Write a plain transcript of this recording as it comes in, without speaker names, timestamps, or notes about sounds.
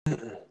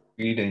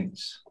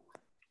Greetings.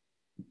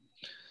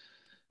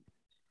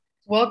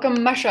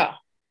 Welcome, Masha.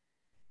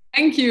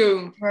 Thank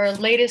you. We're our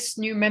latest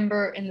new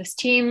member in this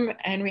team,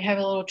 and we have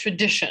a little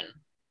tradition,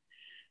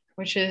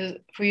 which is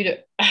for you to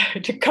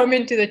to come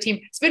into the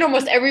team. It's been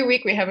almost every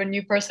week we have a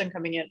new person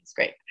coming in. It's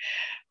great.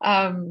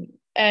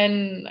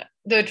 And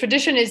the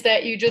tradition is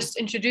that you just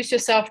introduce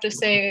yourself to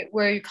say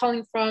where you're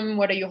calling from,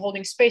 what are you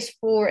holding space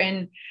for,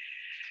 and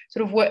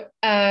sort of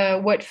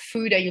what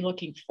food are you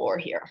looking for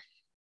here.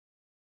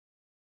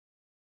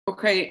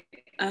 Okay.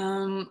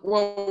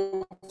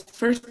 Well,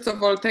 first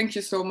of all, thank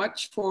you so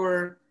much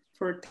for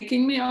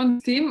taking me on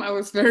the team. I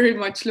was very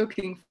much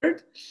looking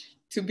forward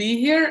to be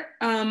here.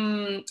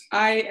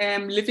 I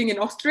am living in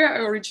Austria. I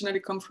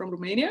originally come from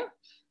Romania.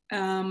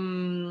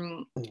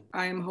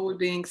 I am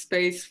holding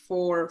space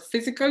for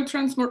physical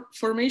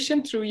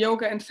transformation through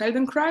yoga and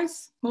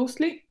Feldenkrais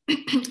mostly.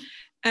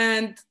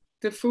 And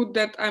the food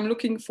that I'm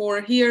looking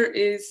for here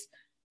is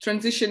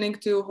transitioning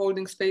to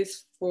holding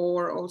space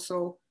for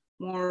also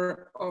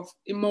more of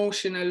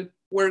emotional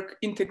work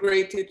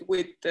integrated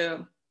with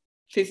the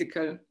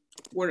physical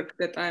work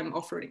that I'm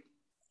offering.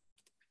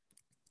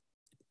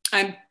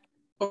 And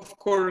of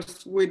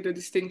course, with the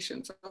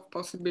distinctions of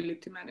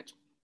possibility management.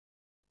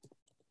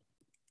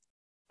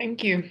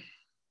 Thank you.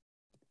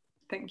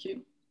 Thank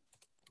you.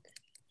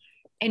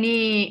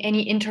 Any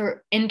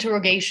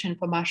interrogation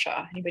for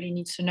Masha? Anybody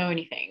needs to know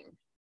anything?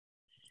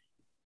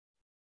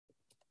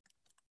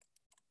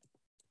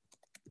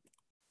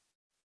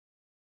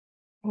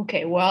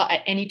 Okay, well,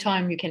 at any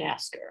time you can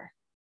ask her.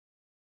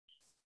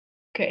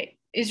 Okay,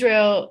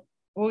 Israel,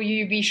 will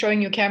you be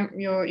showing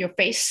your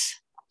face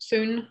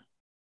soon?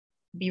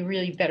 Be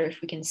really better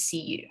if we can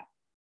see you.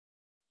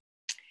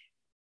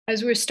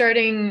 As we're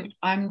starting,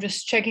 I'm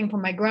just checking for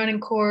my grounding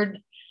cord.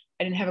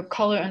 I didn't have a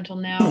color until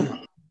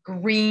now.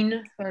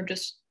 Green, or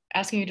just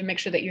asking you to make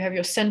sure that you have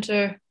your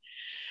center,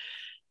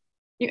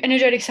 your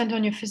energetic center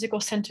on your physical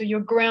center, your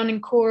grounding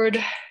cord,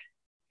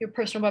 your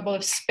personal bubble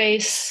of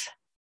space.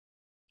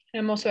 And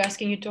I'm also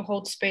asking you to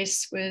hold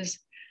space with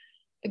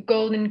the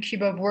golden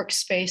cube of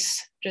workspace,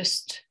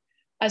 just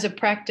as a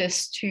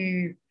practice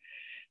to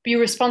be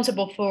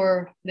responsible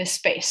for this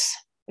space.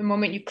 The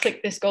moment you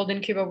click this golden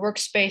cube of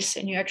workspace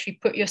and you actually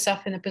put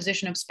yourself in the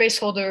position of space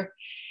holder,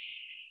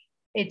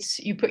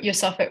 you put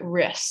yourself at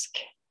risk.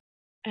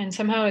 And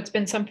somehow it's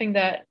been something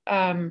that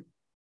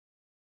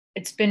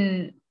it's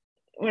been,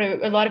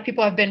 a lot of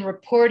people have been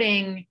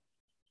reporting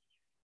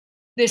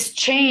this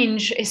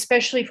change,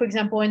 especially, for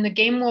example, in the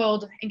Game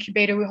World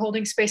Incubator. We're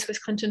holding space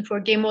with Clinton for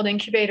a Game World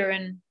Incubator.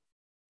 And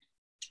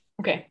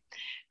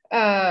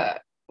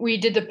we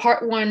did the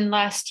part 1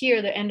 last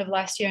year, the end of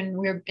last year, and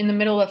we're in the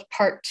middle of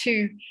part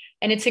 2.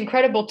 And it's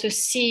incredible to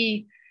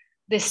see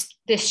this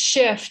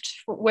shift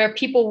where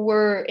people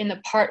were in the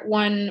part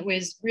 1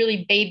 with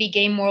really baby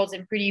game worlds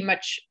and pretty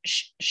much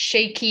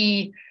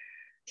shaky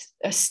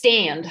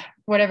stand,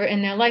 whatever,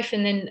 in their life.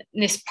 And then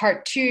this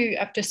part 2,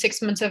 after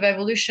 6 months of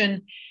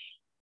evolution,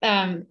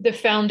 the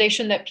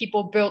foundation that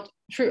people built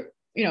through,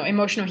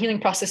 emotional healing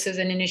processes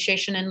and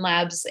initiation and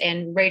labs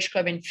and Rage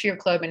Club and Fear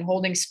Club and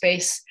holding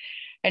space.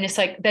 And it's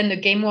like, then the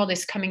game world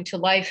is coming to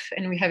life,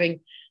 and we're having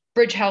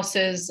bridge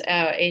houses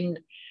in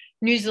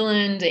New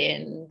Zealand,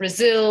 in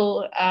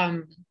Brazil,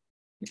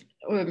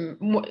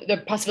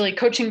 the possibility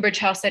coaching bridge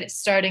house that it's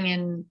starting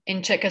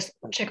in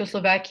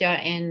Czechoslovakia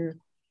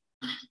in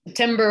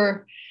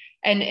September.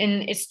 And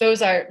it's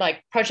those are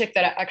like projects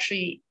that are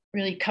actually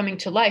really coming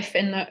to life.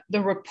 And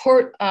the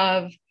report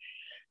of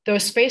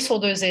those space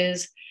holders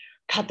is,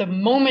 God, the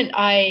moment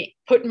I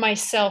put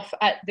myself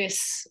at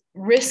this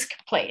risk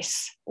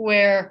place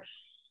where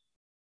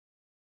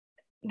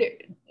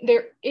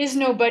there is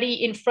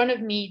nobody in front of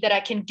me that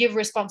I can give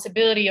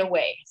responsibility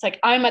away. It's like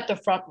I'm at the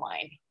front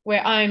line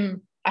where I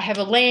have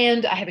a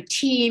land, I have a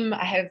team,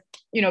 I have,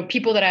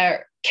 people that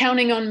are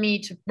counting on me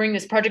to bring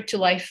this project to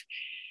life.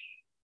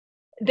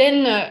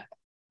 Then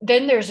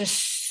there's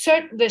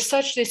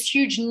such this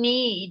huge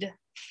need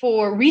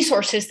for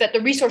resources that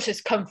the resources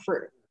come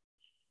through.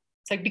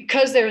 It's like,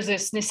 because there's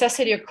this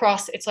necessity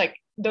across, it's like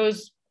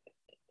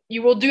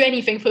you will do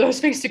anything for those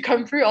things to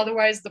come through.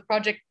 Otherwise the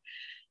project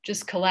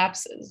just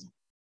collapses.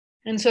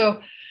 And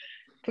so,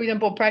 for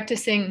example,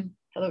 practicing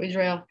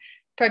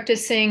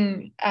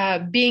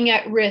being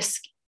at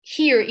risk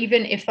here,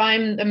 even if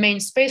I'm the main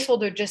space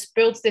holder, just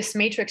builds this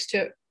matrix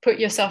to put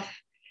yourself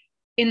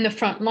in the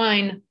front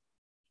line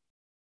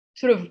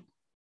sort of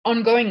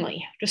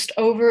ongoingly, just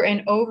over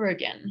and over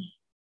again.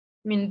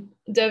 I mean,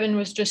 Devin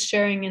was just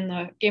sharing in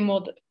the Game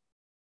World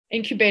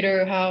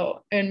Incubator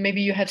how, and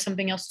maybe you have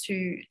something else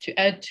to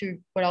add to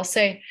what I'll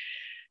say,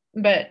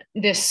 but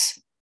this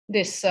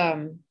how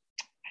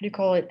do you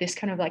call it, this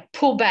kind of like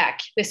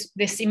pullback,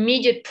 this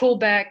immediate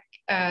pullback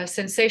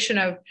sensation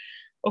of,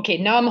 okay,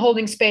 now I'm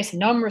holding space and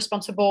now I'm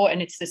responsible,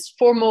 and it's this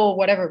formal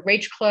whatever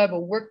Rage Club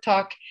or work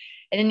talk,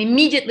 and then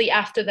immediately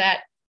after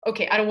that,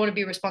 okay, I don't want to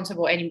be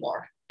responsible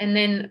anymore. And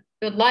then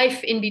the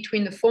life in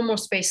between the formal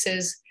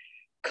spaces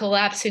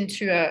collapse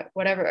into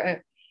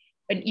an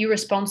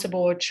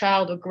irresponsible or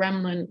child or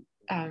gremlin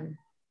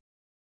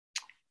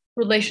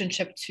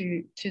relationship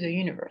to the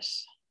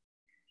universe.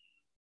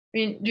 I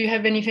mean, do you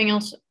have anything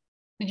else?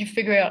 Did you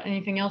figure out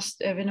anything else,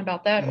 Evan,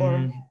 about that,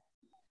 or?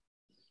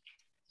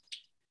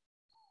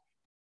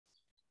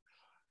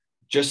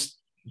 Just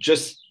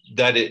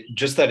that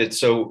it's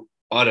so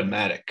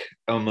automatic,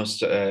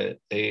 almost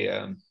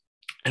and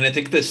I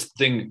think this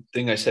thing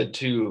I said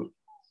too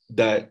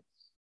that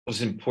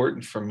was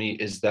important for me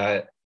is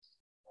that,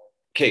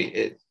 okay,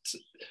 it's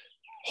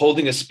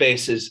holding a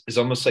space is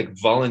almost like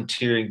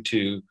volunteering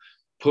to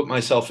put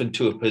myself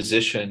into a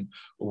position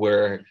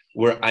where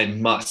I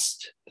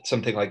must,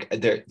 something like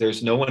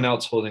there's no one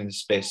else holding the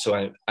space,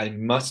 so I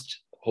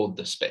must hold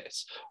the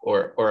space,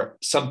 or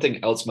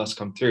something else must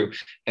come through.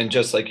 And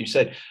just like you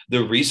said,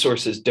 the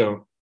resources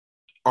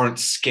aren't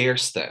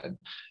scarce then.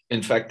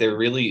 In fact, they're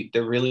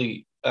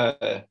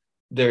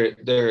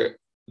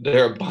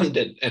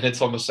abundant, and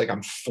it's almost like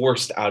I'm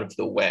forced out of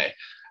the way.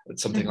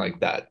 It's something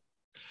like that.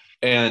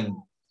 And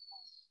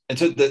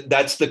so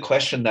that's the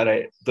question that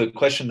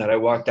I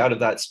walked out of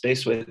that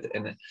space with,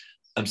 and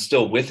I'm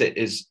still with it,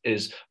 is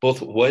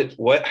both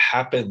what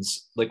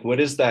happens, like what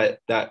is that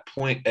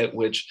point at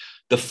which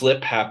the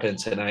flip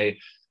happens and I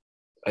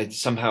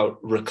somehow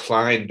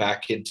recline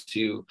back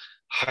into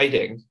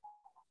hiding,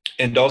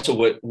 and also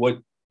what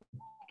would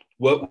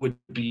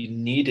be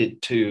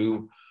needed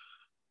to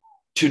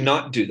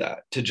not do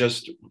that, to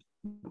just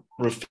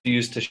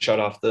refuse to shut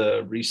off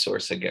the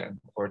resource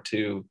again, or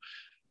to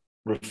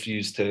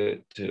refuse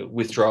to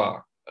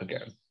withdraw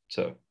again.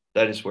 So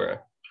that is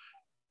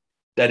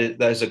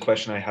a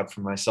question I have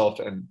for myself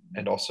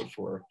and also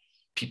for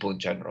people in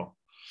general.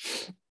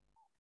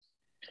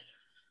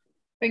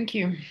 Thank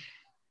you.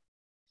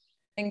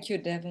 Thank you,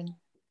 Devin.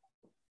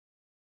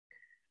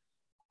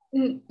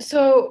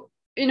 So,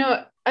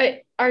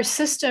 our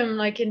system,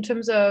 like in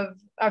terms of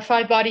our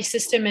 5-body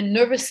system and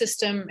nervous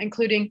system,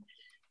 including,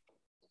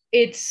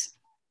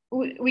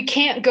 we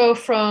can't go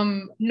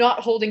from not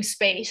holding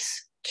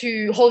space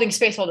to holding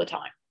space all the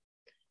time.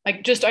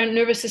 Like, just our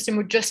nervous system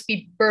would just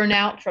be burnt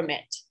out from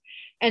it.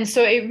 And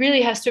so it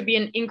really has to be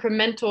an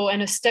incremental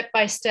and a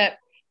step-by-step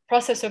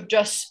process of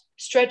just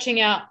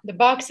stretching out the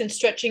box and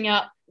stretching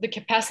out the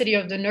capacity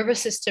of the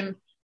nervous system,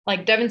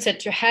 like Devin said,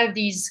 to have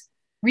these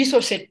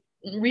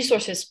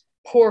resources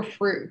pour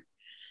through.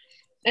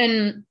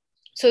 And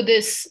so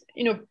this,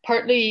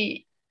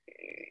 partly,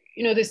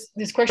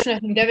 this question, I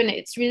think, Devin,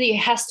 it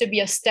has to be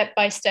a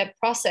step-by-step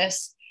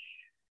process.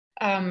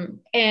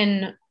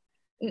 And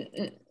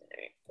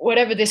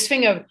whatever this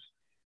thing of,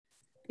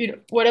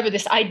 whatever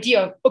this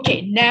idea of,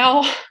 okay,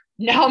 now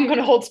I'm going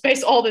to hold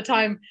space all the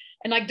time.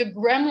 And like the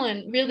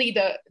gremlin, really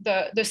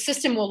the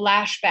system will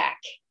lash back.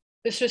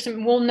 The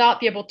system will not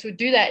be able to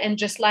do that and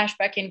just lash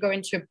back and go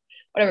into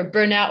whatever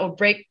burnout or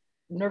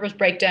nervous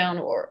breakdown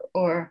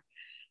or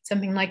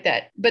something like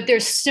that. But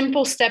there's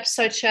simple steps,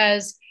 such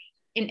as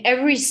in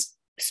every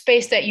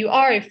space that you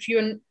are,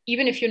 even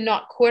if you're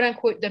not quote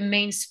unquote the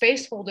main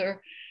space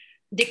holder,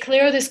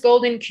 declare this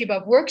golden cube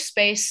of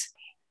workspace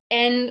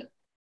and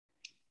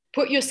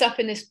put yourself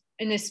in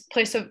this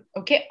place of,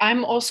 okay,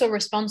 I'm also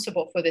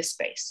responsible for this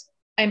space.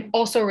 I'm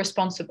also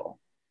responsible.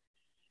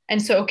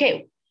 And so,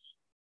 okay,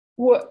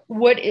 what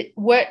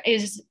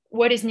is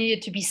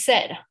needed to be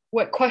said?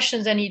 What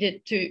questions are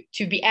needed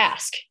to be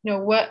asked?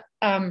 What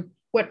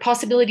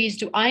possibilities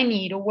do I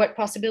need, or what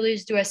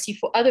possibilities do I see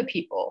for other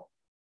people?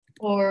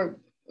 Or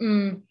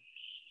even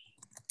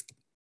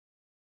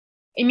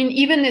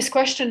this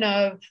question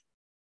of,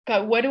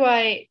 God, what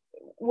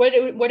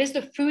is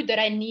the food that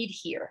I need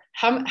here?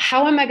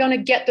 How am I going to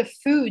get the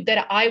food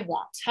that I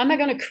want? How am I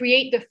going to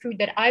create the food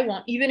that I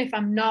want, even if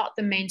I'm not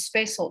the main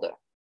space holder?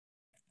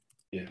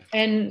 Yeah.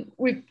 And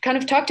we've kind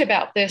of talked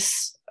about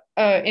this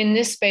in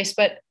this space,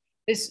 but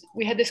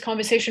we had this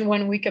conversation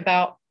one week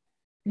about,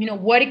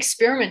 what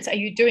experiments are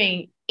you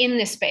doing in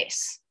this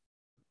space?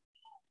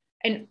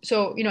 And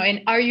so,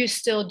 and are you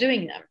still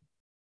doing them?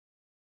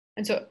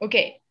 And so,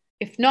 okay,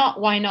 if not,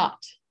 why not?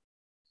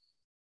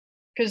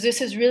 Because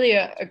this is really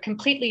a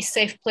completely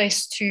safe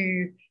place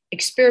to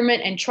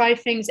experiment and try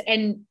things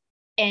and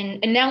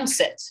announce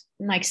it.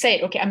 And like say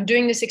it, okay, I'm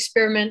doing this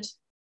experiment.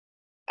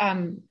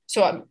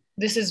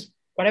 This is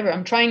whatever,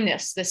 I'm trying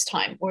this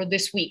time or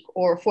this week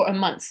or for a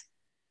month.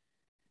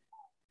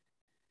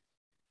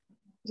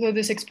 So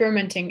this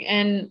experimenting.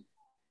 And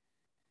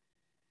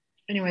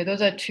anyway,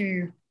 those are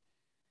two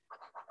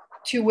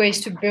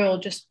ways to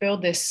build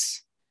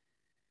this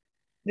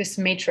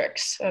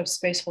matrix of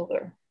space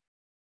holder.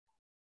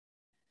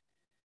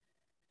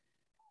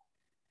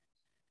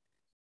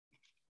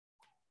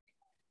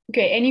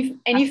 Okay,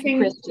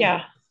 anything?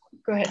 Yeah,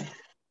 go ahead.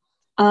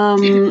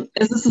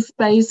 Is this a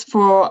space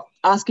for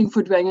asking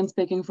for dragon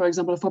speaking, for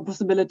example, for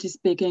possibility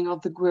speaking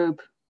of the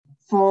group,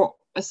 for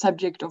a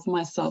subject of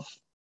myself?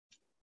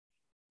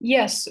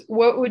 Yes.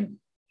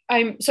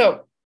 I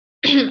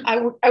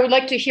would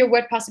like to hear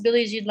what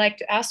possibilities you'd like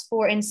to ask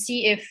for and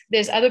see if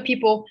there's other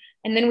people,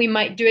 and then we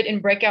might do it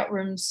in breakout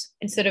rooms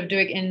instead of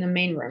doing it in the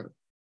main room.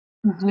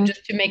 So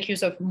just to make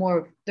use of more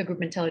of the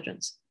group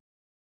intelligence.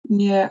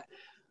 Yeah.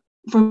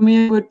 for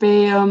me, it would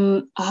be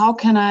how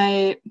can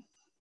I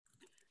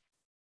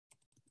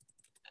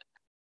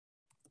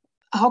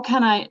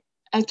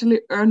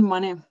actually earn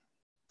money?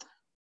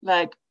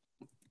 Like,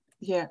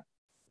 yeah.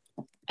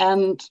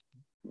 And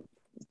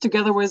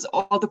together with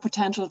all the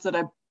potentials that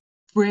I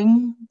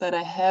bring, that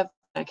I have,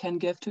 I can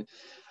give to,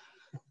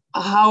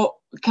 how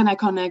can I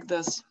connect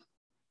this?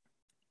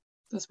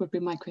 This would be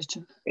my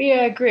question.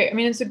 Yeah, great. I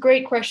mean, it's a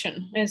great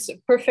question. It's a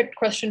perfect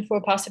question for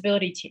a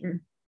possibility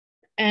team.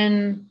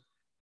 And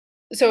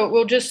so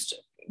we'll just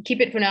keep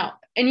it for now.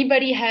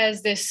 Anybody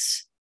has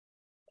this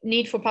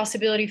need for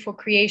possibility for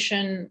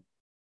creation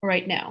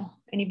right now?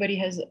 Anybody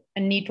has a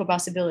need for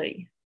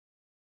possibility?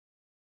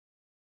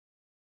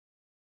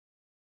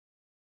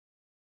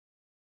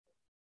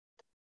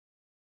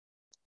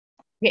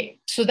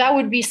 Okay, so that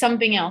would be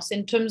something else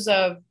in terms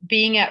of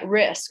being at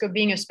risk or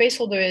being a space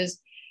holder. Is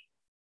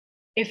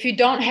if you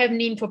don't have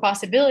need for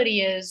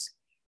possibility, is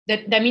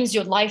that means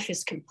your life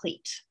is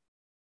complete.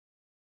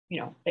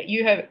 You know, that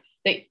you have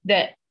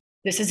that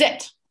this is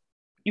it.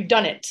 You've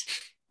done it.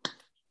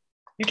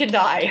 You can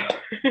die.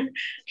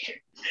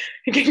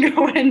 You can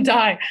go and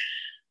die.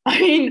 I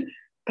mean,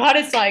 God,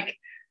 it's like,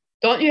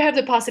 don't you have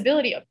the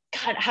possibility of,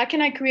 God, how can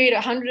I create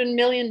 100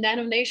 million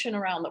nanonation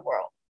around the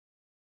world?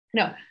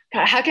 No,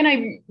 God, how can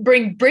I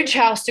bring Bridge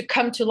House to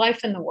come to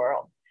life in the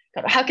world?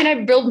 God, how can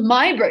I build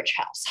my Bridge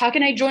House? How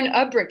can I join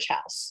a Bridge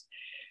House?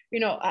 You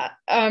know,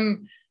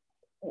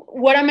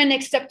 what are my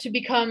next step to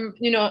become,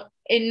 you know,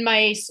 in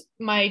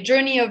my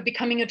journey of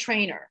becoming a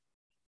trainer?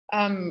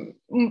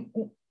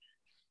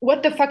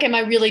 What the fuck am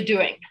I really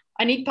doing?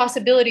 I need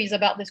possibilities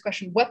about this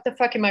question. What the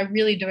fuck am I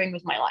really doing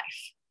with my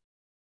life?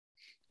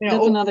 You know,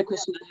 that's another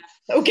question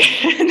I have.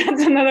 Okay,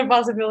 that's another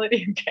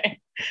possibility. Okay.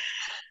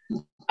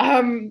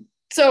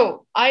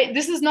 So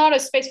this is not a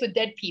space for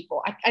dead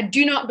people. I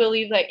do not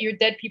believe that you're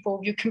dead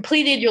people. You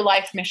completed your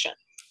life mission.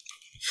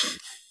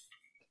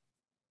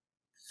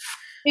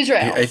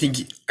 Israel. I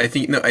think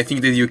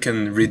that you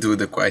can redo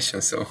the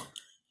question. So.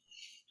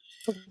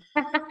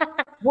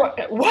 What?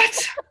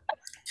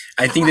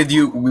 I think that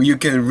you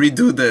can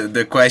redo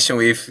the question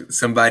if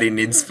somebody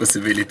needs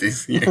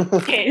possibilities. Yeah.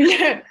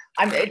 Okay.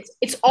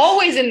 It's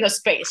always in the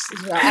space.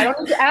 Israel. I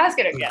don't need to ask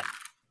it again.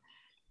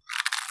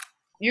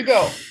 You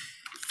go.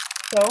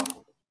 So.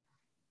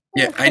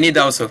 Yeah, I need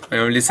also. I'm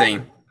only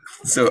saying.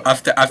 So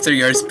after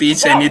your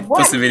speech, I need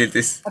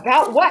possibilities.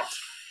 About what?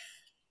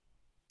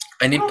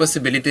 I need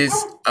possibilities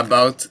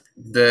about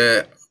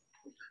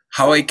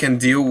how I can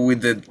deal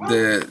with the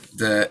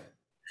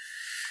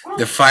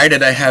fire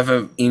that I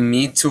have in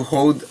me to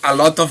hold a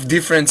lot of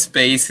different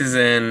spaces,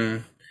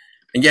 and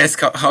yes,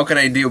 how can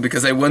I deal?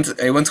 Because I want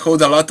to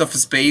hold a lot of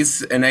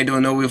space, and I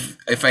don't know if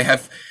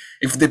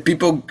the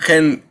people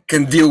can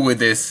deal with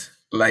this,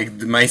 like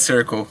my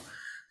circle.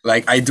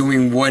 Like I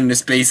doing one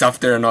space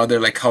after another,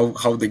 like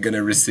how they're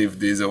gonna receive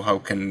this, or how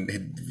can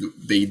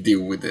they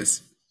deal with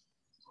this?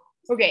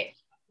 Okay,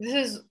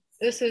 this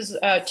is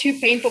too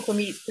painful for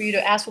you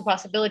to ask for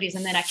possibilities,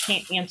 and then I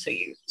can't answer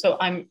you. So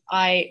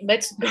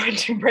let's go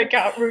into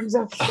breakout rooms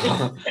of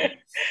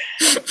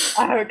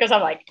because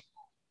I'm like,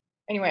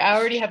 anyway, I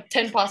already have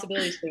 10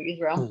 possibilities for you,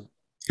 Israel.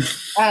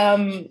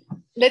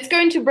 Let's go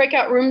into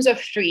breakout rooms of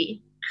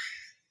 3,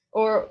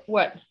 or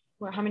what?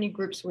 Well, how many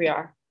groups we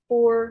are?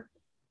 4.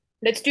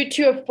 Let's do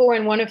 2 of 4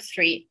 and 1 of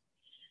 3.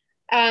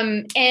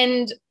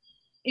 And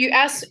you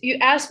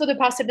ask for the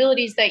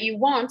possibilities that you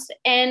want,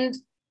 and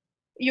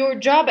your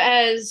job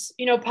as,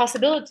 you know,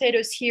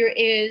 possibilitators here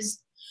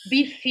is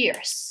be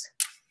fierce.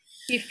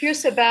 Be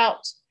fierce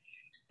about,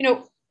 you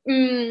know,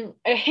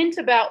 a hint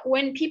about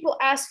when people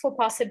ask for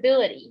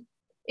possibility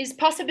is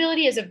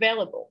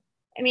available.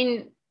 I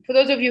mean, for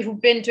those of you who've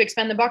been to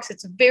Expand the Box,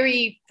 it's a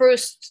very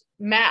first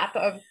map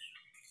of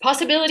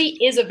possibility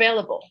is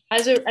available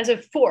as a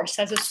force,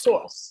 as a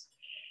source.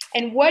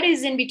 And what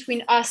is in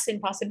between us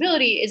and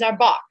possibility is our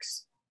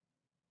box.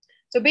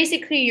 So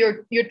basically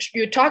you're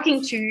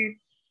talking to,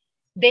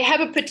 they have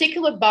a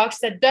particular box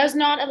that does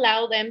not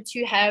allow them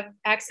to have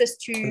access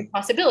to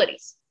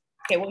possibilities.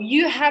 Okay, well,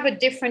 you have a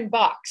different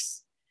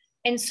box.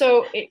 And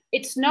so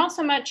it's not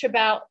so much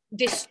about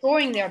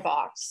destroying their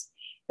box,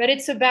 but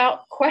it's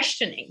about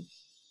questioning.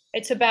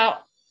 It's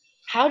about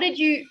how did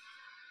you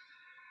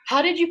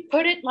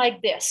put it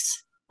like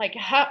this? Like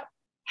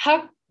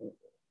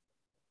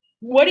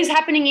what is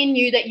happening in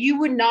you that you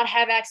would not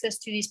have access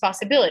to these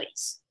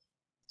possibilities?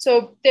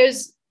 So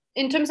there's,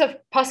 in terms of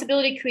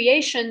possibility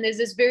creation, there's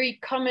this very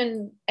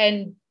common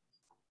and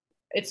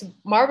it's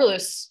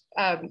marvelous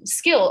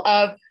skill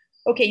of,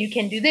 okay, you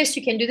can do this,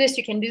 you can do this,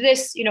 you can do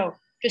this, you know,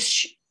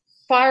 just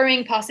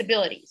firing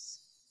possibilities.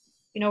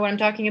 You know what I'm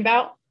talking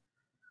about?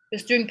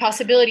 Just doing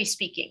possibility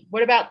speaking.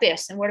 What about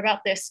this? And what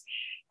about this?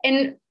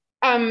 And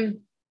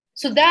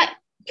so that,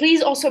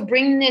 please also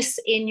bring this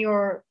in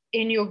your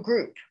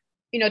group,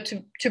 you know,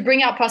 to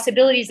bring out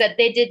possibilities that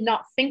they did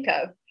not think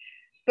of.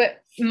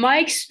 But my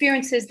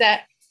experience is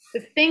that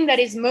the thing that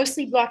is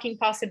mostly blocking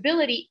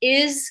possibility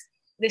is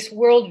this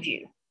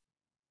worldview.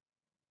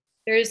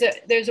 There's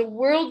a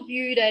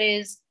worldview that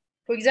is,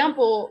 for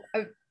example,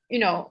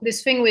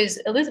 this thing with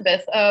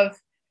Elizabeth of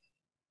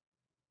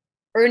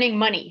earning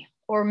money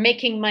or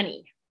making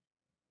money,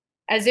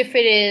 as if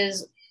it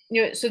is,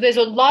 so there's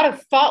a lot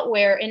of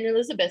thoughtware in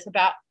Elizabeth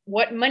about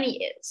what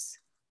money is,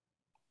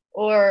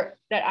 or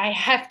that I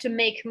have to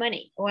make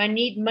money, or I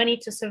need money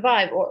to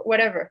survive, or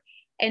whatever.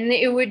 And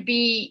it would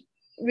be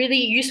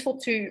really useful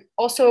to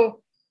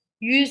also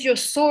use your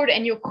sword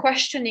and your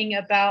questioning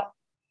about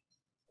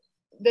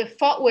the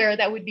thoughtware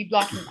that would be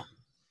blocking that.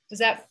 Does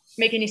that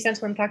make any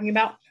sense what I'm talking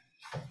about?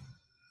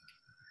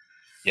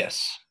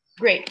 Yes.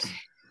 Great.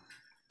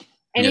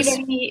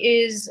 Anybody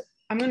is,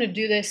 I'm going to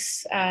do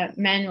this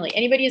manually.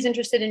 Anybody is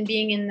interested in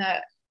being in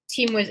the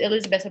team with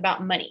Elizabeth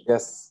about money?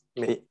 Yes,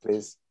 me,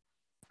 please.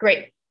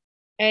 Great.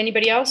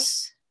 Anybody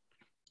else?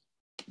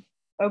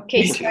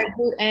 Okay,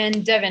 Sardu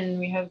and Devin,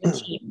 we have the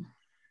team.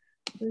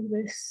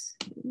 Elizabeth,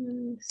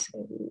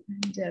 Sardu,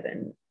 and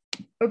Devin.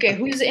 Okay,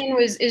 who's in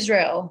with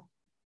Israel?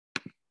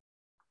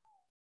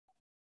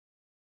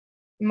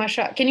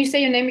 Masha, can you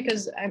say your name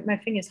because my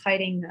thing is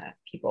hiding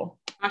people.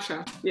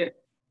 Masha, yeah.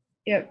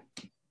 Yep.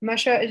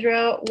 Masha,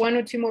 Israel, 1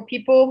 or 2 more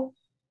people.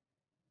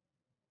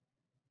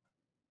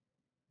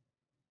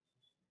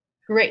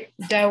 Great,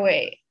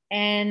 Dawei.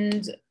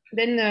 And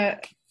then the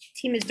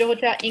team is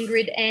Dorota,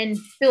 Ingrid, and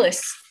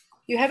Phyllis.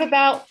 You have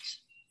about,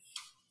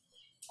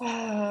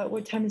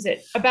 what time is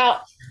it?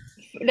 About,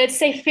 let's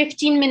say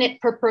 15 minutes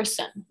per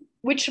person,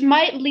 which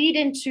might lead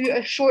into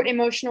a short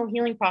emotional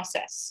healing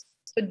process.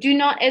 So do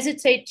not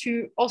hesitate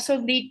to also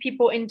lead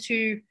people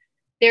into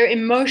their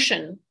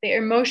emotion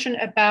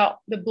about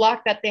the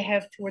block that they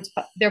have towards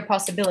their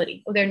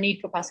possibility or their need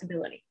for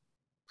possibility.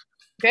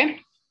 Okay?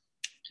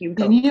 Here we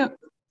go.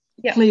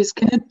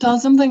 Can you tell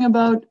something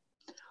about,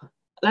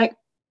 like,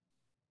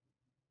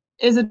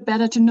 is it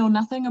better to know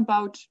nothing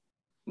about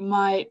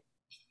my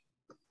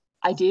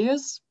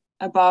ideas,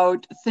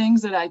 about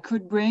things that I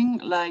could bring,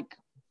 like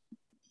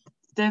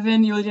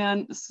Devin,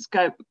 Julian,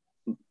 Skype,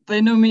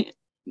 they know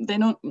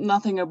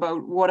nothing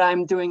about what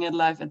I'm doing in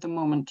life at the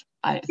moment,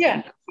 I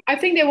think. I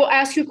think they will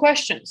ask you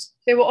questions.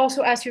 They will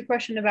also ask you a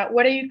question about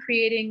what are you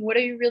creating? What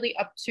are you really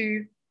up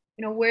to?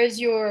 Where's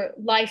your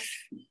life,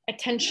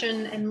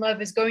 attention, and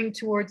love is going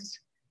towards,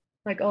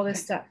 like all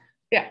this stuff.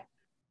 Yeah.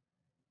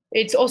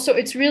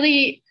 It's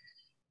really,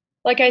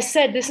 like I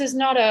said, this is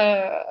not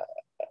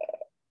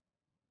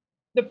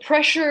the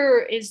pressure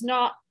is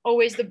not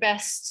always the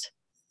best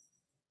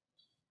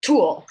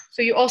tool.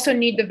 So you also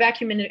need the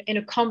vacuum in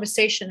a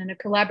conversation and a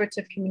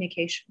collaborative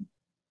communication.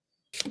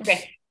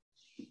 Okay,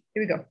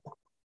 here we go.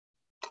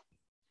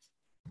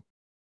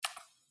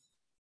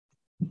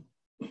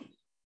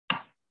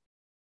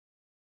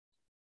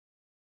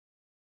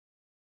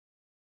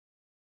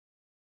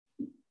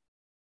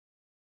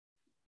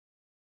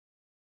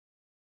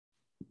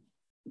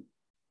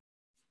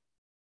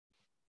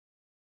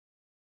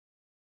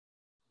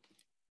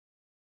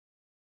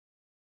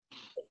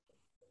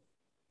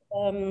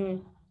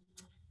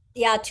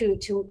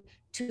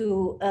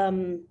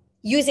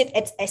 Use it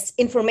as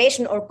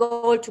information or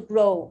goal to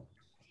grow.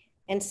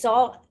 And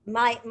so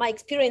my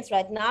experience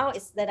right now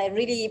is that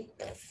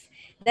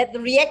that the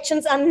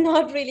reactions are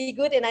not really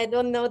good, and I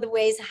don't know the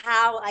ways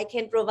how I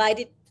can provide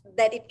it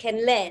that it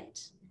can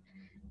land.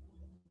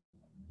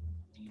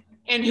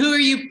 And who are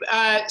you,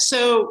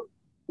 so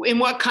in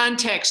what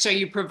context are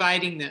you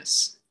providing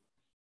this?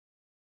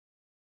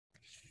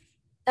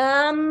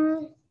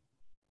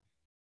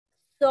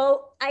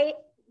 So I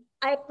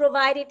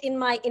provide it in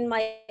my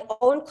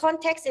own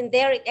context, and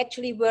there it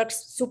actually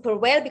works super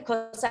well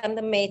because I'm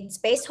the main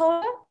space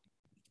holder.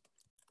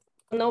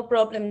 No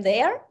problem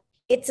there.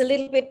 It's a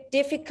little bit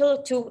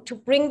difficult to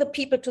bring the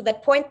people to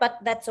that point, but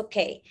that's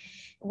okay.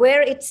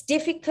 Where it's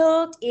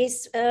difficult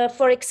is,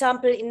 for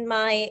example, in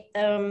my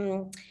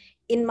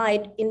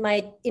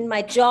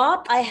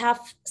job, I have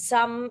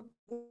some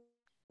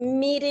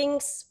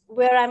meetings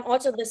where I'm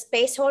also the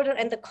space holder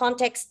and the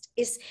context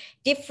is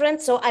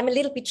different. So I'm a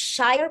little bit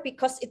shyer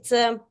because it's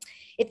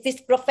this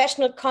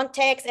professional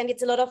context and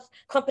it's a lot of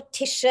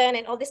competition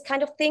and all these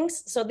kind of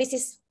things. So this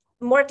is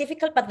more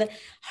difficult, but the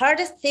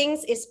hardest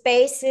things is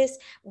spaces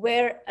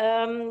where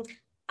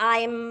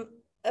I'm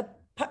a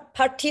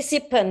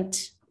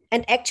participant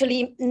and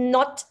actually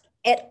not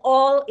at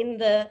all in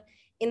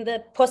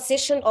the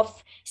position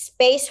of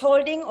space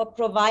holding or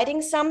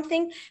providing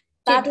something.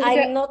 But so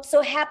I'm not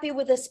so happy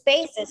with the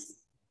spaces.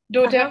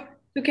 Dorota,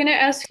 so can I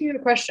ask you a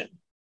question?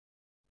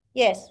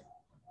 Yes.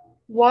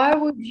 Why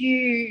would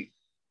you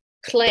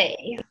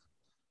play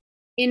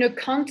in a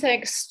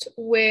context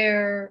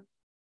where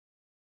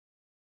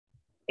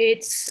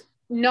it's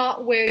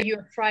not where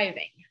you're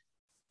thriving?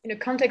 In a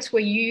context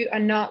where you are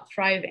not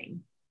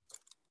thriving?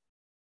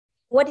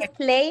 What is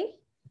play?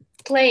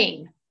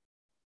 Playing.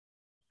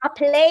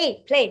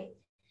 Play.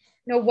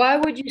 Now, why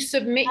would you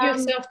submit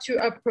yourself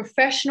to a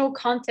professional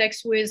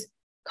context with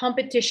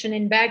competition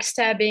and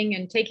backstabbing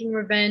and taking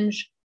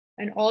revenge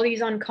and all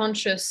these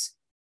unconscious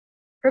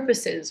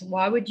purposes?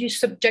 Why would you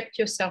subject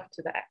yourself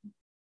to that?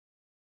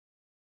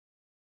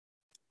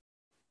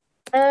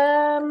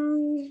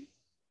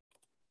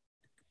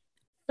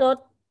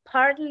 So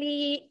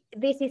partly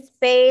this is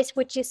space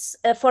which is,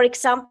 for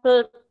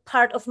example,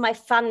 part of my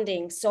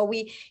funding. So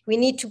we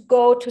need to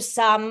go to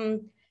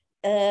some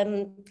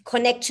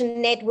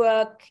connection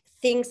network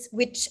things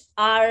which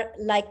are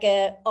like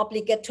a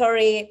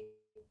obligatory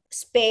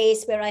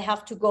space where I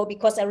have to go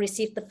because I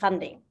received the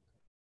funding,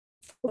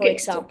 for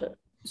example.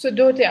 So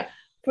Dorothea,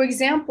 for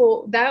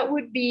example, that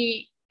would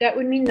mean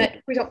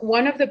that, for example,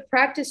 one of the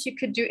practice you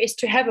could do is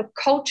to have a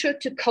culture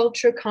to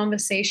culture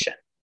conversation.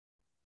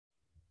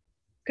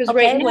 Because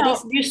right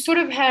now you sort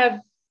of have,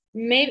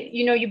 maybe,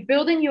 you know, you're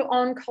building your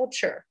own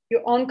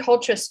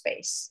culture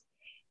space.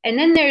 And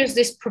then there's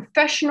this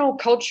professional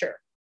culture.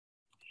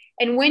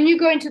 And when you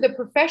go into the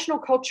professional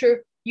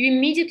culture, you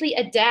immediately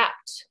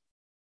adapt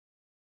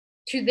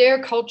to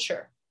their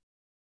culture.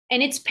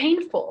 And it's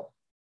painful.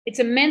 It's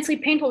immensely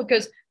painful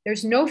because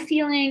there's no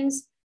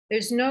feelings,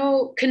 there's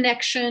no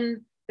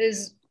connection,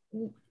 there's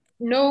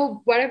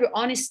no whatever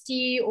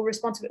honesty or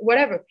responsibility,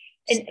 whatever.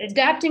 And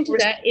adapting to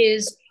that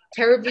is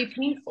terribly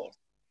painful.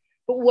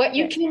 But what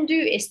you can do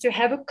is to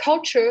have a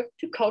culture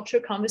to culture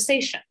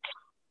conversation.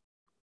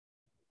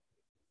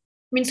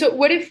 I mean, so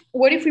what if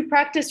we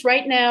practice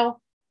right now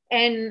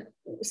and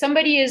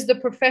somebody is the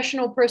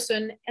professional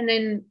person and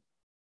then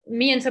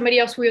me and somebody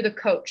else, we're the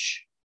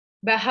coach,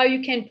 about how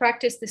you can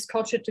practice this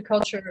culture to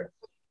culture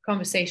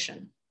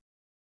conversation.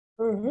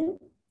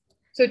 Mm-hmm.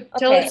 So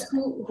tell us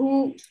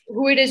who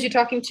it is you're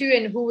talking to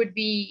and who would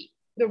be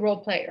the role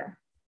player.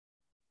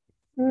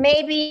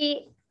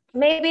 Maybe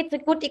it's a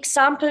good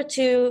example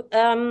to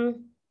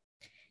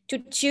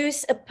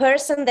choose a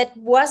person that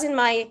was in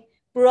my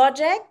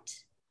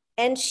project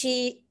and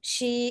she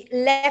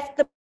left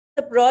the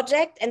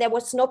project and there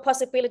was no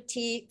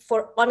possibility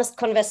for honest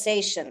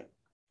conversation.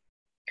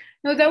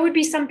 No, that would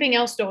be something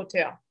else,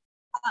 Dorothea.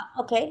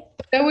 Okay.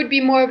 That would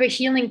be more of a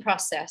healing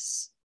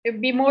process. It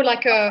would be more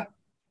like a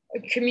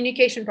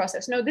communication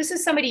process. No, this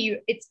is somebody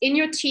it's in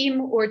your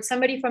team or it's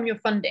somebody from your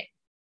funding.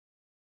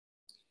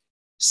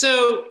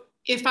 So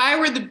if I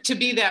were to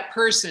be that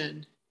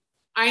person,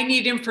 I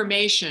need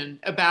information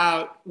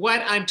about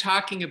what I'm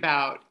talking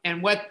about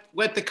and what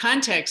the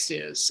context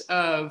is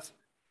of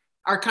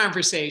our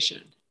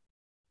conversation.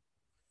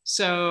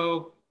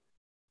 So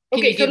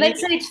okay, so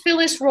let's say it's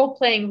Phyllis role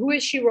playing. Who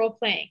is she role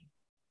playing?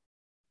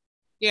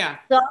 Yeah.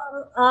 So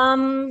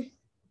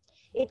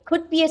it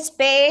could be a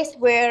space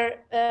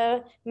where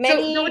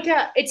many. So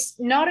Dorothea, it's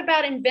not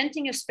about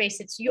inventing a space.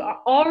 It's you are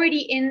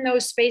already in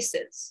those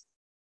spaces.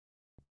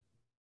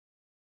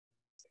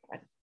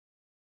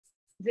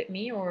 Is it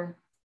me or?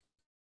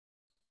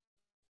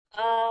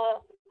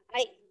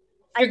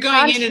 You're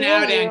going in and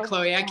out,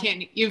 Anne-Chloé. I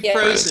can't. You've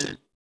frozen.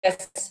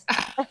 Yes.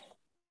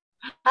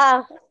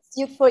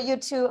 For you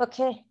too.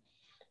 Okay.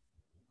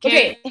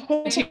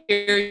 Can't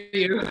hear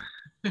you.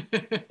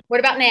 What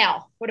about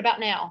now? What about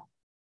now?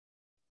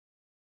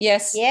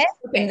 Yes. Yes.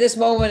 Okay. In this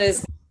moment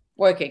is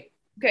working.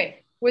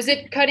 Okay. Was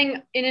it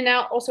cutting in and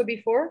out also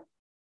before?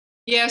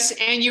 Yes,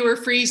 and you were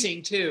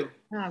freezing too.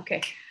 Oh,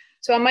 okay.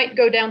 So I might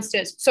go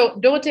downstairs. So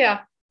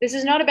Dorothea, this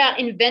is not about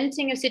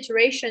inventing a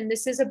situation.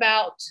 This is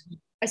about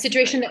a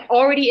situation that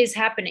already is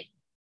happening.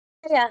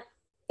 Yeah,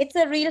 it's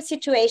a real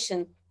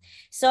situation.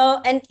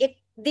 So, and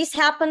this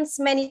happens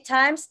many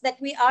times that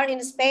we are in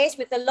a space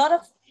with a lot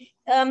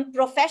of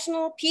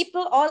professional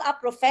people, all are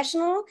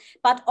professional,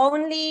 but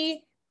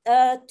only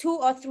 2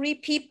 or 3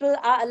 people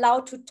are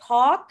allowed to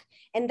talk.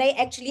 And they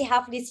actually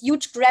have this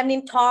huge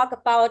gremlin talk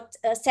about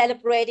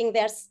celebrating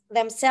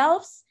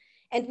themselves.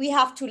 And we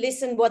have to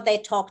listen what they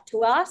talk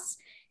to us.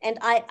 And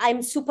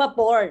I'm super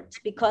bored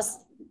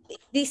because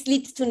this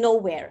leads to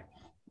nowhere.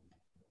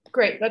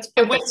 Great, that's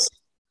perfect.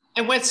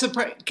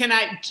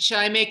 Shall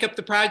I make up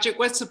the project?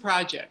 What's the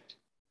project?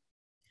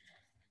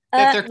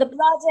 The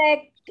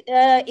project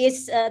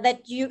is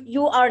that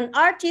you are an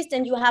artist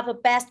and you have a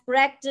best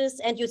practice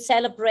and you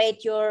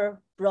celebrate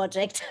your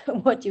project,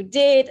 what you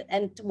did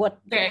and what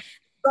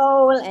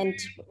goal and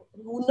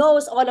who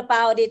knows all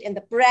about it and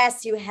the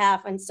press you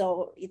have. And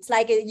so it's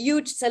like a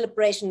huge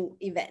celebration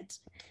event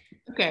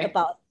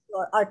about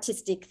your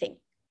artistic thing.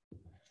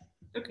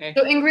 Okay.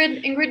 So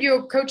Ingrid,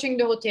 you're coaching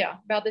Dorothea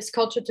about this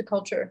culture to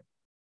culture.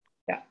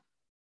 Yeah.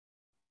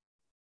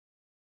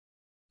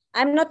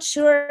 I'm not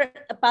sure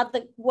about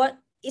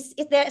is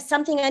there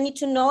something I need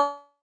to know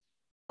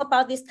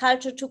about this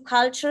culture to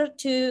culture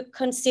to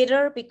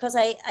consider, because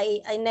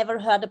I never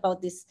heard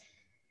about this.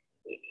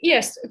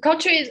 Yes,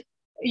 culture is,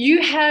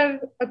 you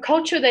have a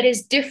culture that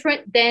is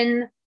different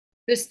than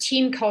this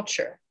team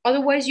culture.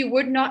 Otherwise you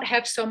would not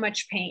have so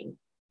much pain.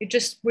 It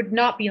just would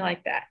not be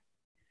like that.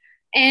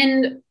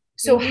 And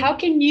so how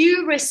can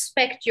you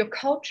respect your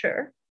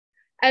culture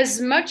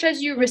as much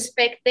as you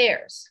respect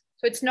theirs?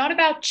 So it's not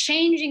about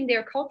changing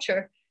their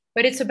culture,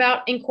 but it's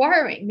about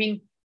inquiring. I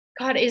mean,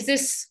 God, is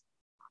this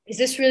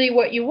really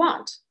what you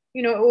want?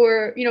 You know,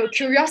 or, you know,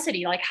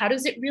 curiosity, like, how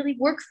does it really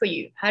work for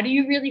you? How do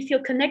you really feel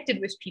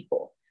connected with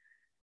people?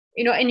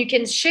 You know, and you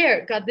can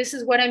share, God, this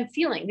is what I'm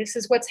feeling. This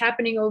is what's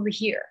happening over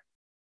here.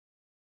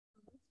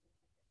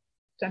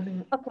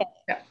 Okay.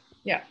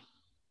 Yeah.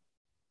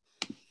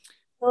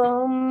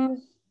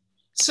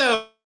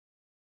 So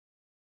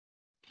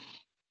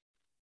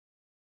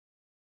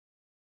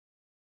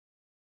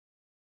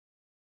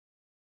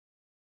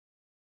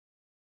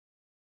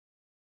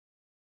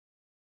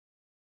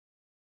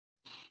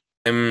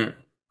I'm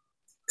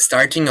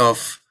starting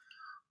of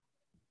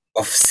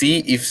see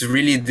if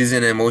really this is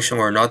an emotion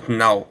or not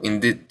now in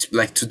the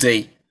like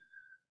today.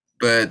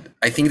 But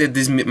I think that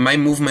this my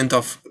movement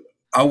of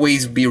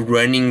always be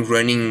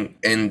running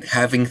and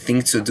having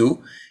things to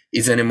do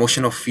is an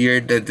emotion of fear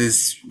that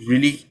is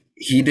really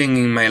hidden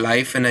in my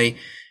life, and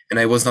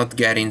I was not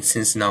getting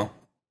since now.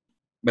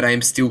 But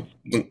I'm still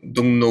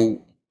don't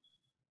know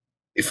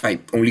if I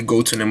only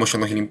go to an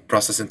emotional healing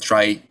process and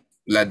try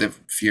let the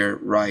fear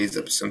rise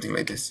up, something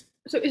like this.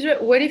 So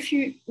Israel, what if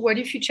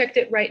you checked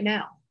it right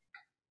now?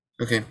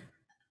 Okay,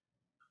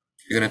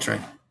 you're gonna try.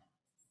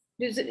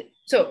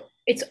 So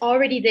it's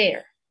already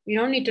there. You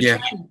don't need to Yeah.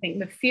 try anything.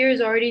 The fear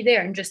is already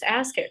there, and just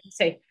ask it.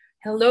 Say,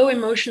 "Hello,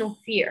 emotional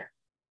fear.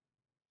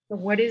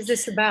 What is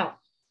this about?"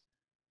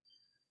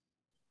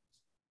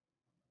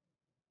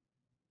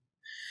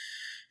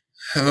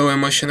 Hello,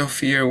 emotional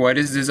fear. What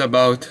is this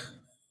about?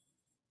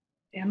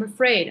 I'm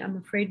afraid. I'm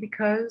afraid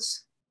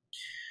because.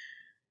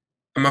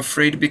 I'm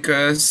afraid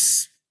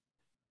because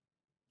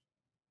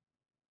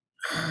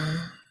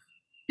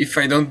if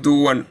I don't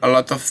do a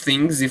lot of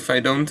things, if I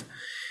don't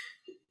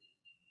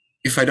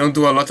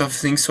do a lot of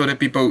things, so that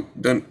people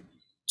don't,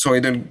 so I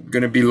don't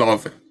gonna be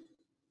loved.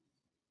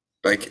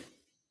 Like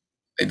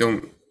I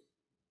don't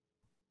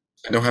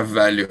have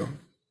value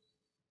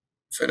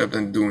if I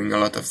don't doing a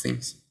lot of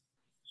things.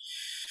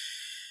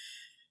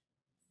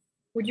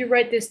 Would you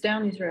write this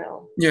down,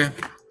 Israel? Yeah.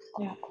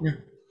 Yeah. Yeah.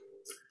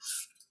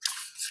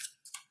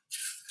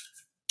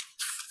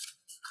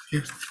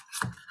 Yeah.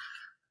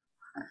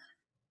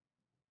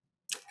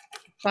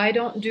 If I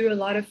don't do a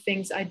lot of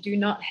things, I do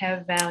not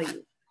have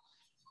value.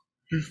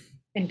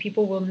 And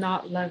people will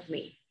not love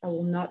me. I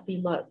will not be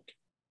loved.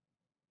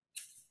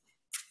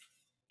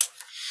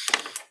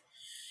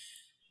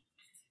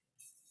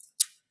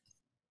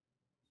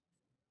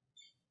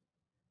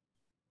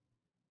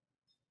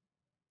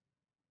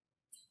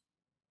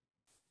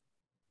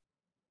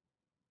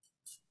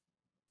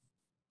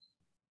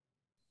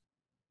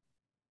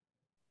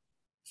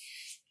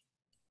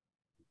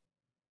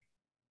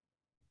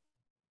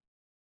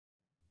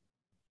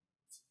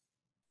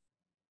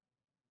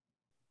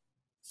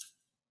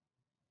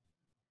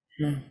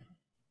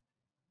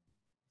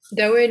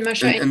 Dawe and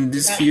Masha. And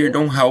this fear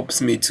don't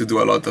helps me to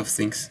do a lot of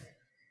things.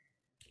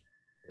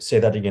 Say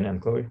that again,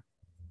 Chloe.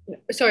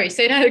 Sorry,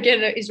 say that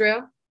again,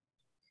 Israel.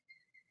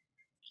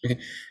 Okay.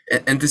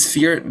 And this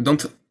fear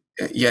don't,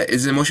 yeah,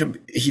 his emotion,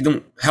 he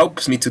don't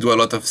helps me to do a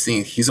lot of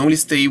things. He's only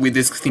stay with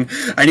this thing.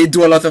 I need to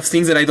do a lot of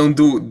things, and I don't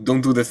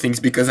do the things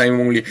because I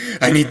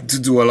need to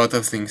do a lot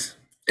of things.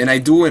 And I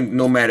do, and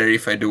no matter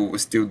if I do,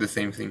 still the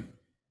same thing.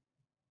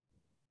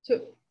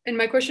 So, and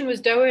my question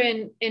was, Dawe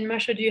and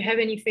Masha, do you have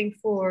anything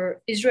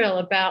for Israel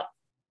about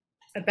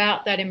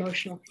that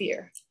emotional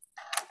fear?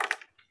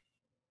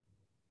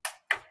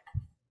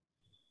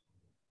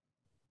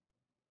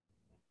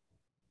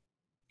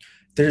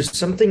 There's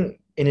something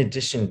in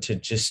addition to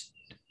just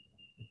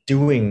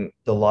doing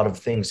a lot of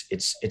things.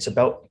 It's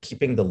about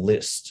keeping the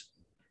list.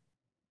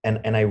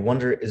 And I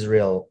wonder,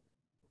 Israel,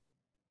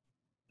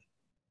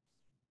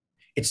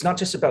 it's not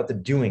just about the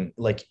doing.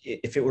 Like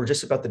if it were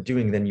just about the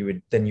doing, then you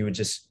would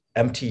just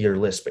empty your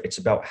list, but it's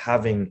about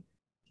having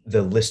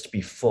the list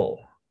be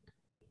full.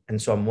 And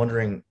so I'm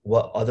wondering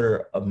what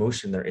other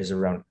emotion there is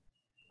around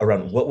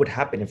what would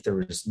happen if there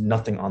was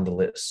nothing on the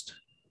list.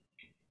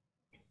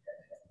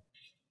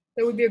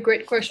 That would be a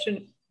great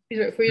question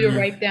for you to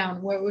write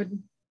down. What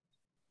would,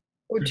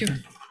 or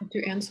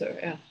to answer?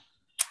 Yeah.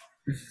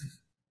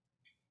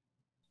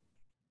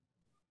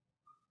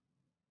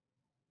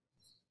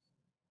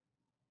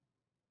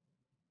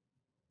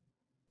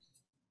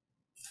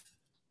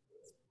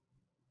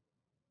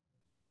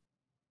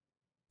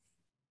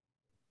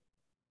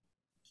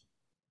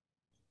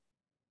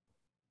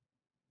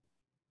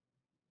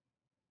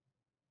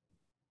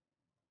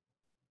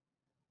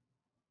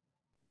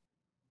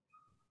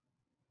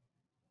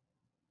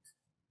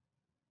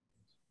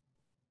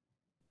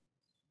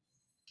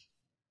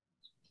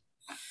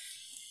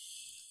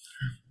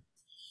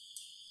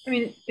 I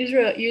mean,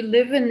 Israel, you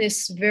live in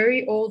this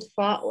very old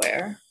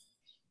thoughtware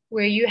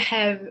where you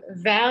have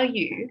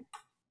value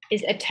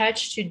is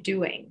attached to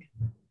doing.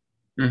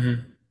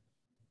 Mm-hmm.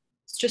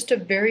 It's just a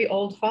very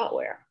old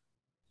thoughtware.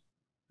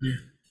 Yeah.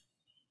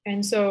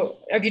 And so,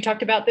 have you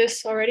talked about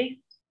this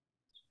already?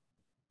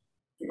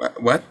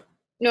 What?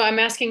 No, I'm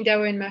asking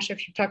Dawe and Masha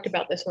if you've talked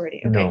about this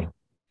already. Okay. No.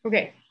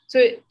 Okay.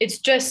 So it's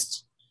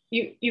just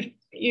you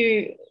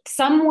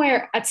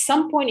somewhere at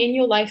some point in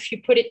your life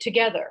you put it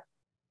together.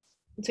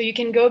 And so you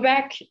can go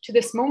back to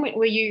this moment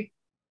where you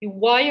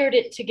wired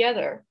it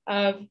together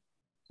of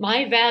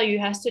my value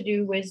has to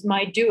do with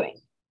my doing.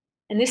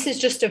 And this is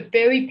just a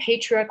very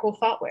patriarchal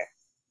thoughtware.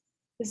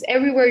 It's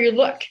everywhere you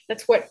look.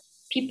 That's what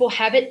people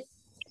have it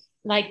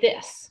like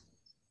this.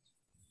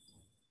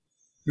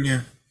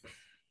 Yeah.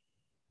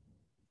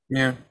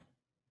 Yeah.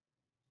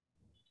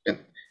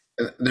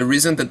 the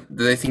reason that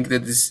I think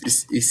that this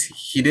is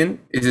hidden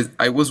is that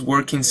I was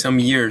working some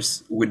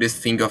years with this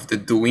thing of the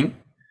doing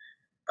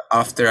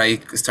after I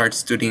started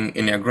studying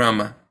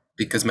Enneagramma,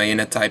 because my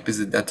type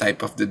is that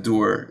type of the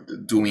doer, the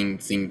doing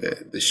thing,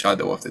 the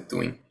shadow of the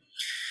doing.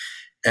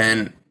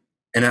 And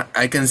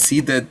I can see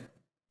that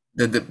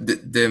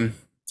the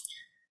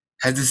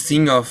has this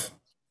thing of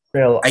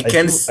Well, I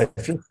can I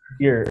feel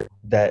here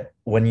that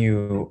when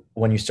you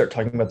start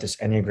talking about this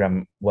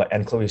Enneagram, what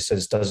Anne Chloe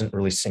says doesn't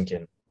really sink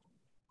in.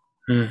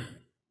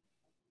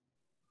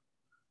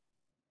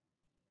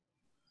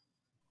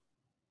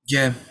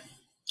 Yeah,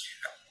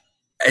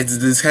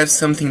 this has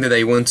something that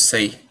I want to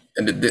say,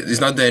 and it's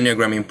not the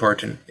Enneagram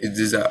important. It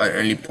is the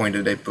only point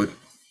that I put,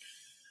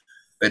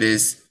 but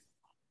is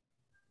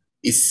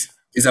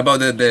about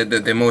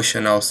the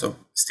emotion also,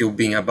 still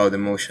being about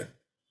emotion.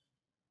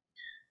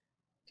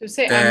 So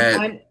say,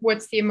 I'm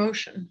what's the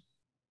emotion?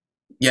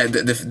 Yeah,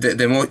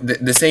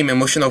 the same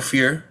emotional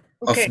fear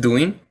Okay. of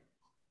doing.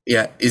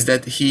 Yeah, is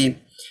that he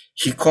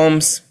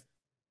comes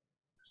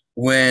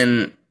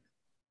when,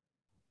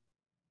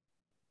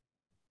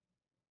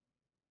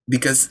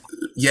 because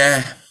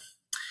yeah,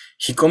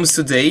 he comes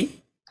today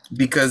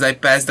because I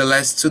passed the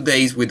last 2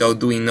 days without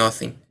doing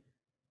nothing.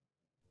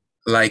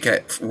 Like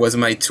was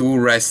my 2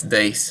 rest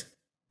days.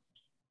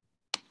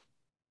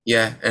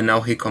 Yeah, and now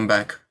he come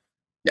back.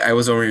 Yeah, I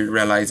was already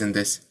realizing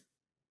this.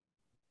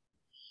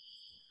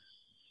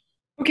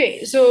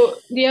 Okay, so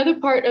the other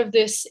part of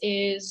this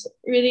is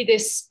really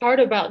this part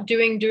about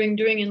doing,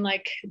 and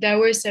like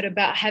Dawer said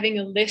about having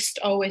a list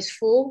always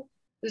full.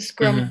 This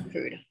gremlin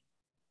food.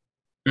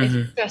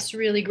 It's just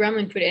really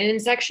gremlin food, and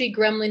it's actually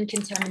gremlin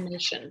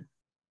contamination.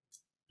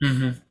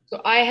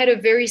 So I had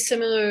a very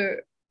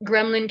similar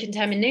gremlin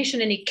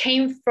contamination, and it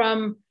came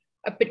from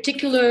a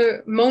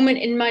particular moment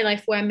in my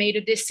life where I made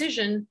a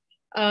decision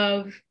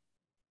of,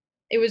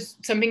 it was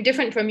something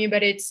different from you,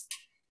 but it's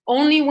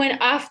only when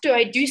after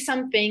I do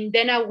something,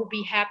 then I will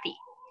be happy.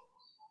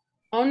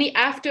 Only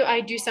after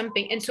I do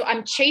something. And so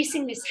I'm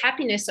chasing this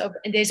happiness of,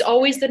 and there's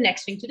always the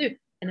next thing to do,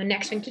 and the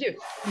next thing to do,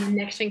 and the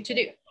next thing to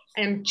do.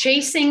 And I'm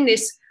chasing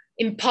this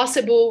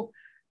impossible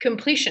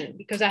completion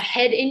because I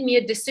had in me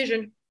a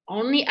decision,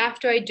 only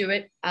after I do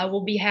it, I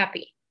will be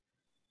happy.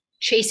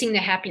 Chasing the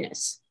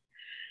happiness.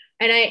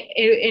 And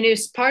it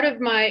was part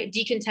of my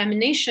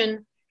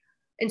decontamination.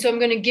 And so I'm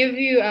going to give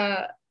you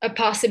a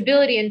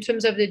possibility in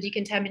terms of the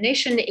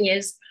decontamination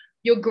is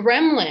your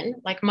gremlin,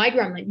 like my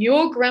gremlin,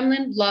 your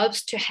gremlin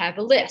loves to have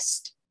a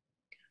list.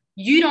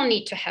 You don't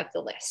need to have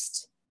the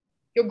list.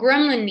 Your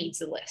gremlin needs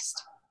the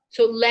list.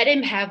 So let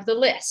him have the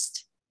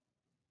list.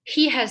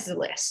 He has the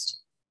list.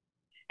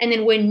 And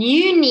then when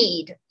you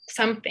need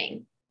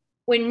something,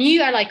 when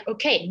you are like,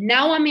 okay,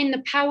 now I'm in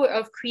the power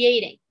of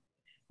creating.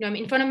 You know, I'm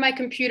in front of my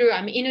computer,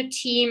 I'm in a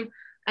team,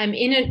 I'm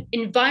in an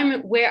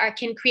environment where I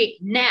can create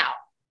now,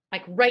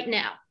 like right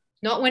now.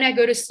 Not when I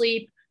go to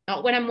sleep,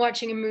 not when I'm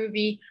watching a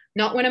movie,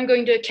 not when I'm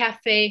going to a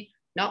cafe,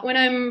 not when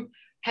I'm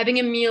having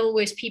a meal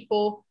with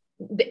people.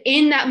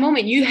 In that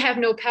moment, you have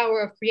no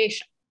power of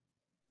creation.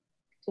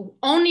 So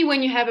only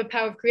when you have a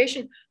power of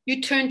creation,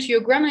 you turn to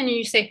your gremlin and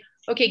you say,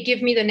 okay,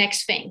 give me the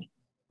next thing.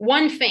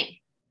 One thing.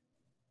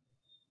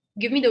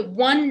 Give me the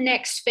one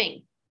next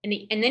thing. And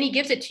then he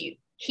gives it to you.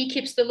 He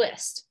keeps the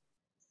list.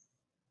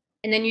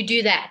 And then you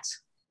do that.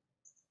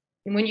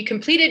 And when you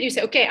complete it, you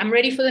say, okay, I'm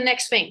ready for the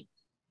next thing.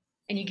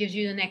 And he gives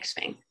you the next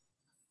thing.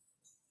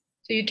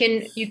 So you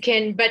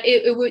can, but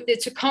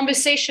it's a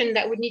conversation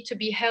that would need to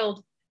be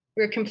held.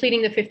 We're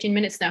completing the 15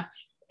 minutes now.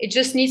 It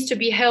just needs to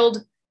be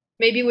held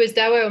maybe with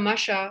Dawa or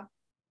Masha,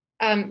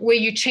 where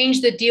you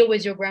change the deal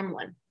with your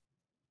gremlin.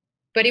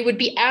 But it would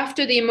be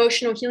after the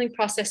emotional healing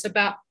process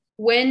about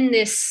when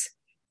this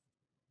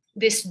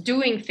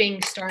doing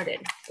thing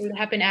started. It would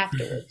happen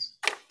afterwards.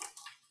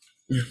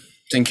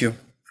 Thank you.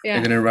 Yeah.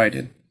 I'm gonna write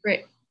it.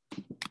 Great.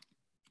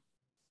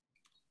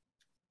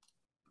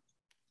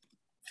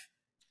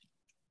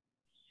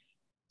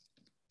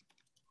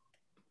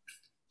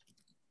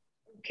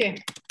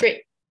 Okay,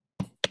 great.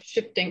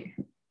 Shifting.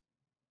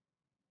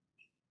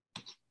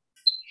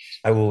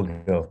 I will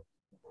go.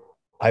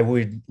 I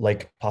would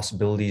like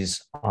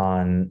possibilities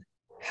on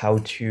how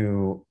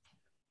to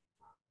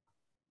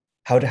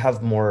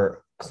have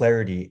more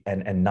clarity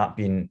and not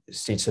be in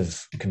states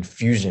of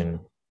confusion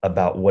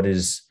about what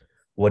is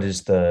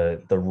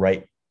the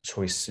right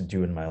choice to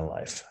do in my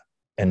life.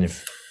 And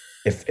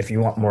if you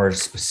want more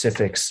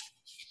specifics,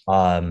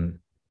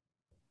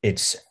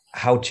 it's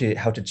how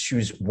to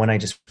choose when I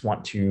just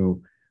want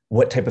to,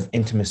 what type of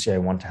intimacy I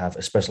want to have,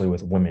 especially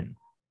with women,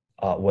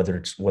 whether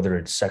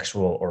it's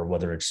sexual or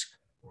whether it's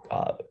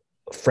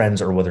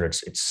friends or whether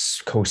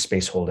it's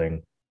co-space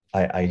holding.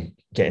 I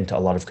get into a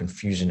lot of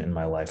confusion in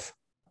my life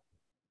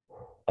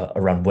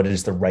around what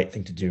is the right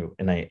thing to do,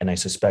 and I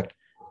suspect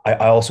I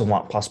also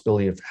want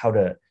possibility of how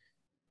to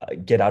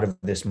get out of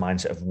this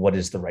mindset of what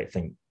is the right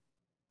thing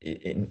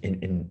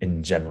in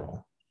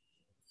general.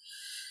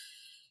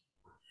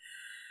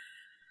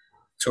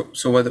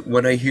 So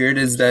what I heard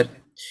is that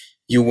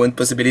you want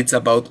possibilities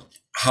about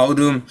how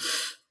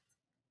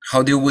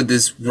how deal with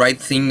this right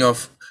thing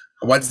of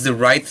what's the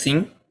right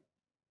thing,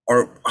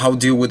 or how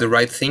deal with the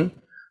right thing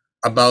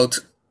about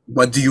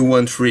what do you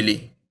want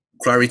really,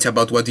 clarity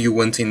about what do you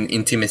want in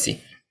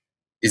intimacy.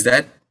 Is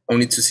that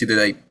only to see that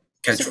I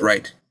catch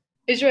right?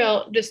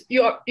 Israel, just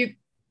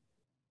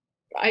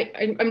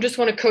I'm just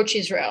want to coach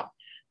Israel.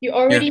 You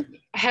already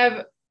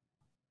have,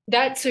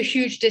 that's a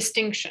huge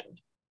distinction.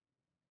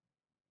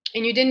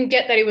 And you didn't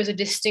get that it was a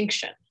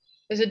distinction.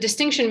 There's a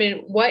distinction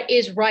between what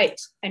is right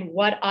and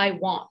what I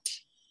want.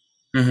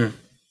 Mm-hmm.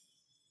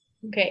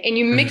 Okay, and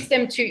you mix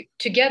them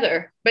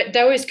together, but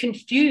Dao is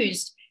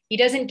confused. He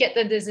doesn't get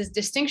that there's this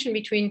distinction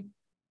between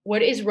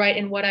what is right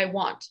and what I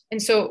want.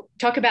 And so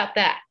talk about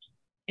that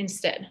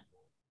instead,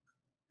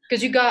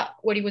 because you got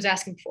what he was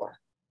asking for.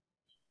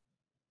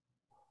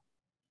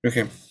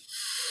 Okay.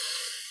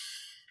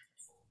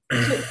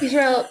 So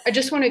Israel, I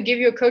just want to give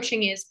you a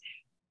coaching is,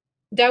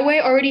 that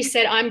way already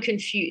said, I'm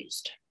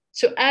confused.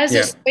 So as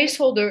a space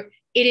holder,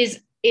 it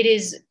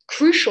is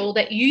crucial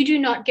that you do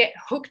not get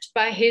hooked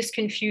by his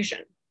confusion.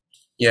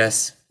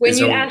 Yes. When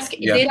you ask,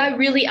 did I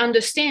really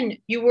understand?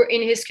 You were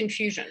in his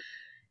confusion.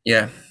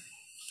 Yeah.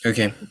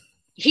 Okay.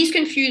 He's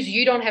confused.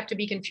 You don't have to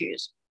be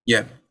confused.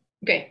 Yeah.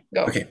 Okay,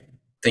 go. Okay.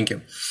 Thank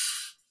you.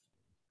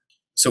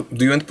 So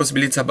do you want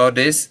possibilities about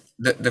this?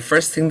 The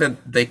first thing that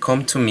they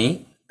come to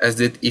me is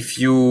that if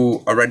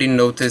you already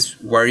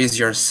notice where is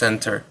your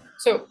center.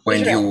 So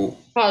when Israel, you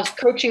pause,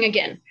 coaching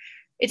again.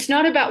 It's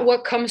not about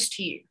what comes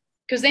to you,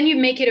 because then you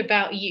make it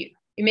about you.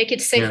 You make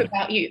it safe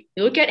about you.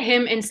 You look at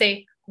him and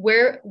say,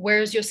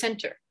 where's your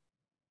center?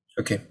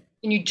 Okay.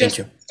 And you just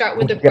start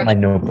with the get my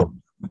notebook.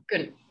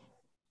 Good.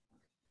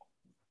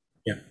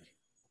 Yeah.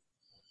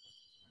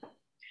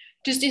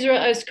 Just Israel,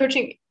 as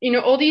coaching,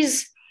 all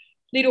these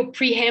little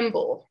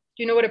preamble.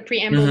 Do you know what a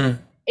preamble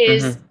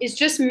is? Is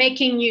just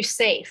making you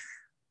safe.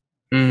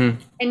 And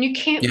you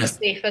can't be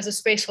safe as a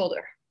space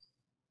holder.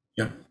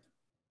 Yeah.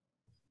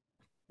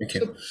 Okay.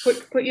 So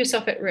put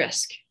yourself at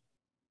risk.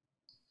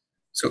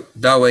 So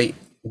that way,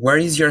 where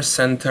is your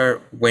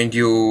center when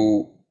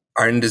you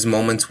are in these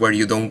moments where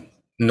you don't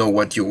know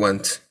what you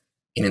want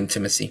in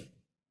intimacy?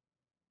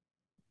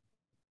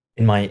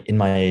 In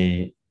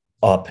my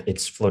up,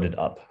 it's floated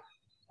up.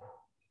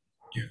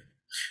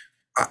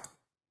 Yeah.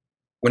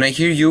 When I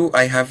hear you,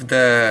 I have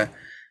the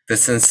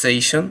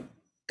sensation,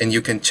 and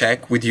you can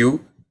check with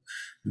you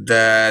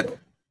that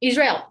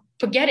Israel,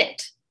 forget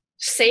it.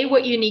 Say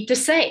what you need to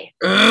say.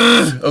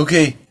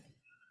 Okay.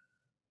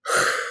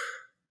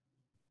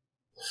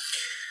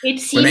 It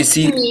seems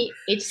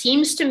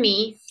to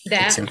me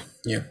that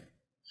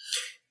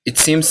it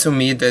seems to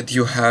me that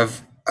you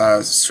have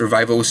a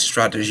survival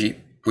strategy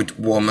with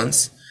women,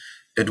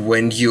 that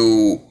when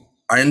you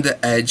are on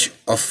the edge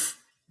of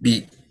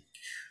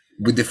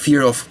with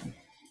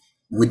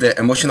the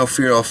emotional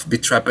fear of be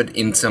trapped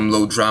in some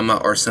low drama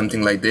or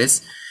something like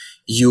this,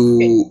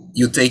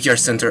 you take your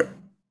center.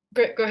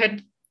 Go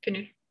ahead,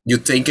 finish. You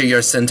take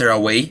your center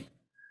away,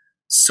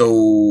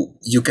 so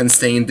you can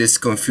stay in this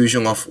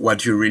confusion of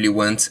what you really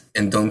want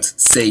and don't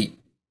say,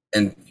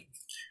 and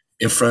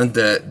in front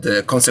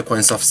the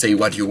consequence of say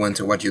what you want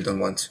or what you don't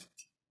want.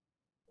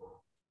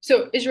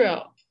 So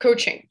Israel,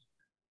 coaching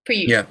for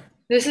you. Yeah.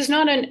 This is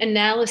not an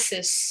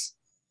analysis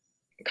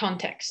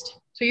context.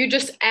 So you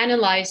just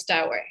analyze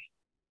that way.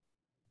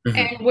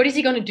 And what is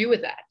he going to do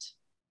with that?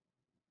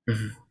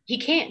 He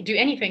can't do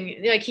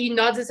anything. Like, he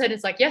nods his head.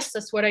 It's like, yes,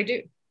 that's what I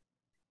do.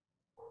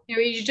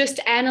 You just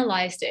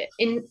analyzed it.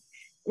 And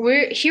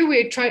we're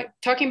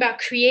talking about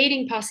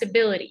creating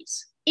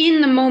possibilities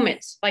in the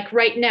moment, like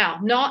right now,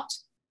 not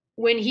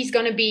when he's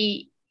going to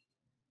be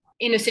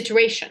in a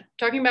situation.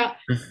 Talking about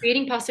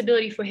creating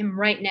possibility for him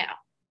right now.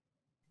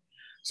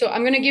 So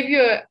I'm going to give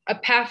you a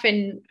path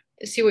and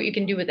see what you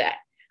can do with that.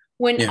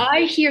 When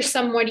I hear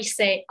somebody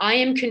say, I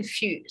am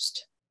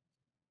confused,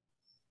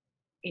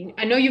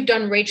 I know you've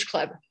done Rage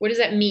Club. What does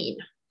that mean?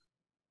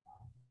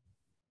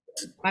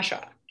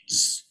 Masha.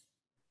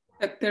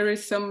 That there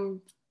is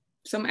some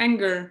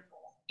anger.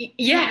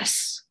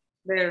 Yes.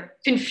 There.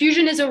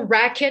 Confusion is a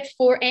racket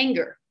for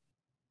anger.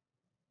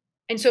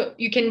 And so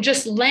you can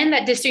just land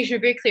that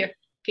distinction very clear.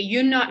 Okay,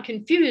 you're not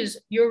confused.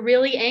 You're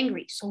really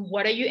angry. So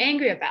what are you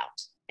angry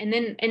about? And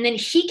then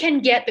he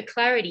can get the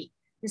clarity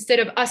instead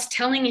of us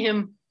telling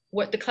him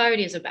what the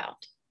clarity is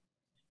about.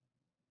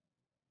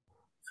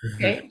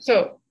 Okay,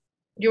 so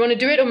do you want to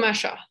do it, or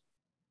Masha?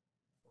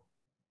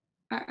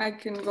 I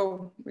can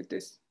go with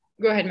this.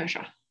 Go ahead,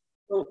 Masha.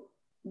 So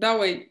that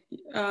way,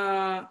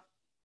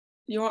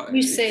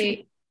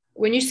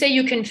 when you say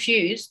you're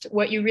confused,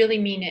 what you really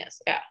mean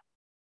is,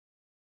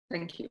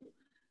 Thank you.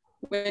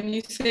 When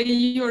you say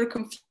you're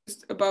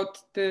confused about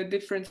the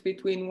difference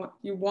between what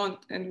you want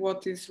and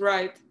what is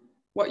right,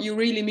 what you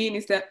really mean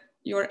is that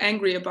you're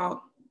angry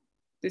about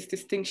this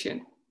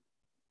distinction.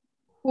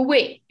 Well,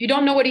 wait, you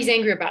don't know what he's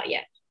angry about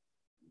yet.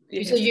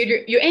 Yes. So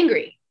you're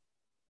angry.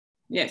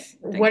 Yes.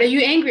 What are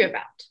you angry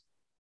about?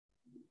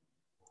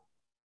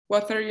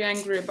 What are you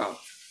angry about?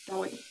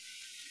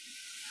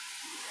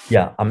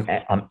 Yeah,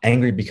 I'm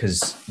angry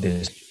because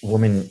this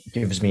woman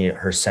gives me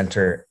her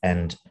center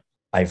and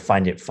I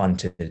find it fun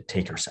to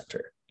take her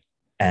center,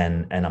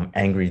 and I'm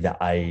angry that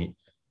I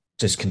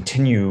just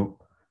continue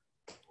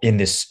in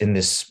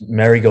this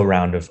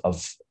merry-go-round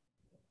of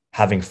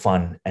having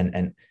fun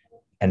and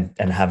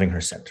having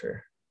her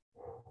center.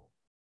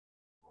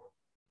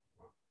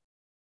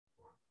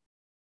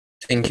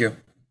 Thank you.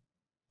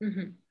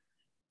 Mm-hmm.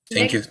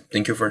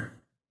 Thank you for.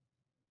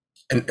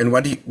 And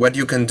what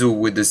you can do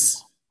with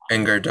this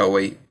anger that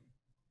way?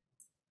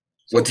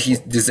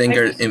 This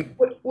anger?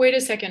 Wait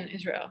a second,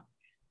 Israel.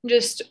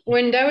 Just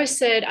when Dawa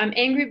said, "I'm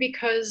angry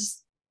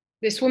because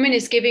this woman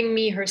is giving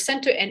me her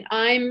center, and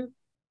I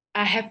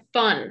have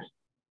fun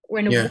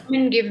when a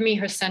woman give me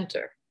her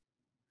center."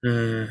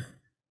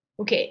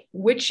 Okay,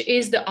 which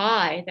is the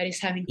I that is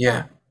having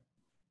fun?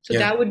 So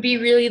that would be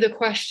really the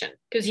question,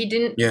 because he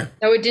didn't.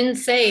 Dawa didn't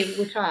say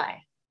which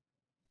I.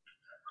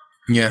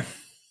 Yeah.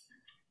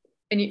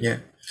 And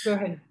go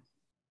ahead.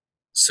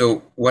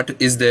 So what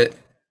is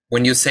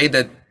when you say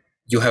that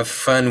you have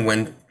fun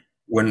when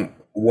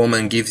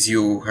woman gives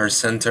you her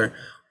center,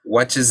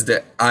 what is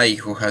the I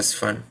who has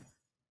fun?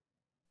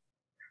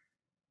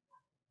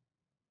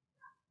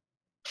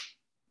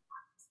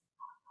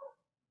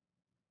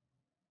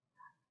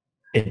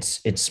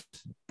 It's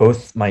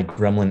both my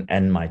gremlin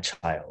and my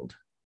child.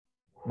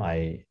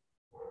 My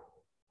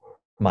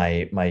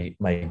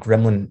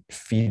gremlin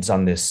feeds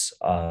on this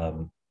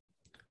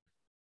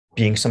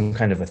being some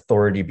kind of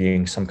authority,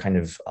 being some kind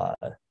of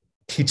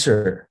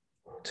teacher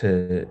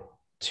to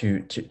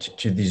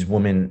these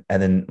women,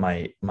 and then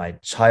my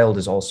child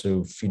is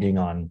also feeding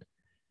on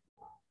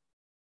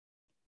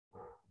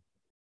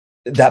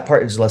that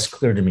part. Is less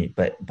clear to me,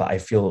 but I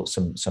feel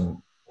some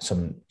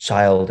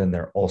child in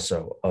there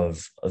also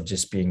of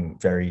just being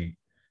very,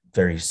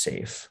 very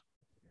safe.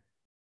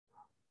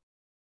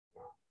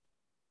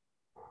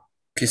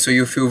 Okay, so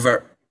your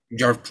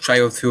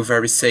child feel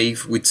very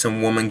safe with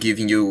some woman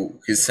giving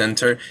you his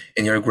center,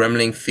 and your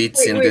gremlin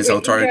fits in this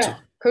authority. Yeah.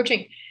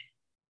 Coaching,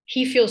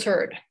 he feels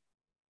heard.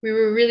 We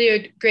were really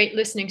a great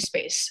listening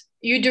space.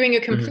 You doing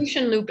a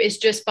completion loop is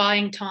just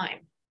buying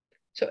time.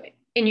 So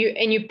and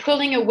you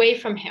pulling away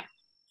from him.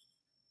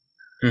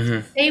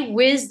 Stay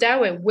with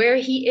Dawa where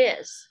he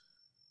is.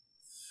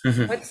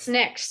 What's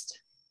next?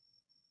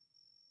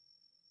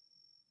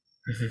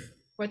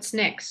 What's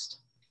next?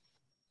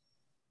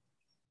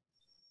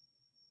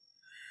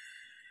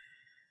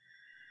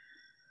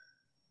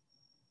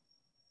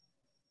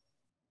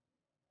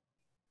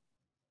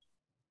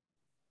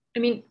 I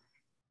mean,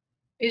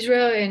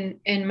 Israel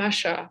and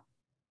Masha,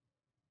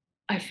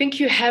 I think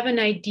you have an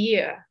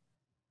idea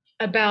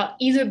about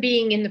either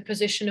being in the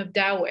position of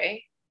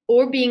Dawa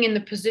or being in the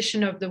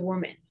position of the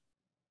woman.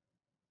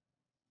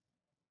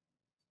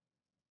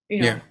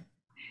 You know,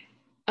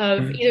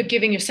 of either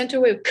giving your center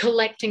away or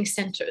collecting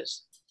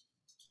centers.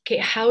 Okay,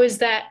 how is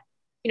that?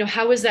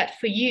 How is that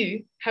for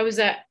you? How is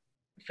that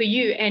for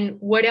you? And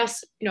what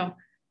else?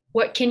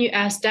 What can you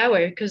ask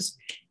Dawa? Because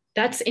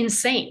that's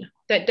insane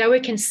that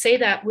Dawa can say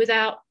that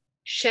without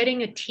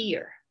shedding a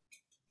tear.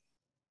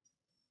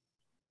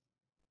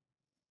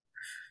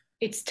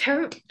 It's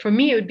terrible. For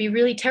me, it would be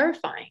really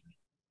terrifying.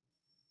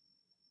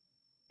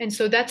 And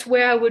so that's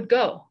where I would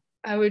go.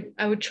 I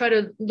would try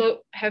to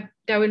have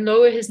Dawa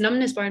lower his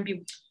numbness bar and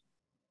be,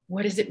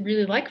 what is it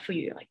really like for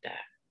you like that?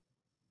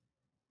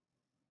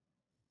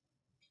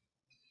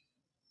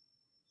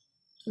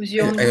 I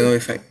don't know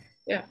if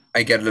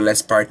I get the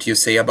last part you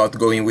say about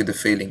going with the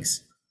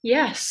feelings.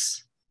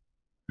 Yes.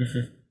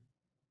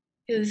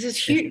 This is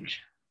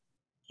huge.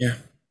 Yeah.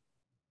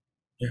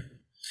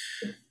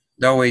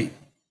 That way,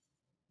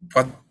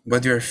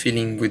 what you're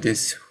feeling with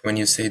this when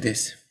you say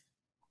this?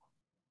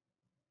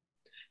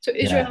 So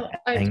Israel,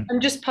 I'm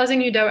just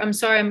pausing you down. I'm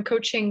sorry, I'm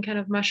coaching kind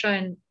of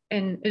Masha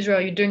and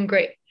Israel. You're doing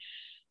great.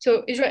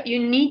 So Israel,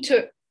 you need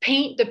to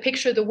paint the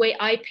picture the way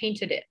I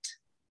painted it,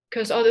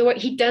 because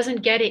otherwise he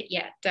doesn't get it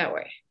yet that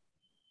way.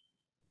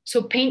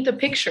 So paint the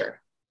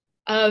picture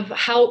of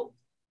how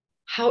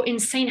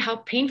insane, how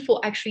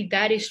painful actually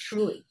that is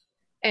truly.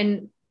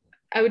 And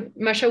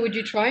Masha, would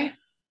you try?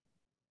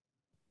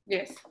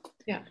 Yes.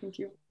 Yeah. Thank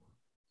you.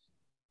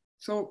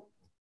 So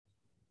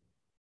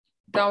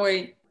that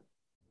way,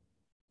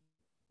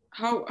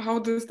 how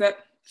does that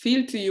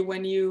feel to you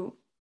when you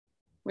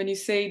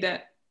say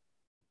that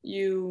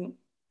your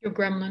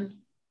gremlin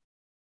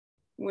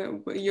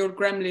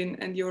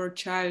and your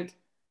child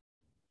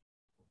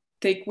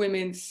take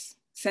women's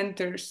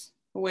centers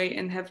away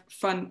and have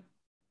fun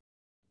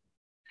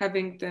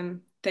having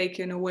them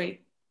taken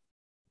away?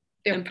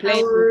 Their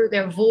power,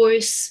 their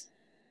voice,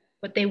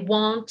 what they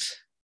want,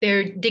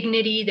 their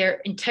dignity, their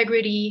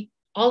integrity,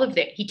 all of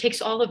it. He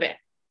takes all of it.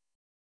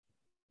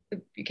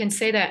 You can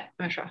say that,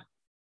 Masha.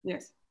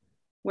 Yes.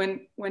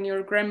 When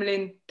your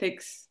gremlin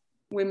takes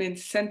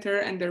women's center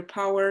and their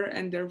power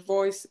and their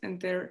voice and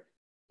their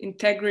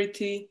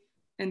integrity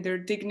and their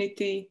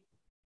dignity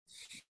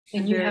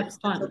and you have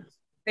fun,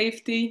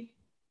 safety,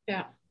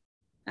 yeah,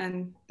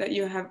 and that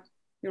your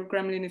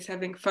gremlin is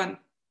having fun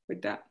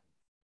with that.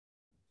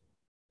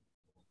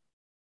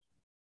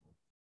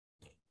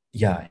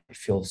 Yeah, I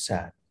feel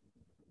sad.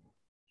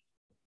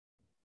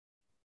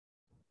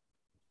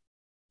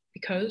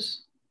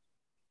 because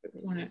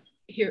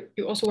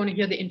you also want to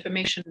hear the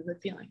information of the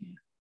feeling.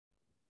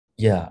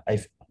 Yeah,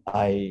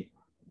 I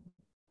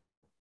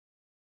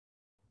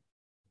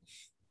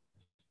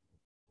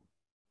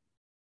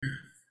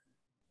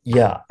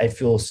yeah, I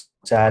feel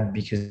sad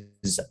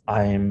because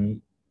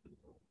I'm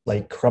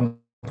like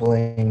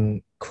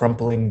crumpling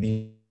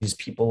these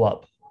people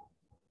up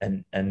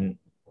and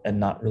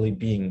not really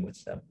being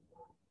with them.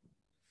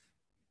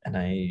 And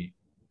I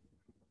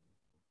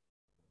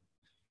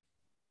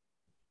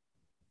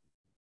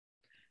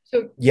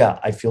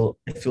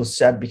feel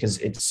sad because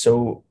it's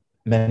so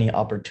many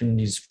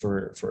opportunities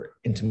for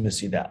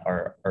intimacy that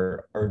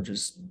are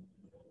just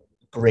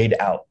grayed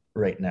out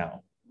right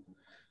now.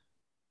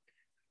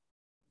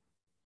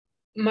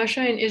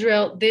 Masha in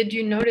Israel, did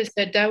you notice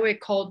that Daweh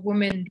called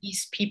women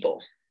these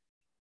people?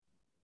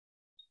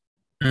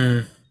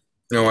 No,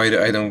 I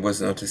don't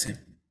was noticing.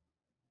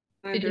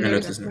 Did you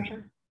notice that,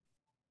 Masha?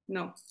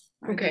 No.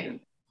 Okay.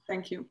 Didn't.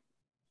 Thank you.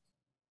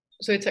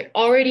 So it's like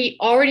already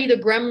the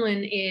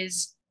gremlin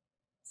is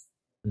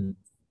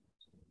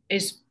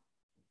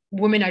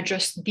women are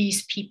just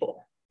these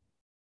people.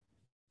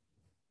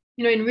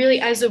 You know, and really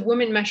as a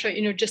woman, Masha,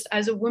 you know, just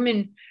as a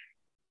woman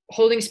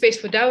holding space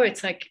for Daweh,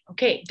 it's like,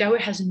 okay, Daweh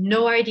has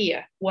no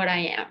idea what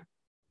I am.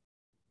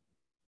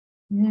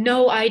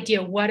 No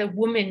idea what a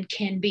woman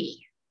can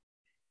be.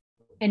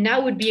 And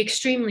that would be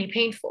extremely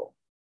painful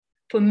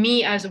for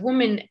me as a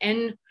woman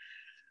and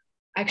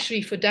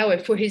actually for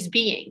Daweh, for his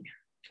being,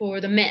 for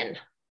the men.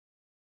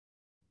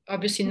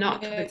 Obviously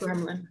not for the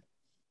gremlin.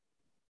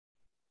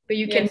 But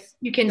you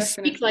can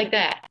speak like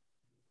that.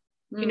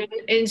 You know,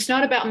 and it's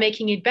not about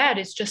making it bad,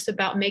 it's just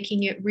about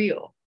making it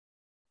real.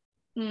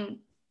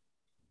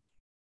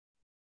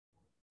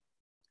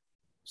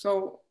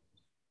 So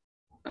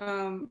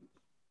I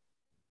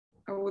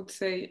would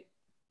say,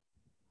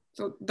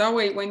 so that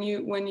way when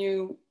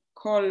you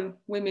call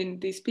women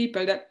these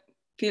people, that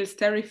feels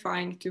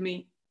terrifying to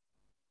me.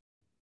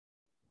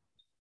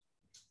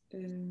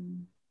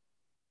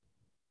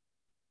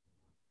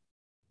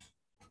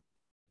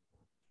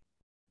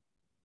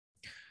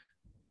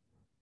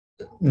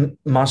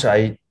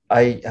 Masha,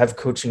 I have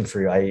coaching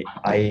for you.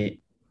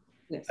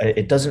 Yes.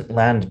 It doesn't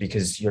land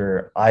because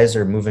your eyes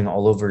are moving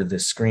all over the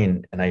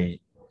screen and I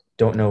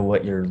don't know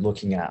what you're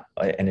looking at.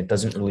 And it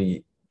doesn't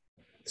really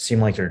seem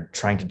like you're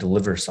trying to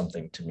deliver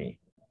something to me.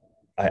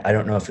 I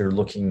don't know if you're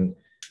looking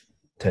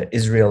to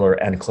Israel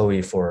or Anne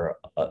Chloe for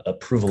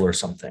approval or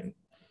something.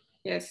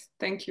 Yes,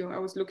 thank you. I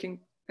was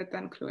looking at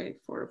Anne Chloe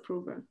for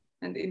approval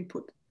and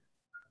input.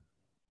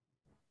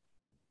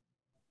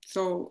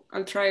 So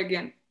I'll try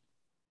again.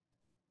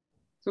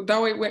 So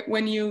that way,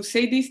 when you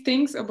say these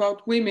things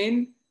about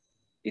women,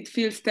 it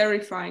feels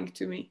terrifying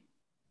to me.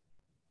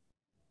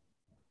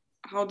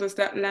 How does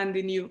that land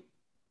in you?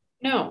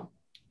 No,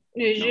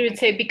 you would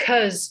say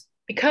because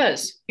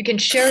you can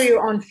share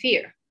your own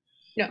fear.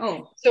 No.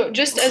 Oh. So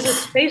just as a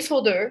space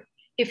holder,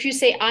 if you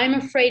say I'm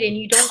afraid and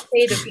you don't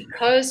say the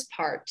because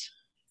part,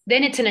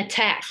 then it's an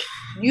attack.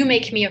 You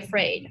make me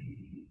afraid.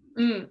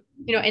 You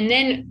know, and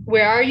then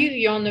where are you?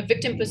 You're on the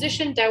victim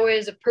position. Daweh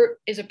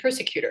is a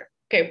persecutor.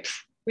 Okay,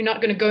 we're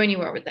not going to go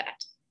anywhere with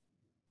that.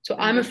 So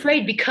I'm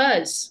afraid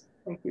because.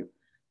 Thank you.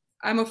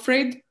 I'm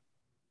afraid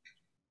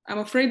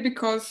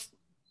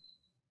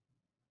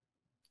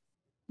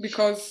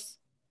because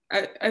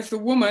as a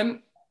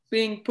woman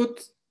being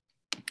put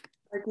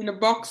like in a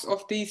box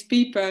of these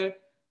people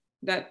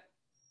that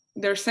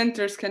their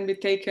centers can be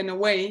taken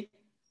away.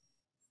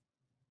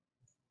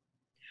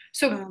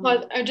 So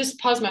just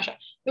pause, Masha.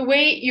 The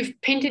way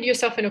you've painted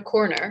yourself in a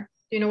corner,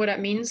 do you know what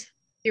that means?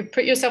 You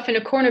put yourself in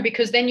a corner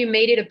because then you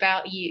made it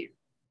about you.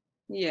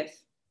 Yes.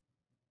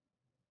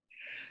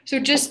 So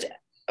just,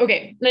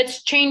 okay,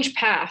 let's change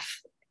path.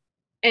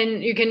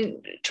 And you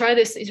can try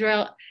this,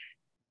 Israel.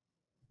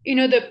 You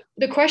know,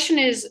 the question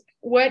is,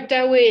 what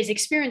Daweh is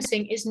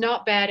experiencing is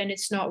not bad and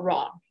it's not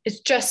wrong. It's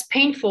just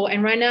painful.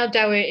 And right now,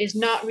 Daweh is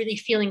not really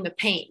feeling the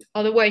pain.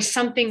 Otherwise,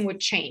 something would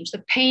change.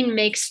 The pain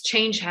makes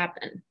change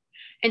happen.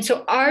 And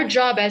so our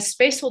job as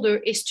space holder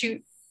is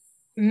to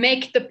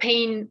make the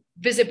pain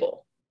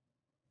visible.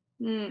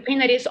 The pain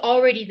that is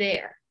already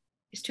there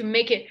is to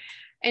make it.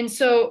 And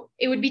so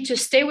it would be to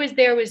stay with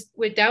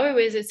Daweh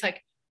is it's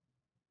like,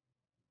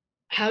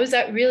 how is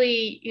that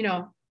really, you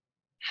know,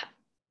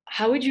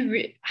 how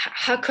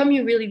come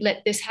you really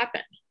let this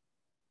happen?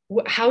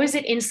 How is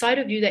it inside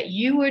of you that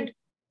you would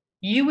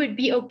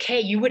be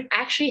okay? You would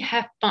actually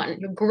have fun.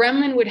 Your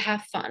gremlin would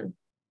have fun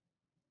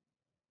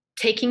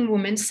taking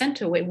women's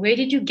center away. Where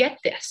did you get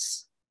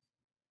this?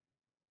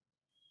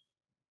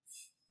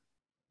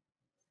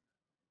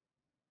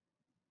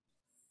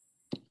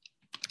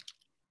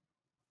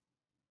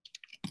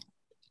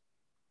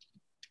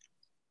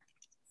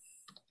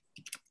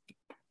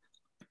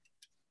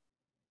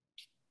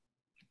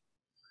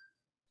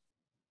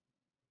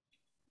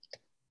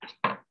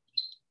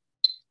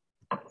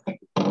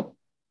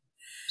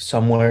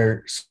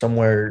 Somewhere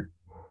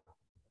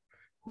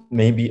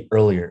maybe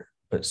earlier,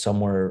 but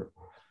somewhere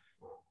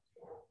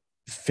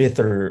 5th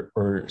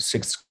or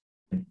 6th,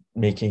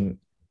 making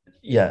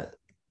yeah,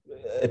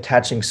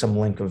 attaching some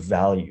link of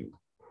value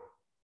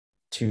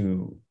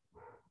to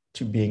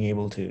being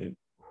able to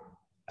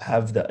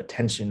have the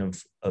attention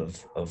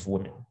of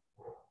women.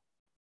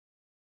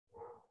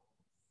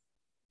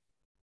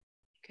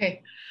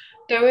 Okay.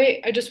 That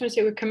way, I just want to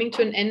say we're coming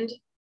to an end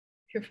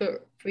here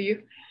for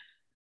you.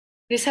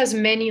 This has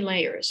many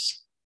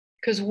layers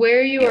because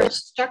where you are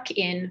stuck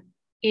in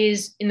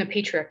is in the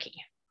patriarchy.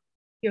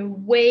 You're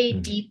way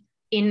deep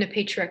in the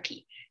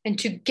patriarchy. And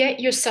to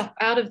get yourself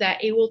out of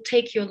that, it will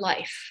take your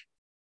life.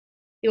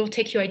 It will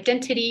take your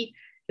identity.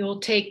 It will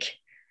take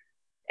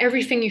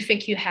everything you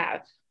think you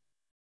have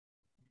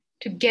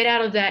to get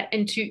out of that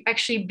and to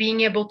actually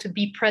being able to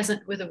be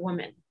present with a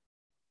woman.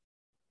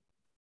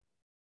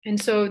 And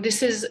so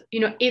this is,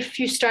 if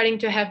you're starting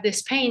to have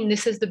this pain,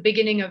 this is the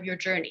beginning of your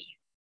journey.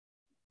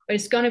 But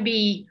it's going to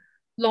be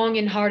long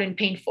and hard and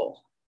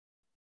painful.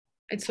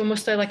 It's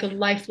almost like a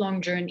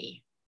lifelong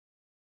journey.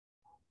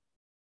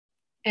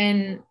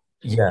 And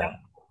yeah,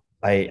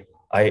 I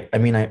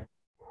mean, I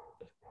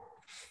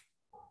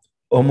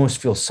almost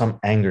feel some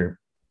anger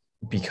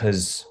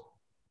because,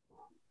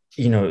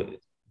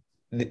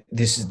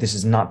 this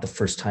is not the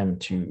first time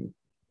to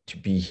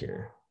be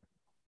here.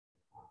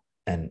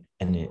 And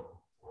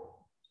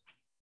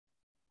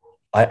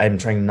I'm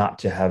trying not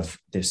to have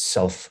this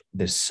self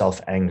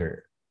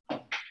anger,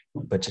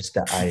 but just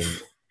that I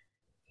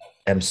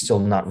am still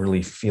not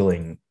really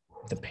feeling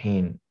the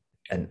pain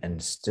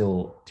and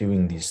still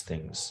doing these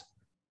things.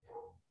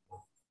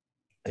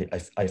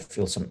 I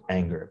feel some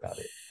anger about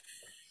it.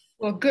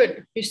 Well,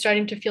 good. You're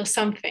starting to feel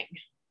something.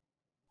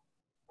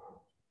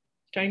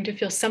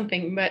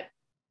 But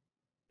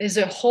there's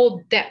a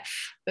whole depth.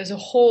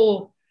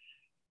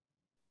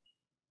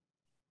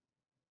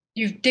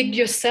 You dig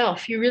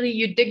yourself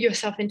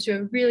into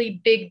a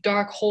really big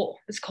dark hole.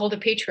 It's called the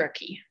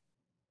patriarchy.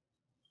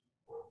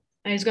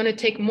 And it's going to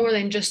take more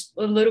than just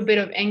a little bit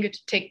of anger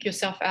to take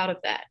yourself out of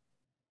that.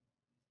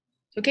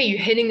 Okay, you're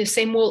hitting the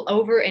same wall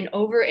over and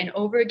over and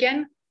over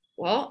again.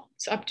 Well,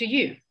 it's up to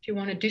you if you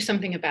want to do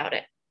something about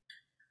it.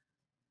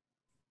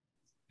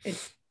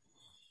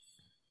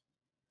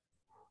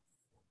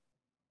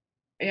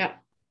 Yeah.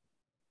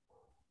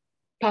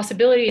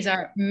 Possibilities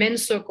are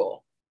men's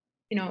circle,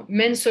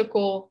 men's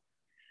circle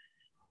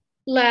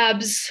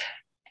labs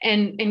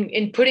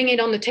and putting it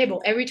on the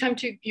table. Every time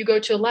you go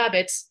to a lab,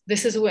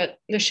 this is what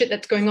the shit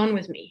that's going on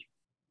with me.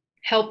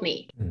 Help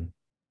me.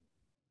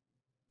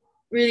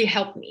 Really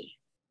help me.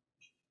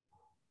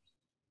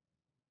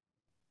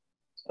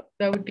 So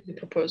that would be the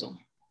proposal.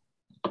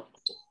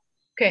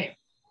 Okay.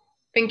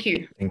 Thank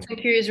you.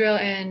 Thank you, Israel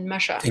and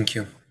Masha. Thank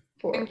you.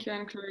 Thank you,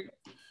 Anne-Claire.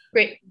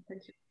 Great.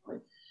 Thank you.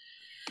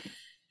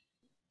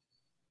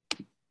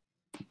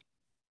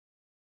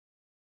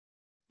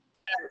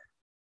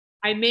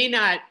 I may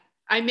not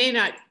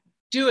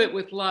do it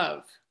with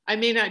love. I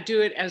may not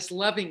do it as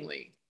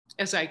lovingly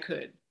as I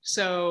could.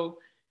 So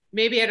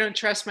maybe I don't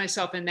trust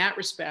myself in that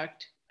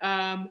respect.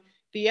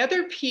 The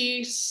other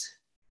piece,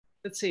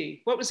 let's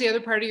see, what was the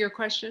other part of your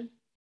question?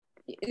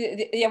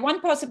 Yeah,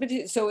 one possibility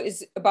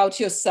is about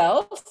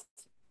yourself.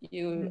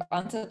 You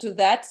answer to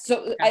that.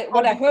 So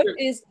what I heard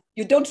is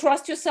you don't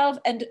trust yourself,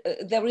 and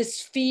there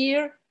is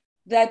fear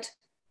that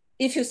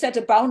if you set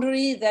a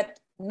boundary, that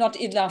not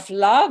enough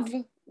love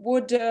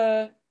would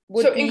so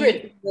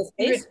be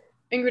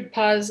Ingrid,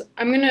 pause.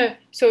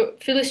 So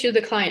Phyllis, you're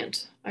the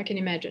client, I can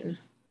imagine.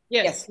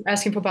 Yes.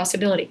 Asking for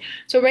possibility.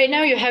 So right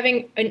now you're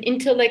having an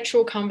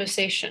intellectual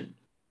conversation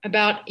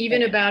about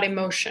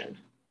emotion.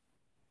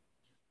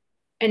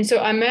 And so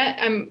I'm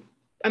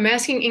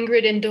asking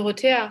Ingrid and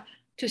Dorothea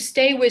to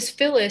stay with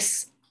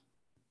Phyllis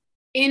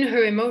in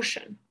her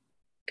emotion,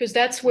 because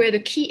that's where the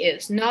key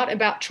is, not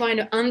about trying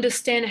to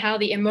understand how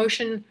the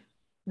emotion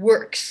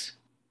works.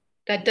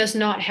 That does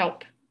not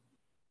help.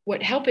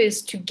 What help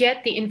is to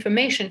get the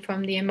information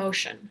from the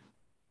emotion.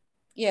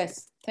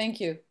 Yes,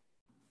 thank you.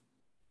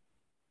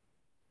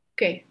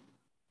 Okay,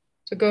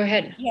 so go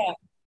ahead. Yeah.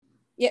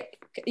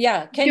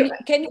 Can you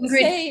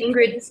say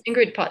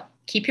Ingrid Pot?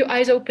 Keep your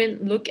eyes open.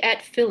 Look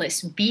at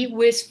Phyllis. Be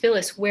with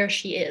Phyllis where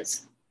she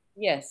is.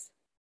 Yes.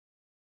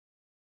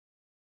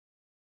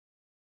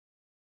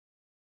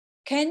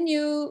 Can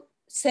you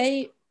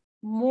say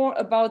more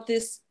about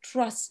this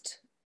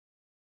trust?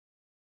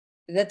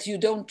 That you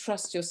don't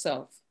trust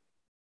yourself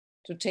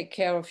to take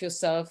care of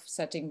yourself,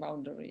 setting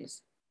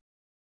boundaries.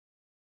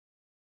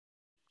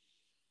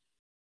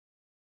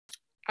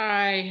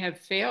 I have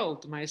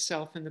failed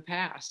myself in the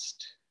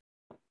past.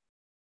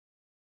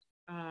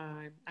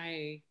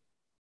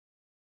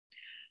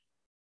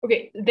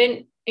 Okay,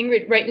 then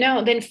Ingrid, right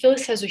now, then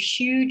Phyllis has a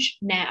huge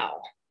now.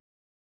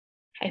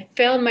 I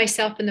failed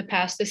myself in the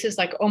past. This is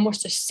like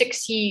almost a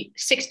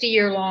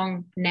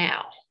 60-year-long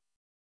now,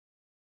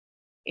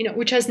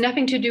 which has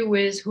nothing to do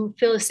with who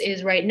Phyllis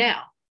is right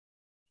now.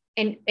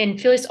 And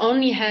Phyllis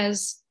only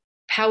has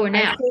power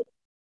now.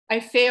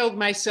 I failed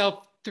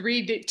myself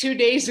 2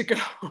 days ago.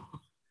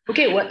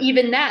 Okay, well,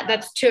 even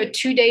that's to a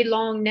 2-day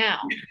long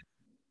now.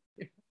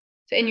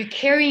 So, and you're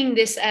carrying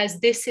this as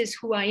this is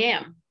who I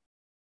am.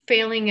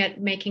 failing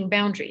at making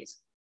boundaries.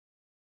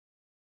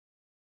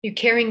 You're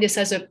carrying this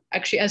as a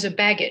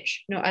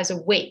baggage, as a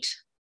weight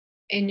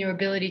in your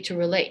ability to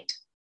relate.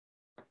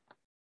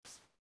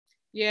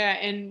 Yeah,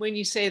 and when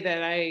you say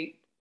that, I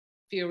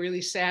feel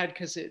really sad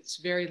because it's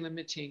very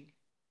limiting.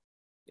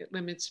 It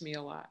limits me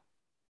a lot.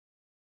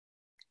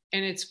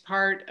 And it's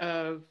part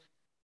of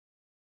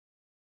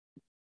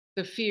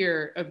the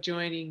fear of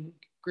joining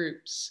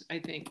groups, I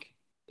think,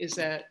 is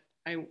that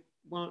I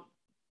won't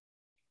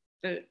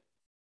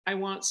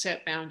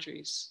set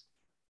boundaries.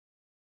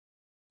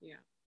 Yeah.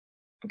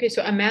 Okay,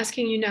 so I'm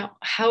asking you now,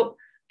 how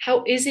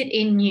is it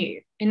in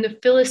you, in the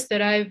Phyllis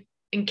that I've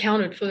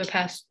encountered for the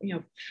past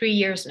 3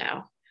 years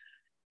now,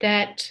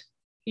 that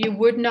you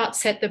would not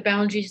set the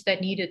boundaries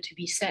that needed to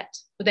be set,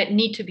 or that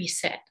need to be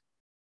set?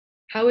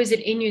 How is it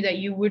in you that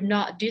you would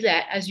not do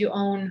that as your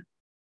own?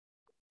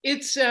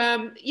 It's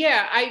I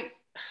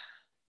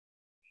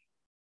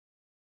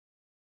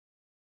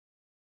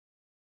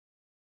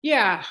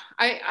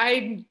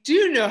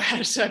do know how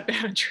to set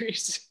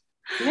boundaries.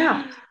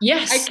 Yeah.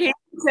 Yes. I can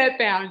set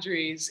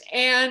boundaries.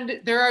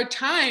 And there are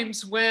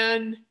times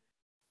when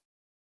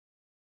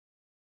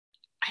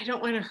I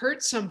don't want to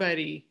hurt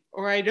somebody,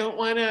 or I don't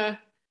want to.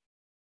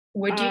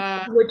 What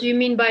do you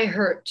mean by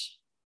hurt?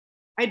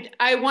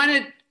 I want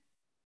to.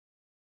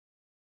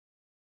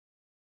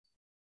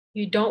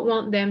 You don't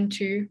want them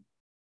to.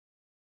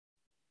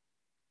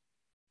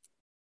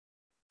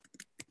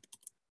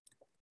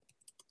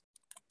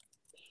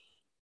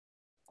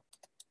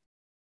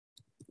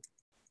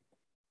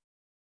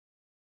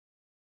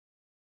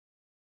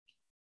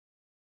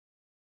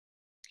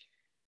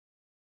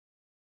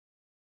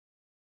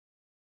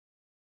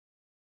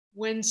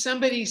 When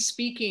somebody's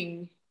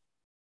speaking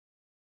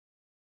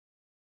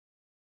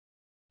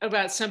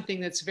about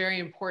something that's very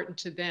important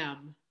to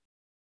them,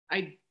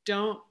 I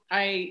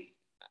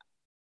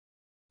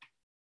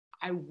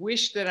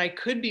wish that I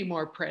could be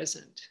more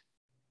present.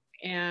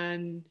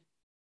 And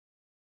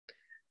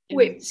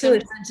wait,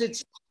 sometimes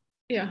it's,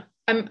 yeah.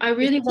 I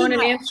really want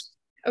an answer.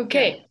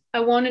 Okay, yeah. I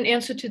want an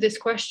answer to this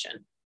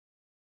question.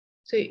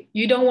 So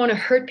you don't want to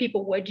hurt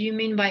people. What do you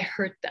mean by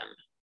hurt them?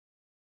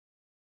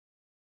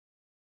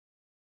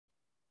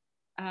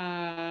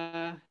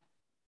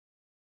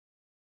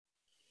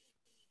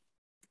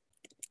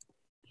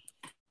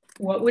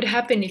 What would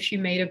happen if you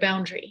made a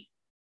boundary?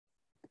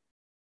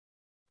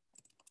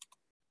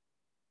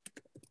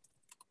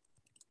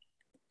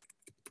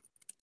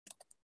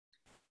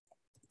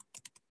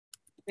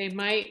 They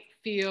might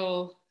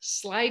feel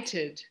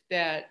slighted.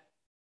 That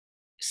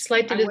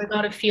slighted is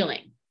not a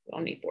feeling. We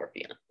don't need more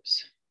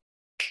feelings.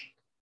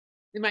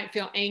 They might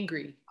feel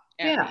angry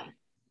at me.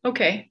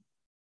 Okay.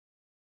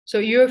 So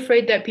you're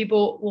afraid that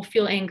people will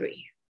feel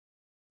angry?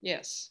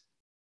 Yes.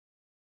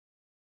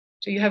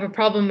 So you have a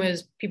problem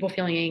with people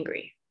feeling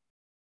angry?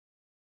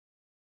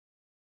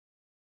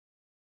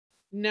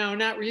 No,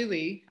 not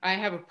really. I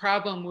have a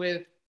problem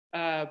with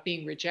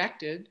being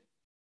rejected.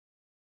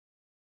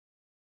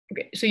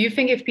 Okay, so you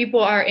think if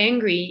people are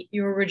angry,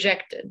 you're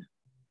rejected?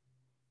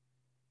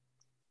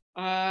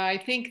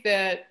 I think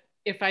that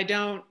if I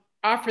don't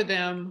offer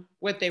them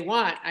what they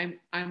want,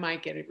 I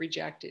might get it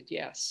rejected,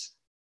 yes.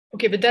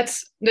 Okay, but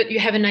that you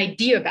have an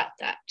idea about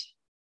that.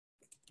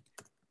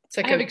 It's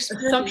like an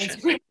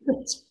assumption.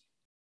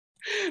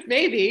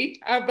 Maybe,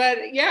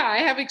 but yeah, I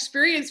have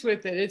experience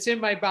with it. It's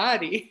in my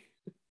body.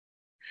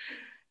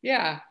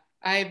 Yeah,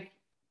 I've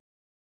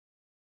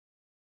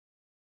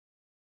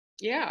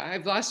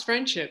lost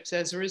friendships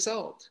as a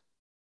result.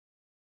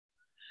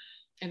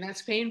 And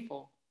that's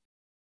painful.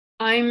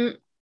 I'm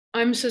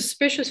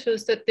suspicious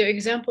that the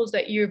examples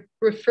that you're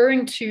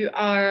referring to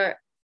are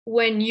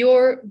when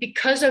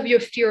because of your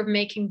fear of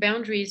making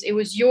boundaries, it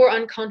was your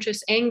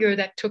unconscious anger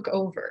that took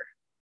over.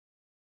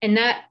 And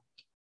that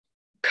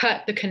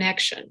cut the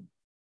connection.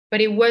 But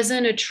it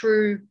wasn't a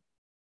true,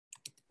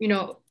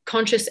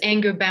 conscious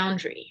anger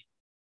boundary.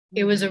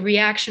 It was a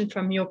reaction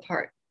from your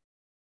part.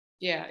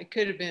 Yeah, it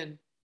could have been.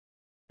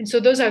 And so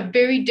those are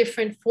very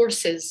different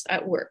forces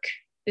at work.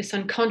 This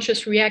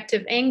unconscious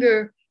reactive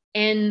anger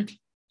and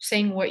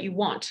saying what you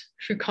want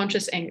through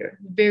conscious anger,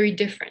 very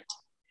different.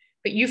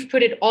 But you've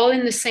put it all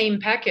in the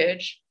same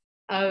package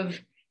of,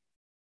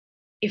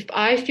 if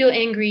I feel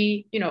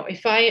angry,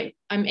 if I'm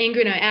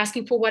angry and I'm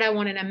asking for what I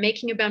want and I'm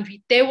making a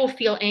boundary, they will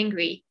feel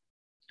angry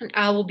and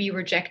I will be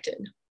rejected.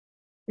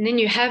 And then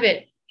you have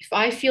it, if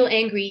I feel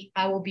angry,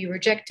 I will be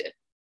rejected.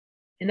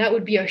 And that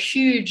would be a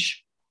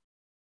huge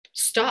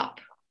stop.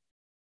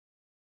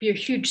 Be a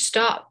huge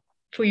stop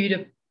for you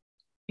to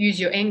use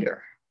your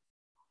anger.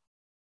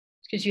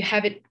 Because you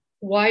have it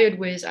wired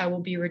with, I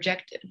will be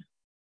rejected.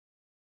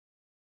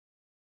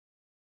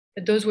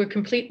 But those were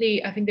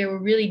completely, I think they were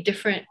really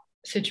different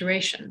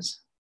situations.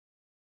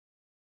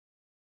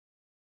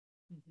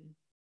 Mm-hmm.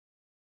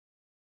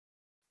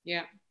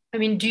 Yeah. I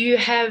mean, do you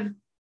have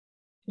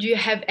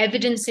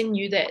evidence in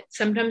you that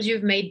sometimes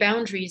you've made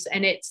boundaries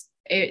and it's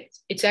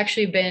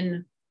actually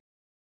been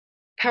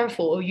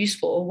powerful or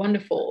useful or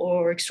wonderful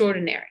or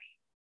extraordinary?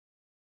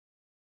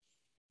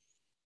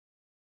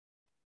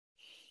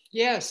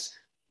 Yes.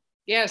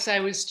 Yes. I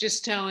was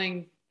just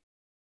telling,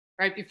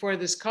 right before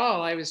this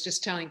call, I was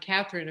just telling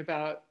Catherine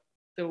about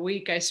the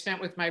week I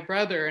spent with my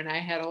brother, and I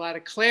had a lot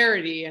of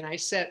clarity, and I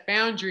set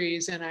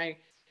boundaries, and I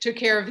took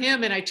care of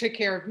him, and I took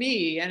care of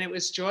me, and it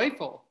was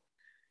joyful.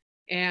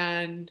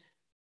 And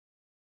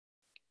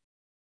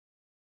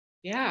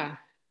yeah.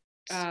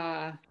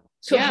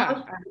 So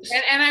yeah.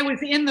 And I was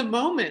in the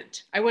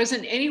moment. I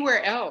wasn't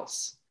anywhere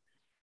else.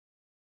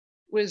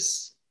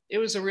 It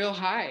was a real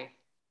high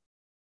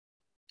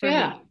for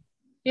me.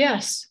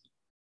 Yes.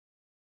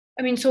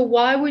 I mean, so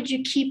why would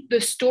you keep the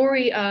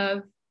story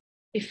of,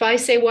 if I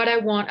say what I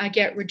want, I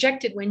get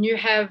rejected, when you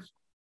have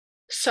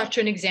such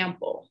an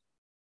example?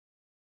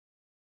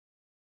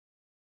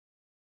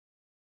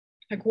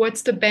 Like,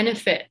 what's the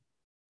benefit?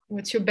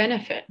 What's your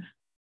benefit?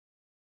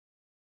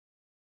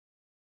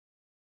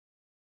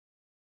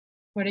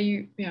 What are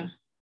you, yeah.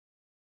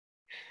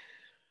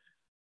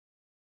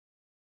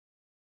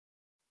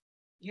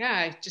 Yeah,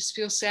 I just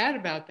feel sad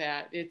about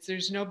that.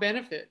 There's no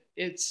benefit.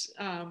 It's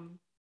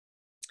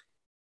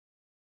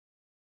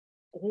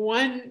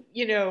one,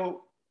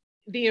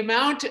 the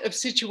amount of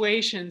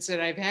situations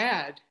that I've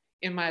had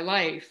in my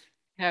life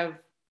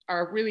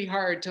are really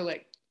hard to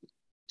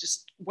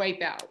just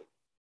wipe out.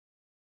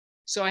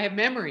 So I have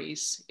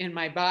memories in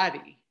my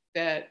body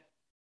that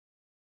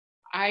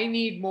I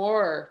need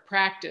more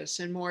practice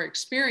and more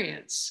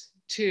experience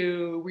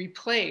to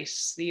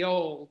replace the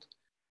old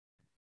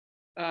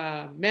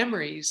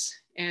memories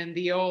and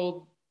the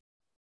old.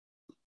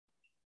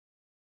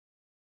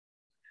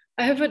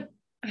 I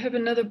have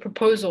another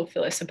proposal,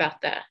 Phyllis,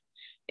 about that.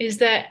 Is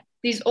that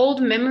these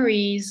old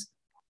memories,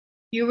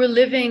 you were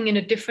living in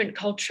a different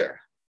culture.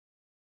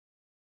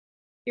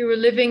 You were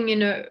living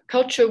in a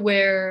culture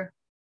where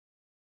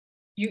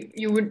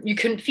you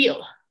couldn't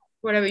feel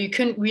whatever. You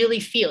couldn't really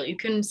feel. You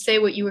couldn't say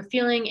what you were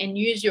feeling and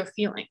use your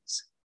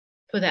feelings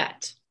for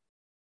that.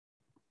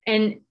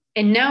 And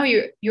now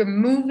you're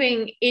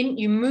moving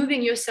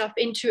yourself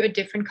into a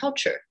different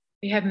culture.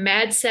 You have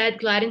mad, sad,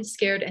 glad, and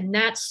scared, and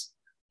that's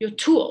your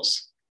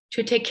tools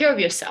to take care of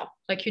yourself,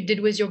 like you did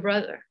with your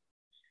brother.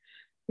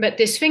 But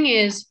this thing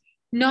is,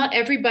 not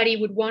everybody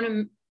would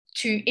want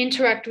to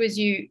interact with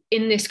you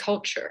in this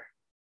culture.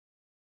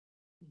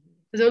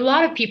 There's a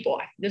lot of people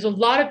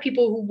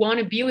who want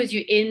to be with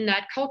you in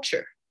that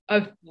culture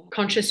of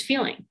conscious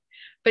feeling,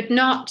 but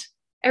not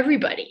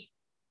everybody.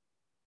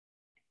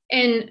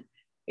 And,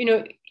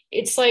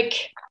 it's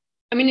like,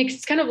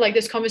 it's kind of like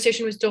this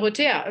conversation with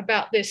Dorothea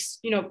about this,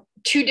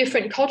 two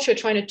different culture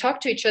trying to talk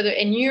to each other,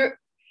 and you're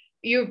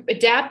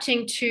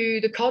adapting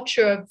to the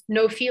culture of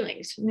no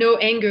feelings, no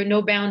anger,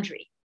 no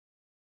boundary,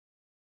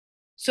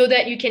 so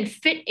that you can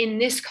fit in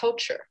this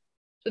culture,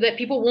 so that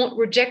people won't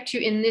reject you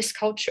in this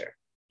culture.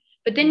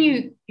 But then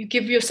you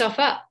give yourself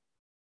up.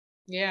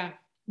 Yeah.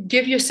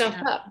 Give yourself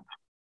up.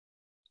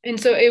 And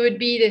so it would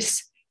be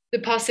the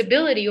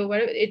possibility, or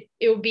whatever, it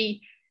would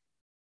be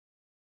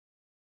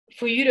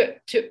for you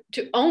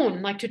to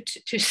own, like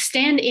to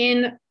stand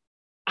in,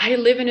 I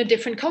live in a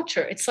different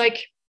culture. It's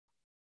like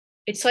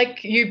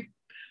you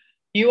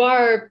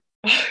are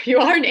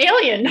an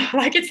alien.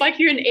 Like, it's like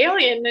you're an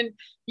alien and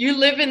you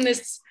live in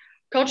this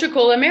culture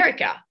called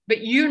America,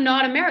 but you're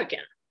not American.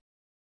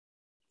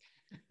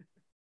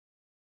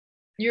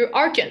 You're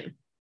Arkan.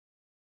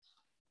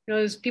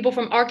 There's people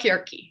from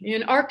Archiarchy.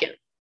 You're an Arkan.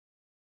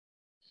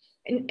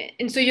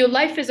 And so your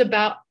life is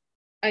about,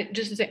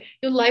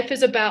 your life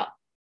is about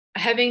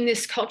having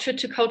this culture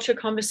to culture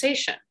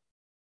conversation.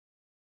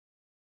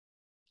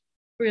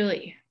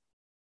 Really.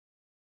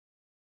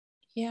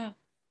 Yeah.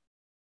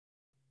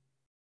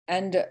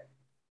 And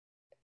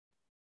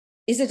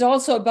is it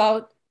also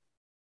about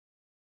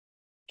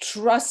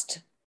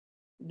trust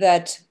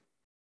that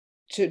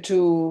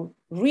to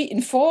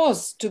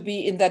reinforce, to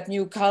be in that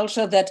new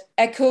culture, that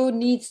Echo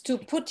needs to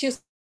put you?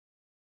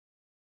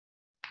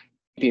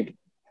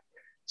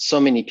 So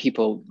many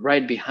people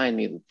right behind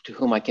me to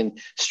whom I can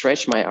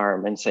stretch my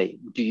arm and say,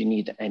 do you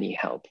need any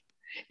help?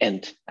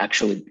 And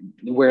actually,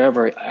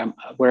 wherever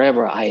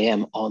I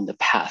am on the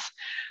path,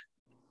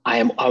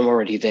 I'm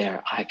already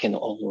there. I can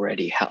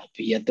already help.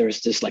 Yet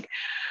there's this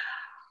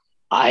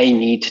I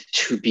need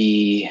to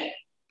be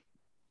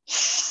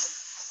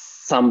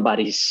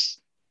somebody's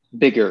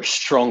bigger,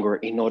 stronger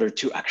in order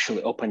to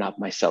actually open up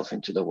myself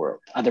into the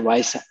world.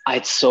 Otherwise,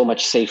 it's so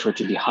much safer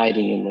to be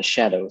hiding in the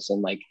shadows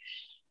and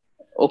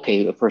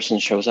okay, a person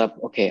shows up,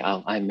 okay,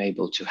 I'm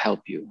able to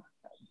help you,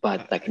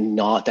 but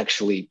not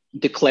actually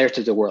declare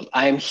to the world,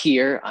 I'm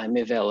here, I'm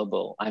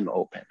available, I'm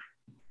open.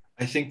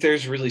 I think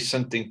there's really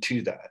something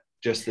to that.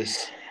 Just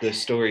the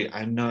story,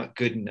 I'm not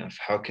good enough.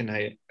 How can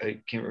I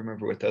can't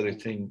remember what the other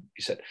thing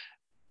you said.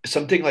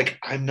 Something like,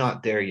 I'm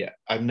not there yet.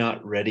 I'm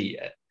not ready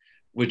yet,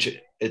 which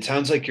it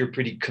sounds like you're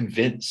pretty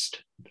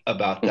convinced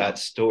about that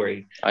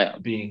story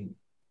being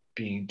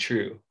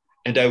true.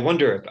 And I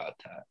wonder about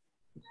that.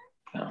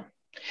 Yeah.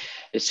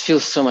 It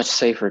feels so much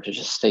safer to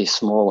just stay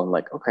small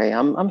and okay,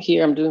 I'm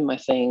here, I'm doing my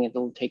thing.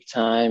 It'll take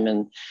time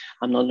and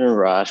I'm not in a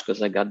rush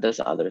because I got this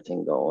other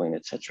thing going,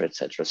 etc.,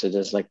 etc. So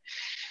there's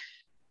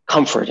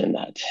comfort in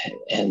that,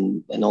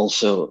 and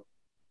also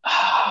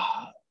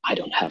I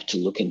don't have to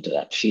look into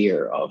that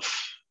fear of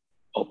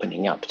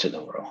opening up to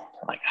the world.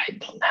 Like, I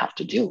don't have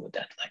to deal with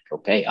that. Like,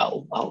 okay,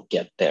 I'll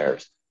get there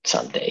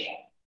someday.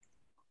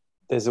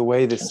 There's a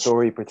way this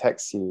story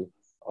protects you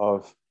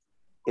of,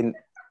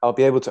 I'll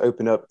be able to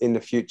open up in the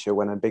future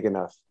when I'm big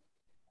enough.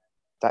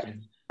 That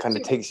kind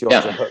of takes you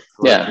off the hook.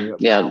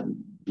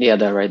 Yeah,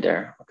 that right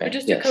there. Okay.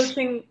 Just a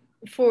coaching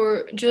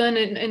for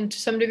Julian and to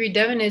some degree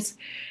Devin is,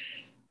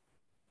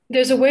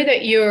 there's a way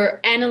that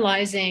you're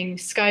analyzing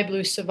Sky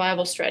Blue's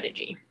survival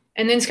strategy.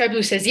 And then Sky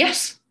Blue says,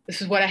 yes,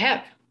 this is what I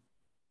have.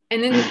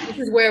 And then this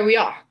is where we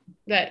are.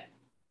 That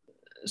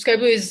Sky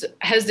Blue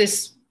has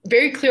this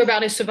very clear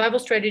about his survival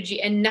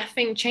strategy, and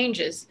nothing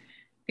changes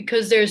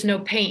because there's no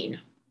pain.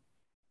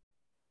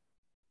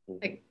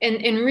 Like,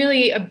 and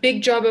really a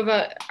big job of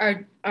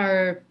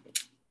our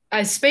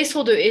as space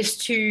holder is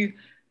to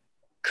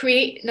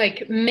create,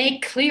 like,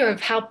 make clear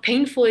of how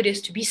painful it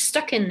is to be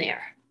stuck in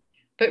there.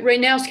 But right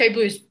now Sky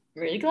Blue is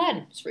really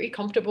glad. It's very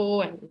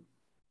comfortable, and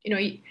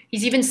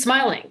he's even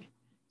smiling.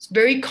 It's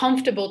very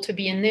comfortable to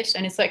be in this,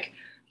 and it's like,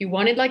 you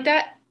want it like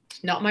that?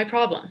 It's not my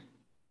problem.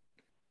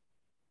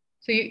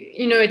 So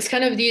it's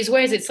kind of these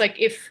ways. It's like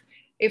if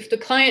the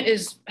client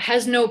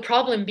has no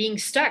problem being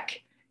stuck,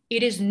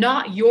 it is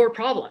not your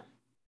problem.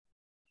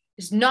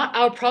 It's not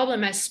our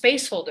problem as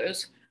space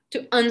holders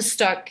to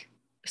unstuck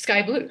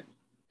Sky Blue.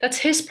 That's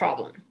his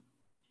problem.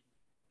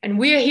 And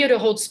we're here to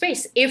hold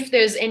space if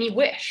there's any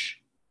wish.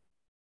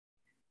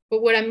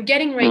 But what I'm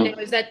getting right now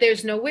is that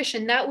there's no wish,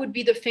 and that would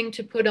be the thing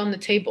to put on the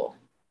table.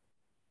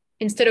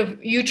 Instead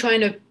of you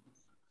trying to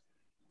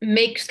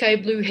make Sky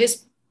Blue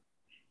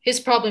his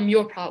problem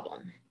your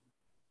problem.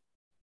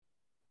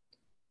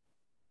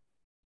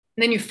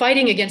 And then you're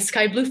fighting against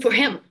Sky Blue for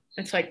him.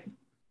 It's like,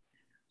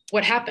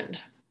 what happened?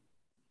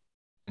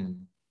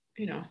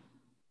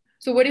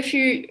 So what if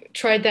you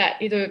tried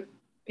that, either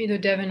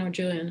Devin or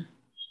Julian?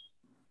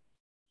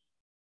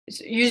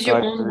 Use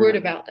your own word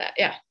about that.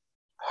 Yeah.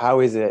 How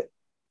is it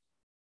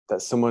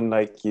that someone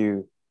like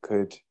you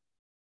could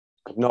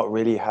not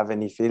really have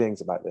any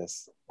feelings about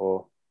this,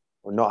 or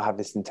not have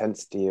this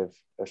intensity of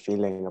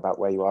feeling about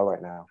where you are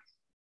right now?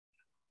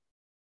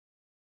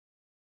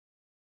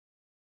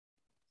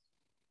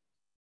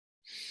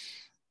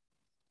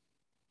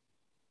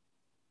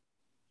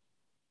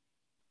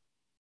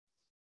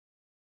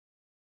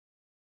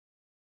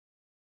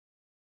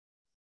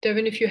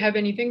 Devin, if you have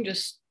anything,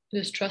 just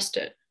trust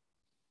it.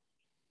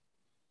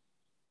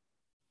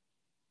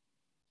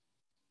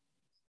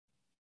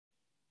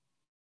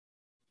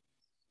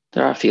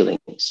 There are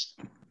feelings.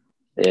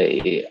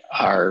 They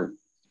are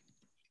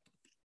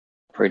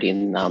pretty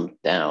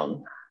numbed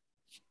down.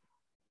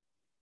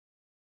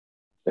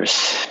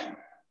 There's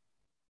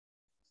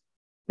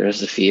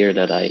the fear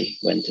that I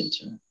went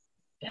into,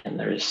 and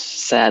there's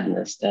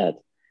sadness that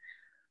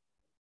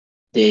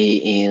day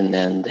in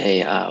and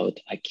day out,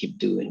 I keep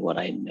doing what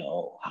I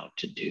know how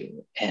to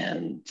do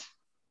and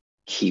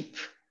keep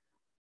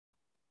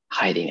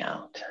hiding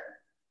out.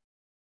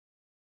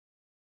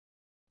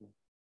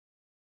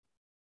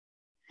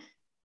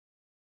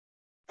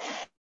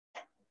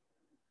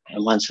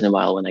 And once in a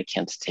while, when I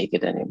can't take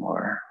it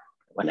anymore,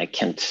 when I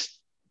can't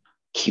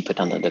keep it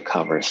under the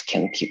covers,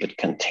 can't keep it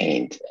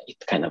contained, it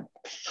kind of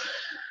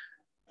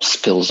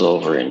spills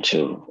over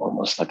into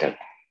almost like a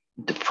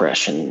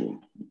depression,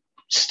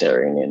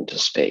 staring into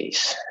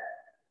space.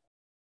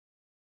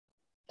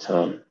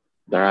 So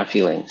there are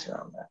feelings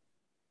around that.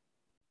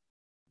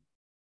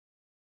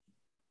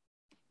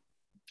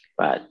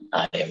 But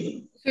I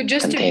am so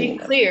just to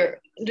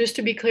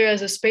be clear,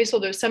 as a space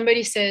holder,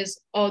 somebody says,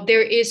 oh,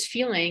 there is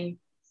feeling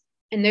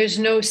and there's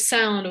no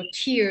sound or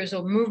tears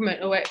or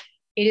movement, or it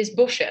is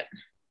bullshit.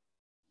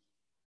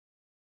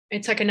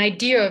 It's like an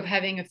idea of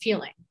having a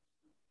feeling.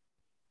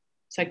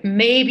 It's like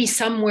maybe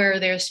somewhere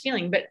there's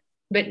feeling,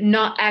 but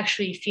not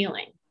actually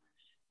feeling.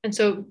 And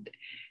so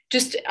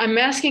I'm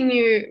asking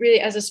you really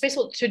as a space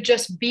holder to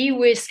just be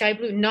with Sky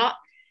Blue, not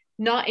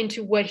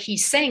into what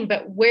he's saying,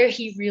 but where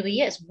he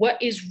really is,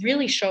 what is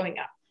really showing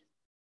up.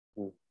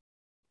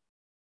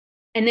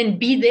 And then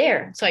be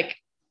there. It's like,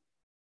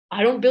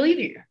 I don't believe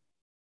you.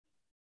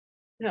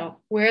 No,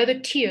 where are the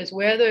tears?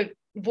 Where are the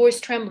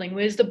voice trembling?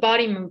 Where's the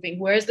body moving?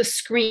 Where's the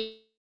scream?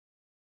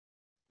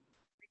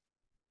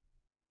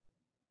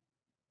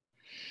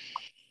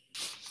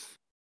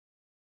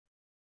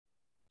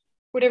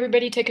 Would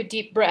everybody take a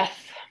deep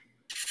breath?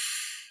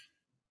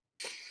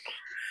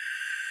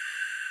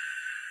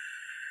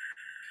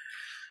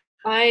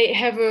 I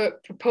have a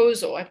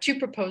proposal. I have two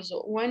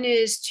proposals. One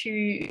is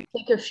to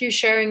take a few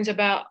sharings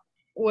about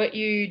what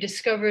you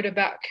discovered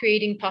about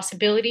creating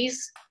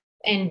possibilities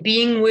and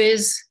being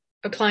with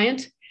a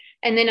client.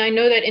 And then I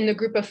know that in the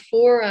group of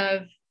 4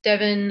 of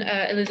Devin,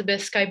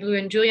 Elizabeth, Sky Blue,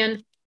 and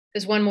Julian,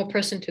 there's one more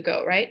person to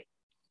go, right?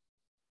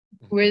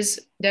 Who is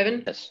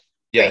Devin? Yes.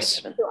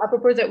 Yes. So I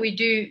propose that we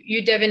do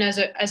you, Devin, as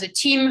a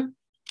team,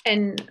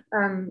 and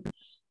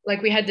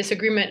like we had this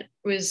agreement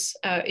with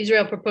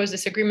Israel proposed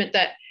this agreement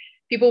that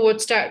people would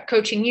start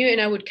coaching you,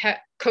 and I would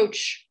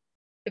coach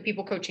the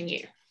people coaching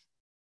you,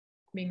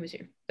 being with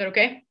you. Is that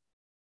okay?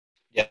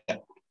 Yeah.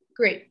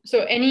 Great.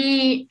 So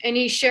any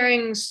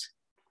sharings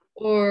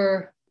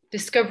or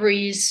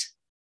discoveries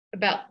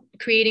about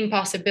creating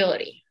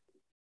possibility?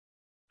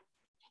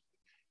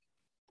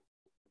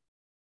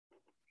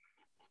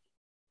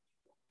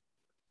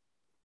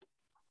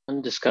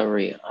 One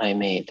discovery I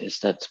made is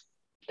that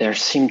there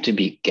seem to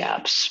be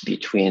gaps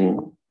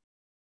between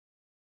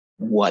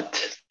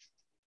what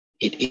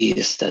it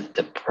is that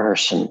the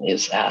person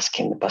is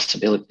asking the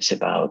possibilities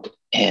about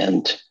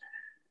and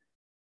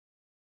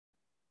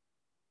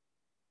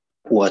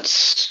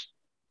what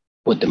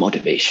the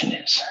motivation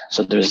is.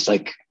 So there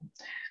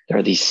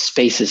are these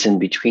spaces in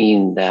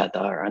between that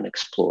are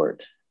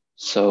unexplored.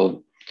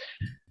 So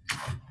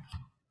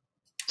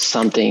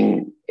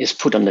something is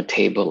put on the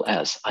table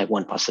as, I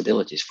want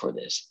possibilities for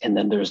this. And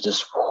then there's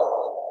this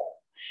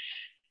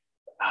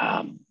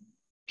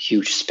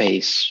huge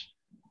space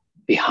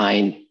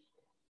behind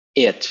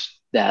it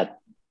that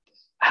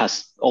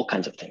has all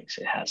kinds of things.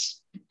 It has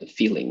the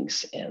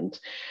feelings and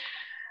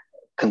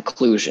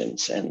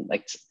conclusions, and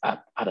like, I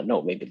don't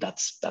know, maybe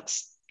that's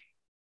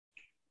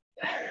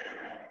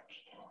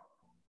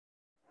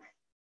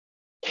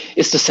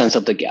it's the sense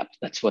of the gap.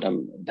 That's what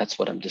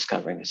I'm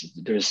discovering, is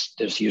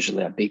there's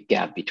usually a big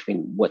gap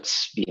between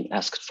what's being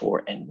asked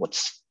for and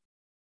what's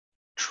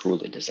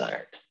truly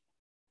desired.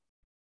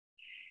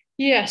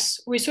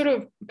 Yes, we sort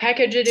of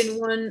package it in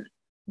one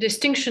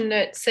distinction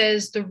that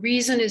says the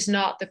reason is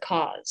not the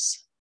cause.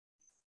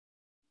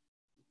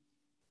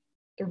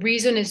 The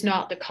reason is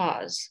not the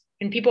cause.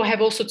 And people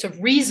have all sorts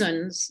of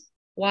reasons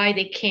why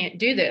they can't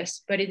do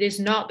this, but it is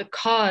not the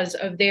cause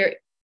of their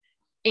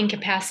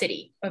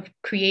incapacity of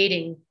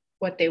creating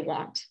what they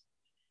want.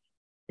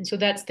 And so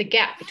that's the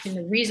gap between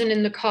the reason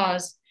and the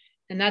cause.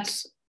 And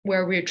that's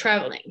where we're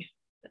traveling.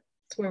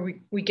 That's where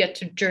we get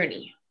to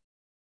journey.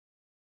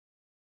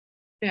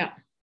 Yeah,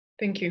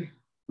 thank you.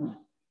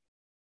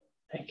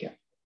 Thank you.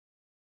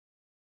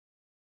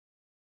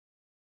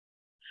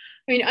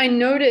 I mean,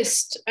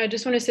 I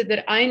just want to say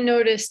that I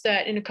noticed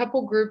that in a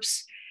couple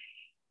groups,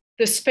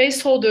 the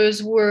space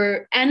holders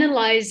were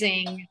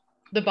analyzing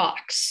the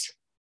box.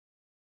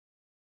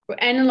 We're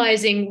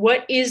analyzing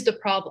what is the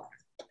problem.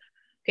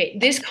 Okay,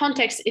 this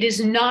context, it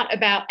is not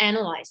about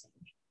analyzing.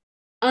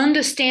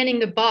 Understanding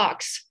the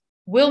box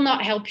will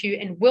not help you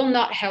and will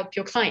not help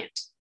your client.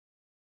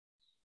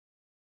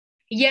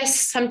 Yes,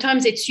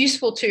 sometimes it's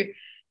useful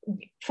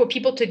for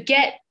people to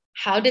get,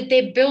 how did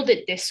they build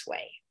it this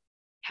way?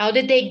 How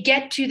did they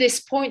get to this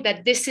point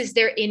that this is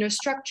their inner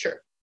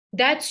structure?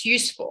 That's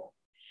useful.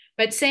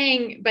 But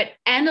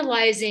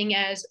analyzing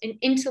as an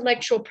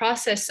intellectual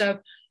process of,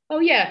 oh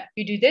yeah,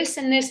 you do this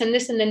and this and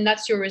this, and then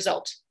that's your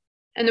result.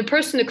 And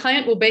the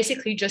client will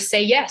basically just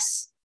say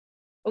yes.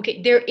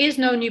 Okay, there is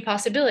no new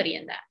possibility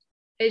in that.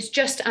 It's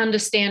just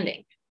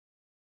understanding.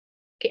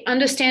 Okay,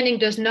 understanding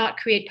does not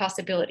create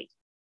possibility.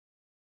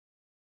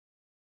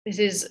 This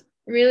is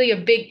really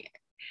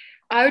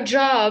our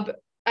job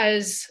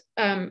as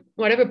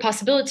whatever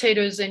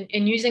possibilitators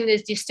and using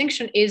this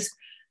distinction is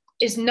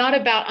not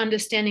about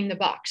understanding the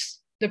box.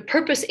 The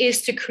purpose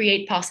is to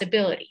create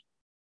possibility.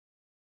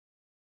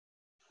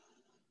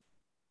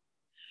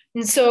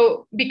 And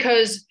so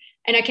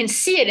and I can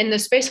see it in the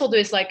space holder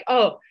is like,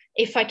 oh,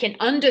 if I can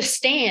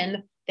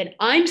understand, then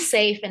I'm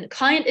safe and the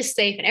client is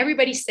safe and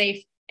everybody's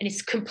safe, and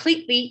it's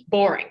completely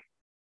boring.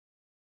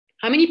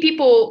 How many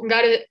people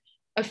got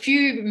a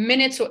few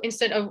minutes or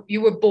instant of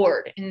you were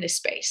bored in this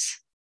space?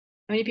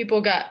 How many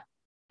people got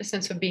a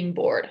sense of being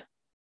bored?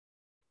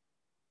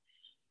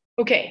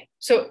 Okay,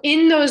 so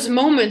in those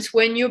moments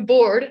when you're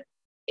bored,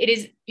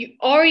 you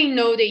already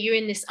know that you're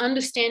in this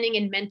understanding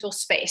and mental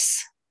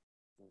space.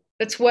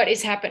 That's what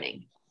is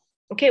happening.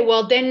 Okay,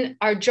 well then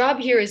our job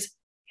here is,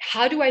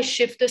 how do I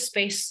shift the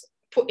space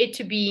for it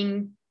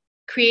to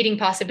creating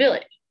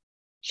possibility?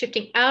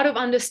 Shifting out of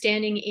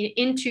understanding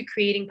into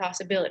creating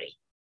possibility.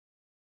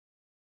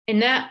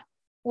 And that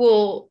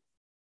will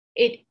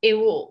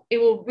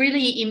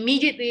really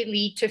immediately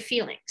lead to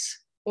feelings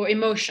or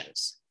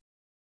emotions.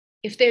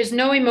 If there's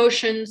no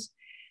emotions,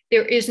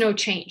 there is no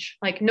change.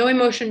 Like no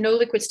emotion, no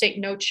liquid state,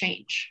 no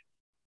change.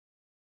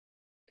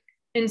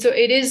 And so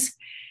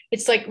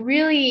it's like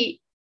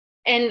really,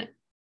 and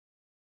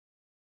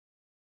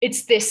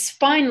it's this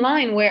fine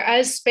line where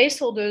as space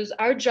holders,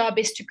 our job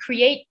is to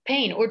create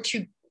pain or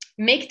to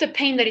make the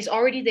pain that is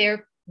already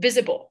there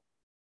visible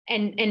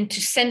and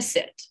to sense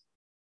it.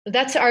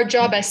 That's our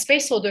job as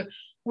space holder,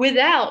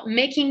 without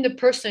making the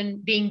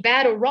person being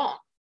bad or wrong.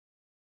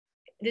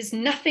 There's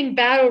nothing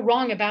bad or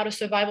wrong about a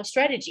survival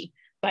strategy,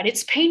 but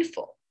it's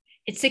painful.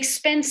 It's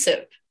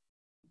expensive.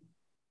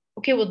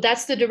 Okay, well,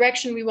 that's the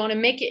direction we want to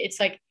make it.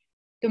 It's like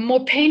the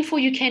more painful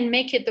you can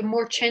make it, the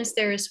more chance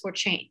there is for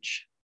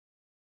change.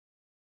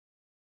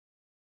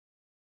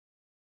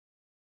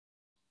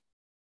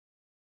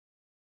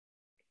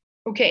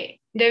 Okay,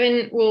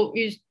 Devin,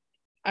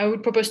 I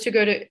would propose to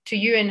go to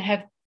you and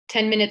have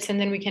 10 minutes, and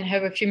then we can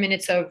have a few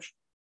minutes of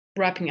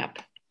wrapping up.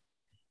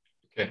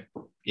 Okay,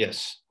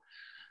 yes.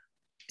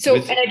 So,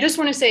 and I just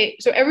want to say,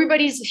 so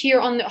everybody's here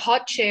on the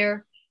hot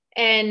chair,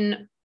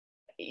 and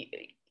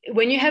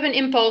when you have an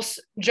impulse,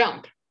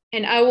 jump,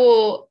 and I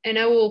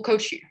will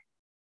coach you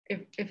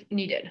if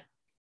needed.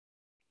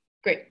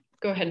 Great,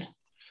 go ahead.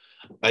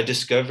 I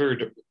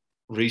discovered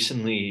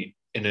recently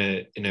in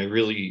a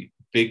really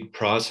big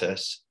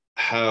process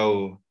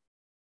how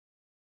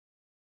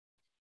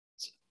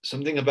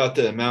something about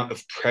the amount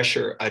of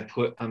pressure I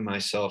put on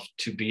myself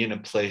to be in a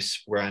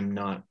place where I'm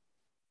not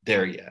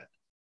there yet,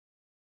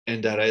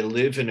 and that I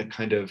live in a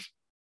kind of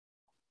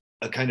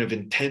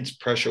intense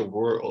pressure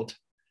world,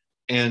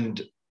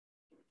 and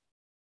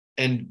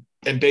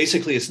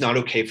basically it's not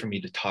okay for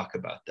me to talk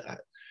about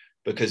that,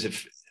 because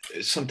if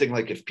something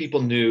like, if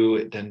people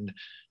knew, then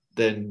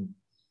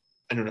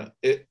I don't know,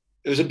 it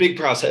was a big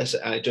process.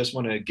 I just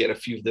want to get a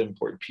few of the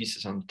important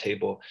pieces on the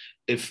table.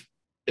 If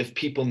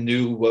people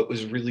knew what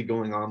was really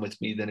going on with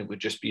me, then it would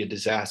just be a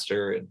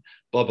disaster and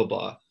blah, blah,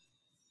 blah.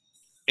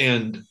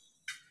 And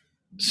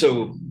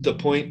so the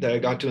point that I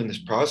got to in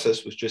this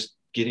process was just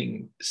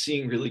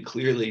seeing really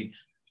clearly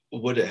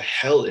what a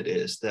hell it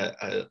is that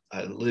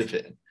I live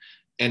in.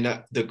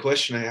 And the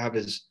question I have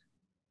is,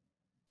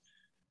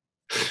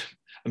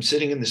 I'm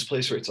sitting in this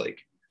place where it's like,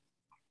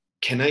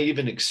 can I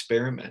even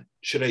experiment?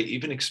 Should I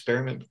even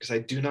experiment? Because I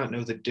do not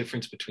know the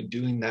difference between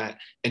doing that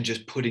and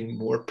just putting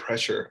more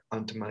pressure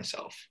onto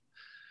myself.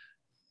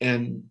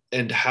 And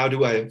how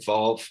do I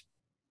evolve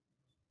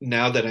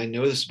now that I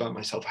know this about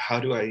myself?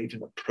 How do I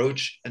even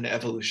approach an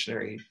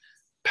evolutionary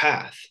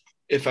path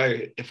if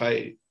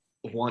I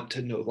want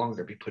to no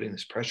longer be putting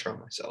this pressure on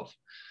myself?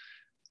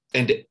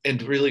 And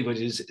really what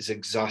it is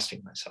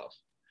exhausting myself.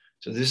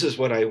 So this is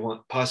what I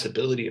want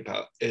possibility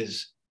about,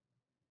 is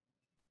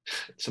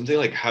something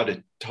like how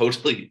to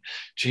totally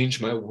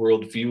change my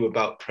worldview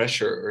about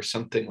pressure or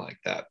something like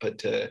that, but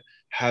to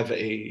have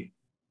the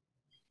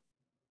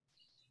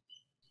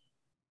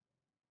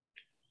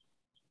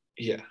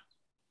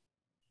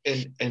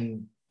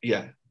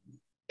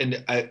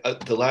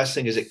last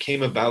thing is, it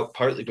came about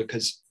partly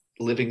because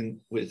living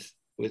with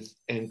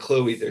Anne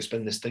Chloe, there's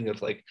been this thing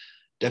of like,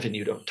 Devin,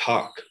 you don't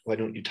talk. Why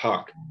don't you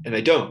talk? And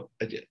I don't.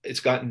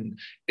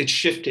 It's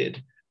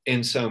shifted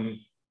in some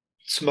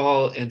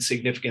small and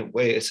significant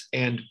ways.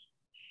 And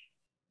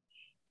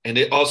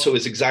it also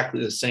is exactly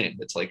the same.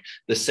 It's like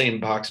the same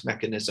box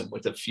mechanism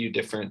with a few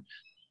different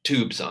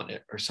tubes on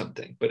it or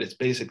something, but it's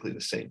basically the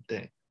same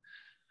thing.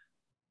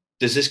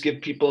 Does this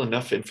give people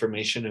enough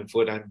information of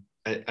what I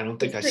don't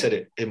think I said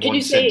it in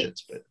one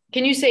sentence, but.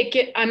 Can you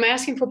say, I'm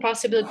asking for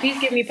possibility.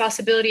 Please give me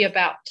possibility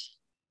about.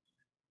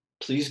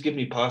 Please give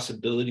me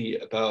possibility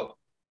about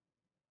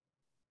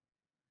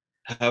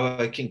how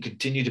I can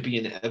continue to be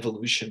in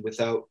evolution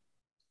without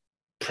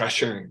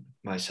pressuring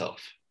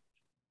myself.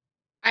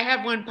 I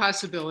have one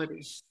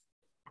possibility.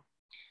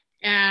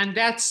 And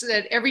that's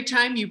that every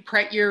time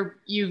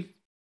you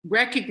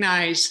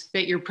recognize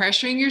that you're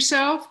pressuring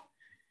yourself,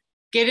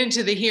 get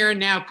into the here and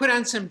now, put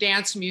on some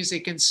dance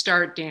music and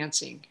start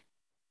dancing.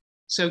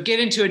 So get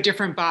into a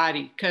different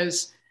body,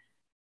 because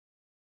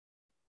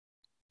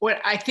what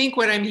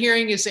I'm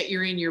hearing is that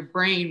you're in your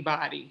brain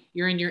body,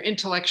 you're in your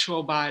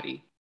intellectual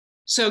body.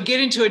 So get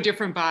into a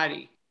different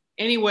body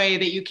any way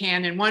that you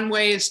can. And one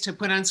way is to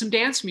put on some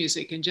dance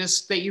music and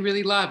just that you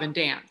really love and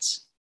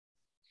dance.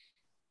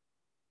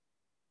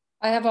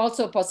 I have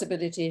also a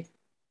possibility.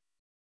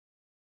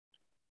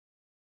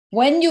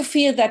 When you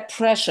feel that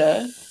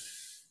pressure,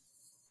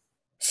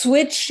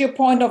 switch your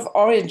point of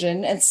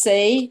origin and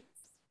say,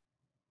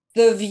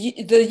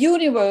 the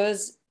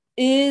universe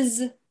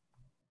is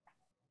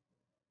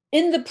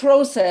in the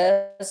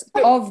process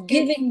of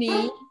giving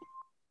me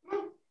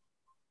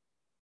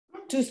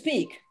to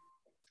speak,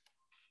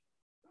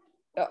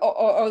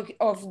 or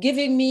of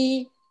giving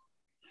me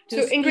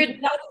to speak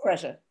without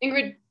pressure.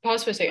 Ingrid,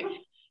 pause for a second.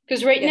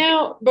 Because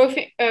now, both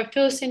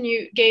Phyllis and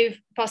you gave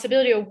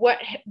possibility of what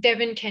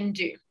Devin can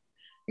do.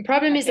 The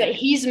problem is that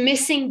he's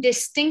missing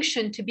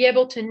distinction to be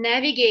able to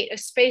navigate a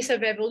space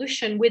of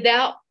evolution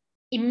without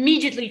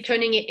immediately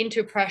turning it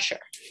into pressure.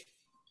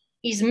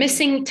 He's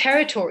missing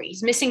territory,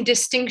 he's missing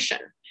distinction.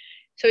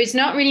 So he's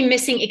not really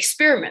missing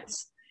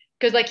experiments,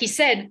 because like he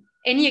said,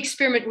 any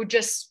experiment would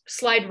just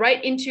slide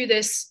right into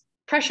this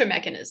pressure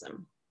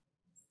mechanism.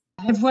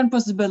 I have one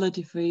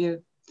possibility for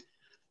you.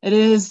 It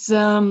is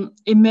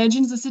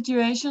imagine the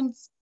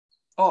situations,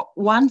 or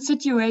one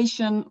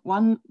situation,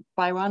 one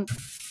by one.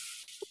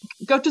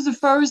 Go to the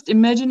first,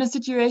 imagine a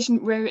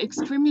situation where you're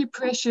extremely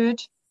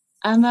pressured,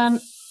 and then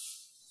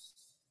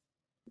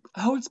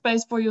hold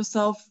space for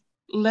yourself,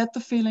 let the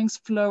feelings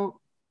flow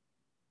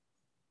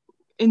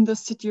in the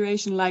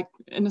situation, like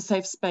in a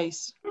safe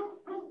space.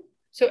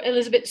 So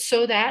Elizabeth,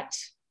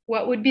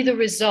 what would be the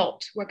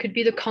result? What could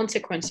be the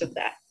consequence of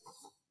that?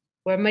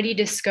 What might he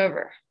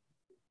discover?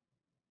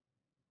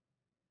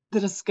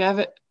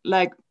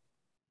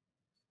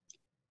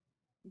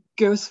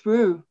 Go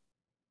through,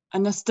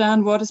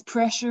 understand what is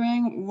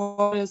pressuring,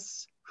 what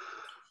is.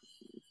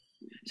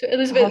 So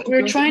Elizabeth,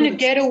 we're trying to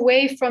get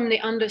away from the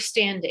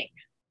understanding.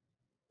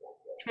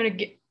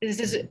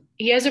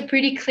 He has a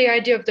pretty clear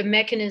idea of the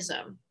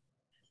mechanism.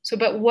 So,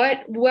 but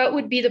what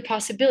would be the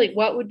possibility?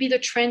 What would be the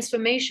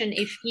transformation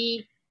if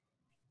he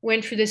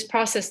went through this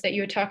process that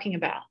you're talking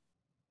about?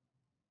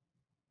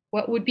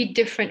 What would be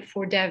different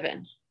for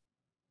Devin?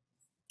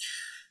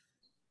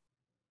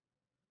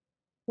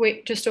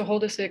 Wait, just to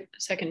hold a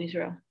second,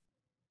 Israel.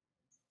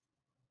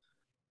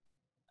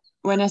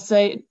 When I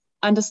say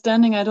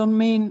understanding, I don't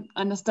mean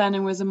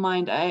understanding with the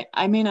mind.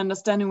 I mean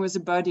understanding with the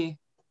body.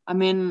 I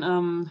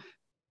mean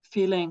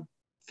feeling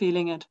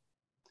it.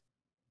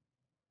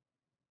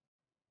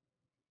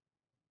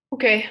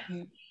 Okay.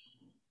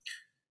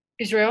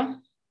 Israel?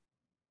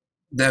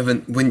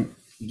 Devin,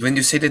 when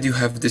you say that you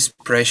have this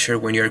pressure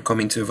when you're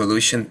coming to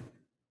evolution,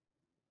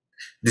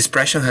 this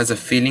pressure has a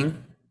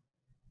feeling?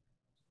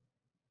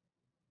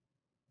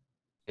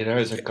 It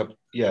has a couple.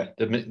 Yeah,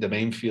 the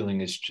main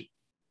feeling is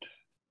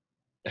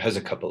it has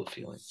a couple of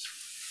feelings.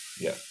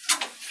 Yeah,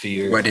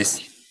 fear. What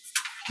is?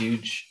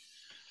 Huge.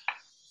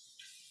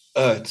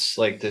 It's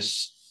like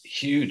this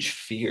huge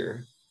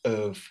fear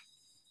of.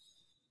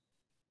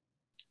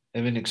 I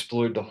haven't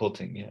explored the whole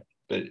thing yet,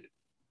 but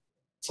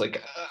it's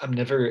like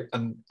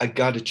I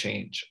gotta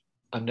change.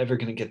 I'm never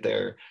gonna get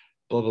there.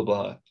 Blah blah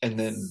blah. And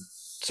then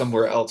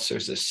somewhere else,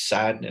 there's this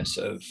sadness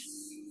of.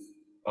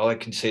 All I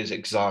can say is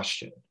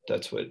exhaustion.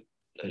 That's what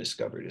I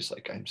discovered. Is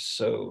like I'm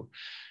so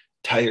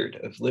tired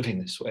of living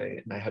this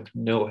way, and I have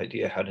no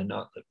idea how to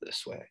not live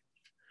this way.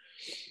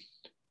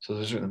 So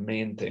those are the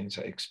main things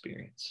I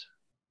experience,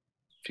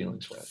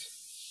 feelings wise.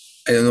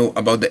 I don't know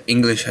about the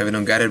English, I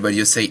haven't got it, but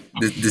you say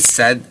the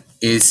sad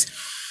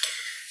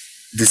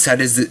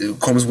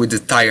comes with the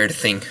tired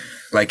thing.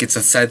 Like it's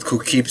a sad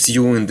who keeps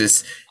you in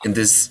this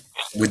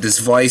with this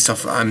voice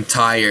of I'm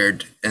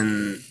tired,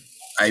 and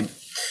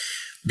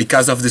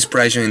because of this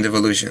pressure in the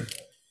evolution.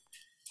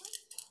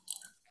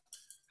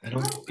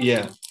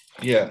 Yeah.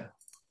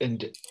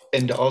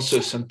 And also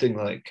something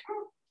like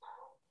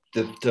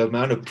the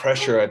amount of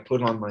pressure I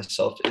put on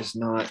myself is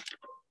not,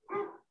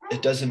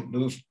 it doesn't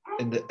move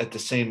at the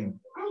same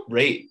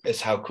rate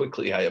as how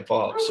quickly I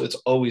evolve. So it's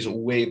always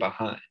way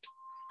behind.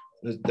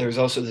 There's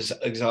also this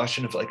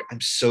exhaustion of like,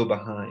 I'm so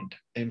behind.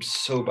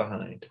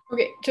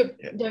 Okay, so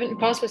Devin,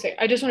 pause for a second.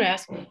 I just want to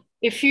ask,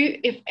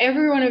 if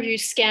every one of you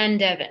scan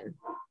Devin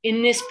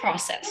in this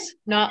process,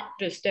 not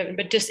just Devin,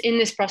 but just in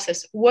this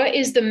process, what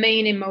is the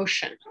main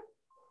emotion?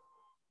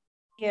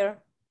 Fear.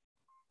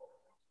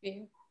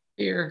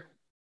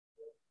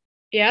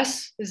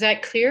 Yes, is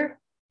that clear?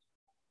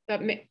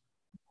 That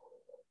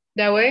way?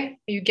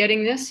 Are you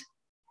getting this?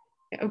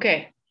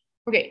 Okay.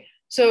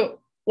 So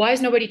why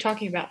is nobody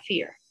talking about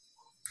fear?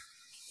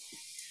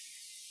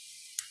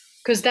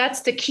 Because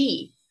that's the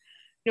key.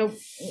 You know,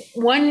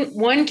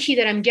 one key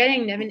that I'm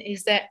getting, Devin,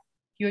 is that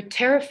you're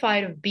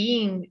terrified of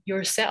being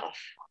yourself.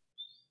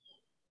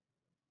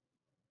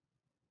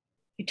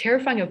 You're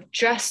terrified of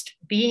just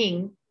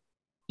being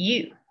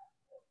you.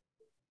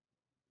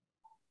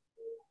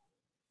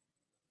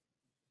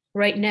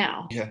 Right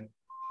now. Yeah.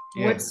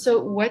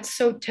 What's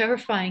so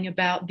terrifying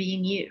about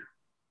being you?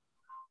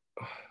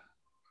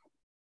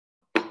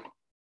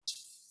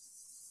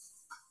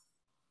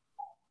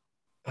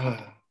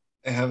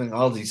 Having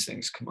all these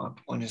things come up.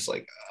 One is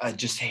like, I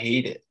just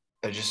hate it.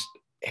 I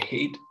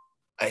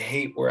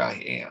hate where I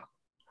am.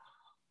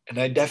 And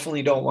I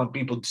definitely don't want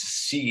people to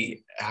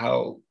see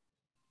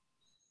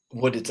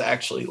what it's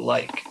actually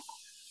like.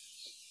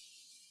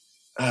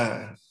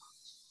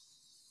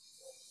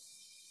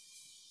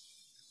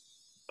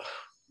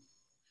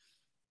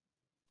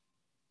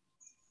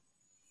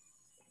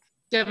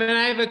 Devin,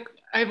 I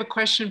have a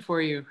question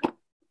for you.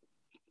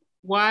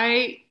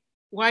 Why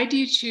do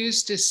you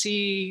choose to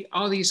see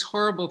all these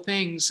horrible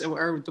things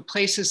or the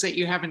places that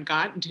you haven't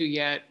gotten to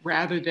yet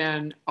rather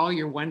than all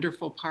your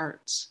wonderful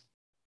parts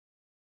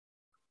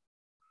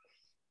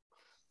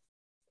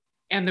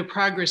and the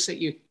progress that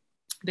you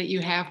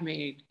have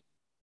made?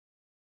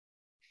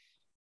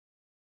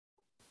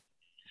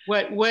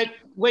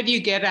 What do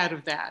you get out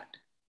of that?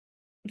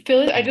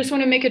 Phyllis, I just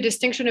want to make a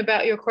distinction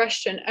about your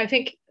question. I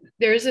think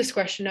there is this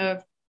question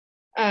of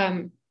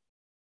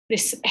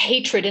this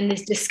hatred and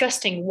this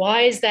disgusting.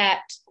 Why is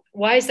that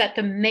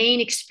the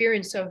main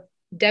experience of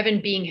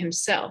Devin being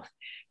himself?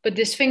 But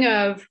this thing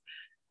of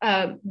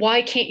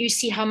why can't you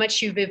see how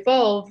much you've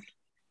evolved?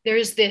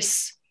 There's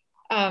this,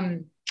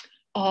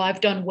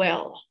 I've done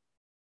well.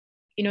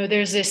 You know,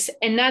 there's this,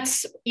 and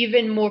that's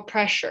even more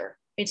pressure.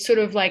 It's sort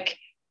of like,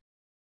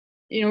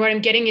 you know, what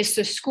I'm getting is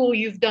the school,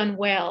 you've done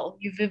well,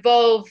 you've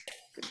evolved,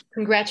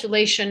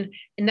 congratulations,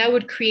 and that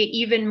would create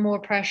even more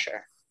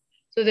pressure.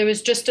 So there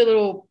was just a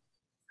little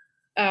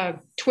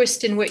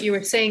twist in what you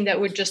were saying that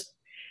would just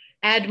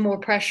add more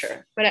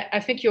pressure. But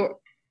I think your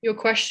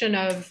question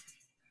of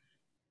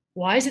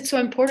why is it so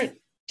important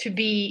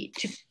to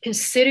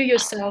consider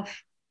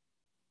yourself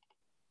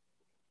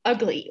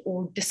ugly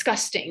or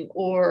disgusting,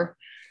 or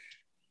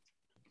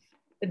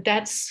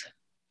that's,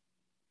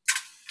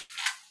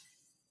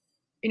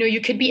 you know,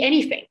 you could be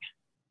anything.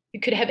 You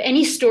could have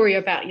any story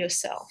about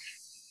yourself.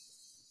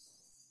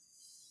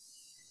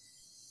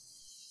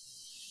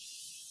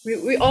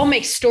 We all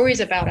make stories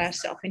about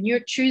ourselves, and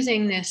you're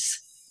choosing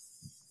this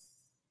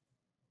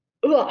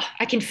ugh,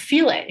 I can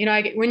feel it. You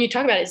know, when you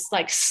talk about it, it's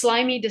like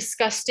slimy,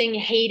 disgusting,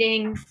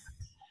 hating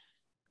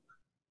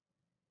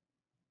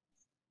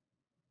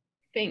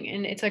thing.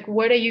 And it's like,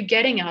 what are you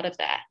getting out of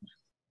that?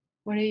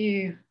 What are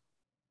you?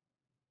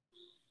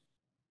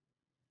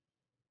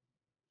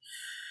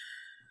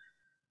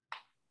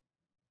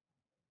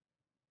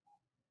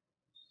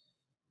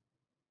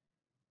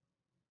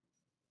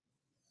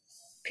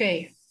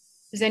 Okay.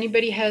 Does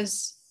anybody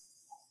has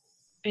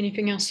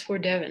anything else for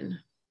Devin?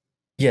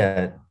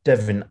 Yeah,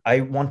 Devin,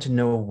 I want to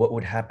know what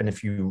would happen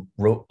if you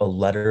wrote a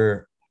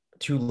letter,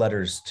 two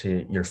letters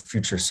to your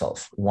future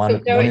self. One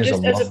is a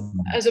just love.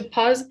 as a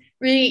pause,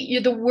 really,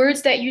 the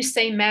words that you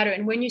say matter.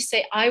 And when you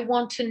say, I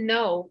want to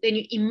know, then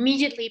you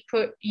immediately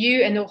put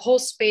you and the whole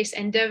space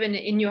and Devin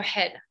in your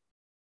head.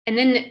 And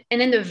then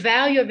the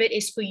value of it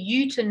is for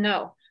you to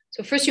know.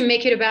 So first you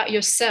make it about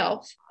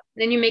yourself,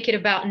 then you make it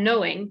about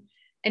knowing.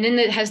 And then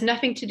it has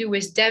nothing to do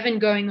with Devin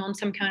going on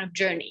some kind of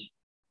journey.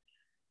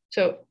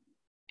 So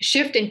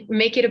shift and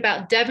make it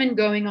about Devin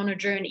going on a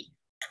journey.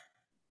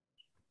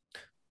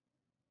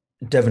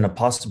 Devin, a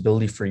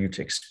possibility for you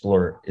to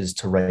explore is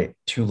to write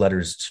two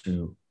letters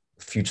to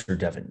future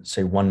Devin,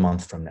 say 1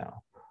 month from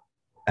now.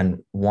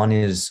 And one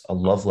is a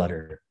love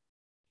letter,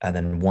 and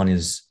then one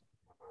is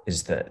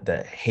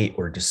the hate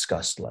or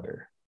disgust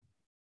letter.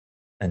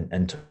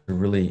 And to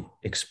really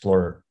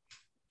explore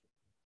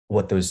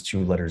what those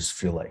two letters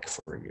feel like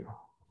for you.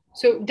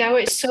 So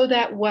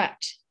that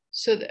what?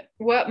 So that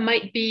what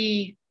might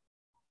be,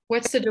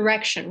 what's the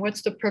direction?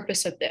 What's the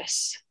purpose of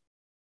this?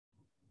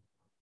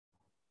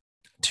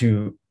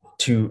 So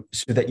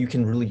that you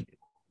can really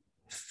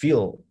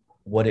feel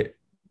what it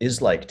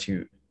is like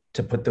to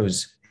put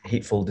those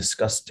hateful,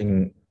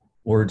 disgusting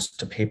words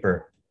to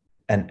paper,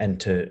 and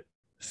to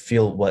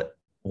feel what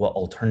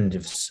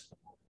alternatives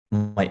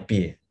might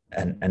be,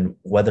 and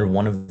whether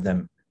one of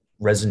them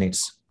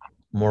resonates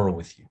more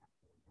with you.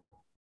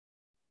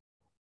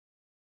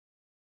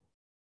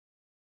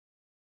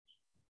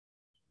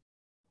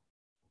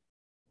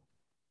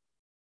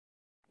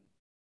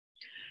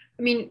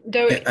 I mean,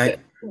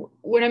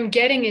 what I'm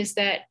getting is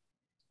that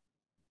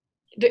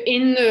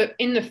in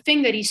the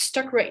thing that he's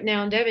stuck right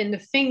now, Devin,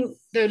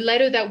 the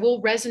letter that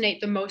will resonate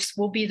the most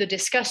will be the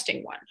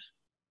disgusting one,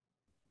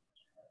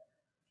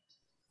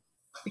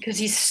 because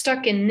he's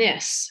stuck in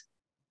this.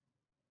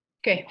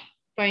 Okay,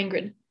 bye,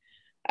 Ingrid.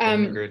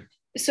 Ingrid.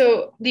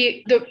 So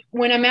the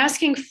when I'm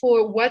asking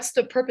for what's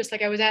the purpose,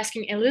 like I was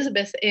asking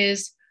Elizabeth,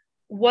 is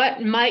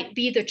what might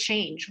be the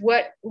change?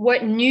 What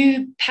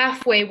new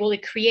pathway will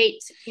it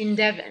create in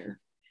Devin?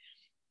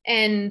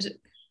 And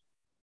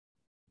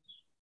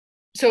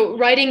so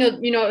writing a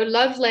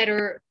love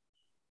letter,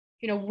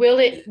 will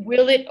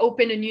it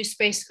open a new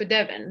space for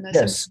Devin?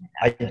 Yes,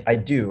 I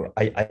do.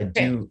 I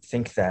do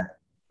think that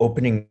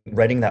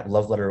writing that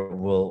love letter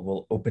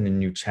will open a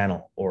new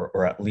channel,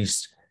 or at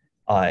least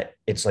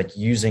it's like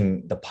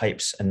using the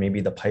pipes, and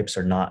maybe the pipes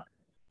are not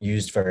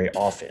used very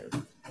often,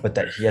 but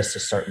that he has to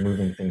start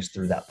moving things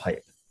through that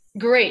pipe.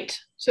 Great.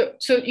 So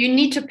you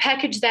need to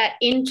package that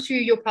into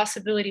your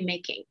possibility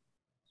making.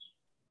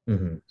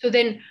 Mm-hmm. So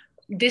then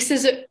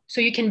so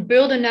you can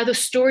build another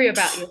story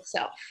about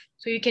yourself.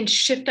 So you can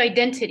shift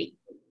identity.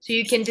 So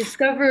you can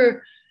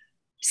discover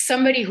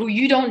somebody who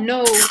you don't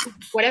know,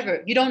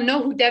 whatever. You don't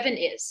know who Devin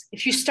is.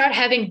 If you start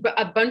having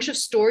a bunch of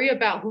story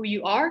about who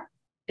you are,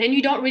 then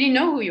you don't really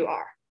know who you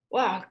are.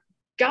 Wow,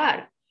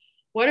 God,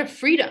 what a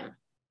freedom.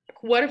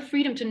 What a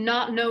freedom to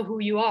not know who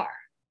you are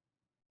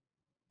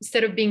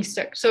instead of being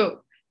stuck.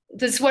 So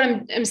this is what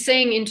I'm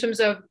saying in terms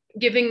of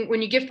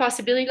when you give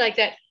possibility like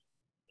that,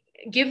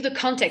 give the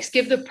context,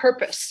 give the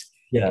purpose.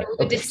 Yeah.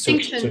 The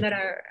distinction that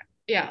are,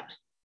 yeah.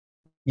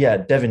 Yeah,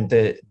 Devin,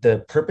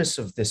 the purpose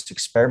of this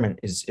experiment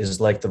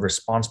is like the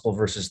responsible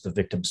versus the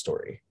victim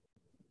story.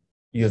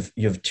 You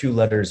have two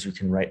letters you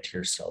can write to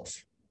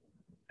yourself,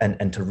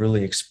 and to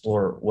really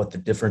explore what the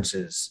difference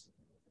is,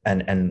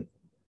 and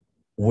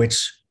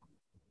which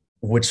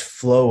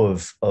flow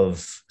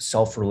of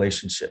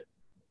self-relationship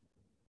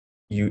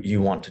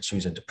you want to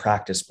choose, and to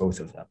practice both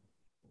of them.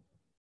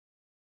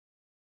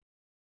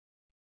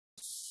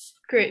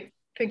 Great.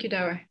 Thank you,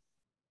 Dawa.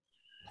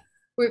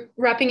 We're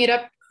wrapping it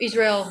up,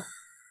 Israel.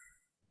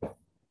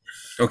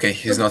 Okay,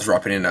 he's not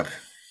wrapping it up.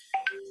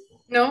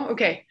 No?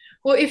 Okay.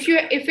 Well, if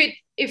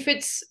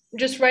it's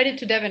just write it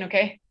to Devin,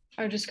 okay?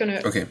 I'm just gonna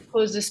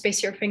close the space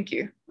here. Thank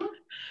you.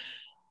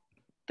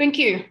 Thank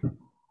you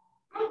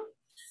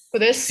for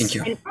this. Thank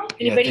you.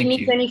 Anybody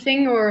needs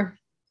anything, or?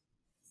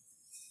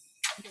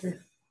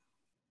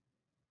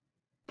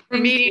 We're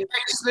meeting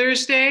next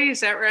Thursday, is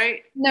that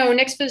right? No,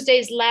 next Thursday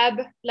is lab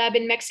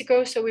in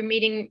Mexico. So we're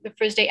meeting the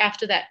Thursday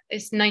after that.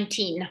 It's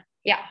 19.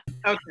 Yeah.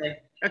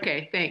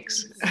 Okay,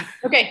 thanks.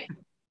 Okay.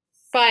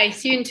 Bye.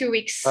 See you in 2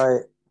 weeks.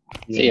 Bye.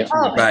 See you.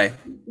 Oh, bye.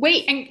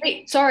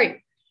 Wait,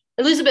 sorry.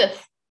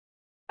 Elizabeth,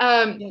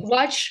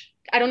 watch,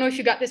 I don't know if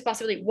you got this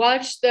possibility,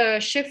 watch the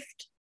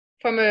shift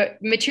from a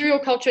material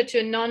culture to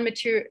a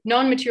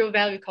non-material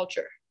value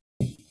culture.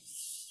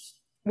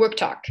 Work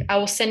talk. I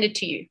will send it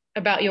to you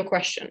about your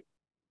question.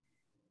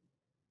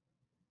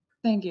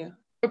 Thank you.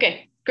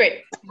 Okay,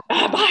 great.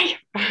 Bye.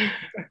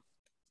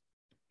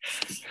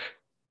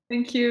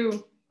 Thank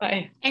you.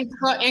 Bye. And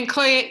Chloe,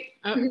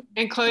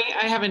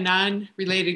 I have a non-related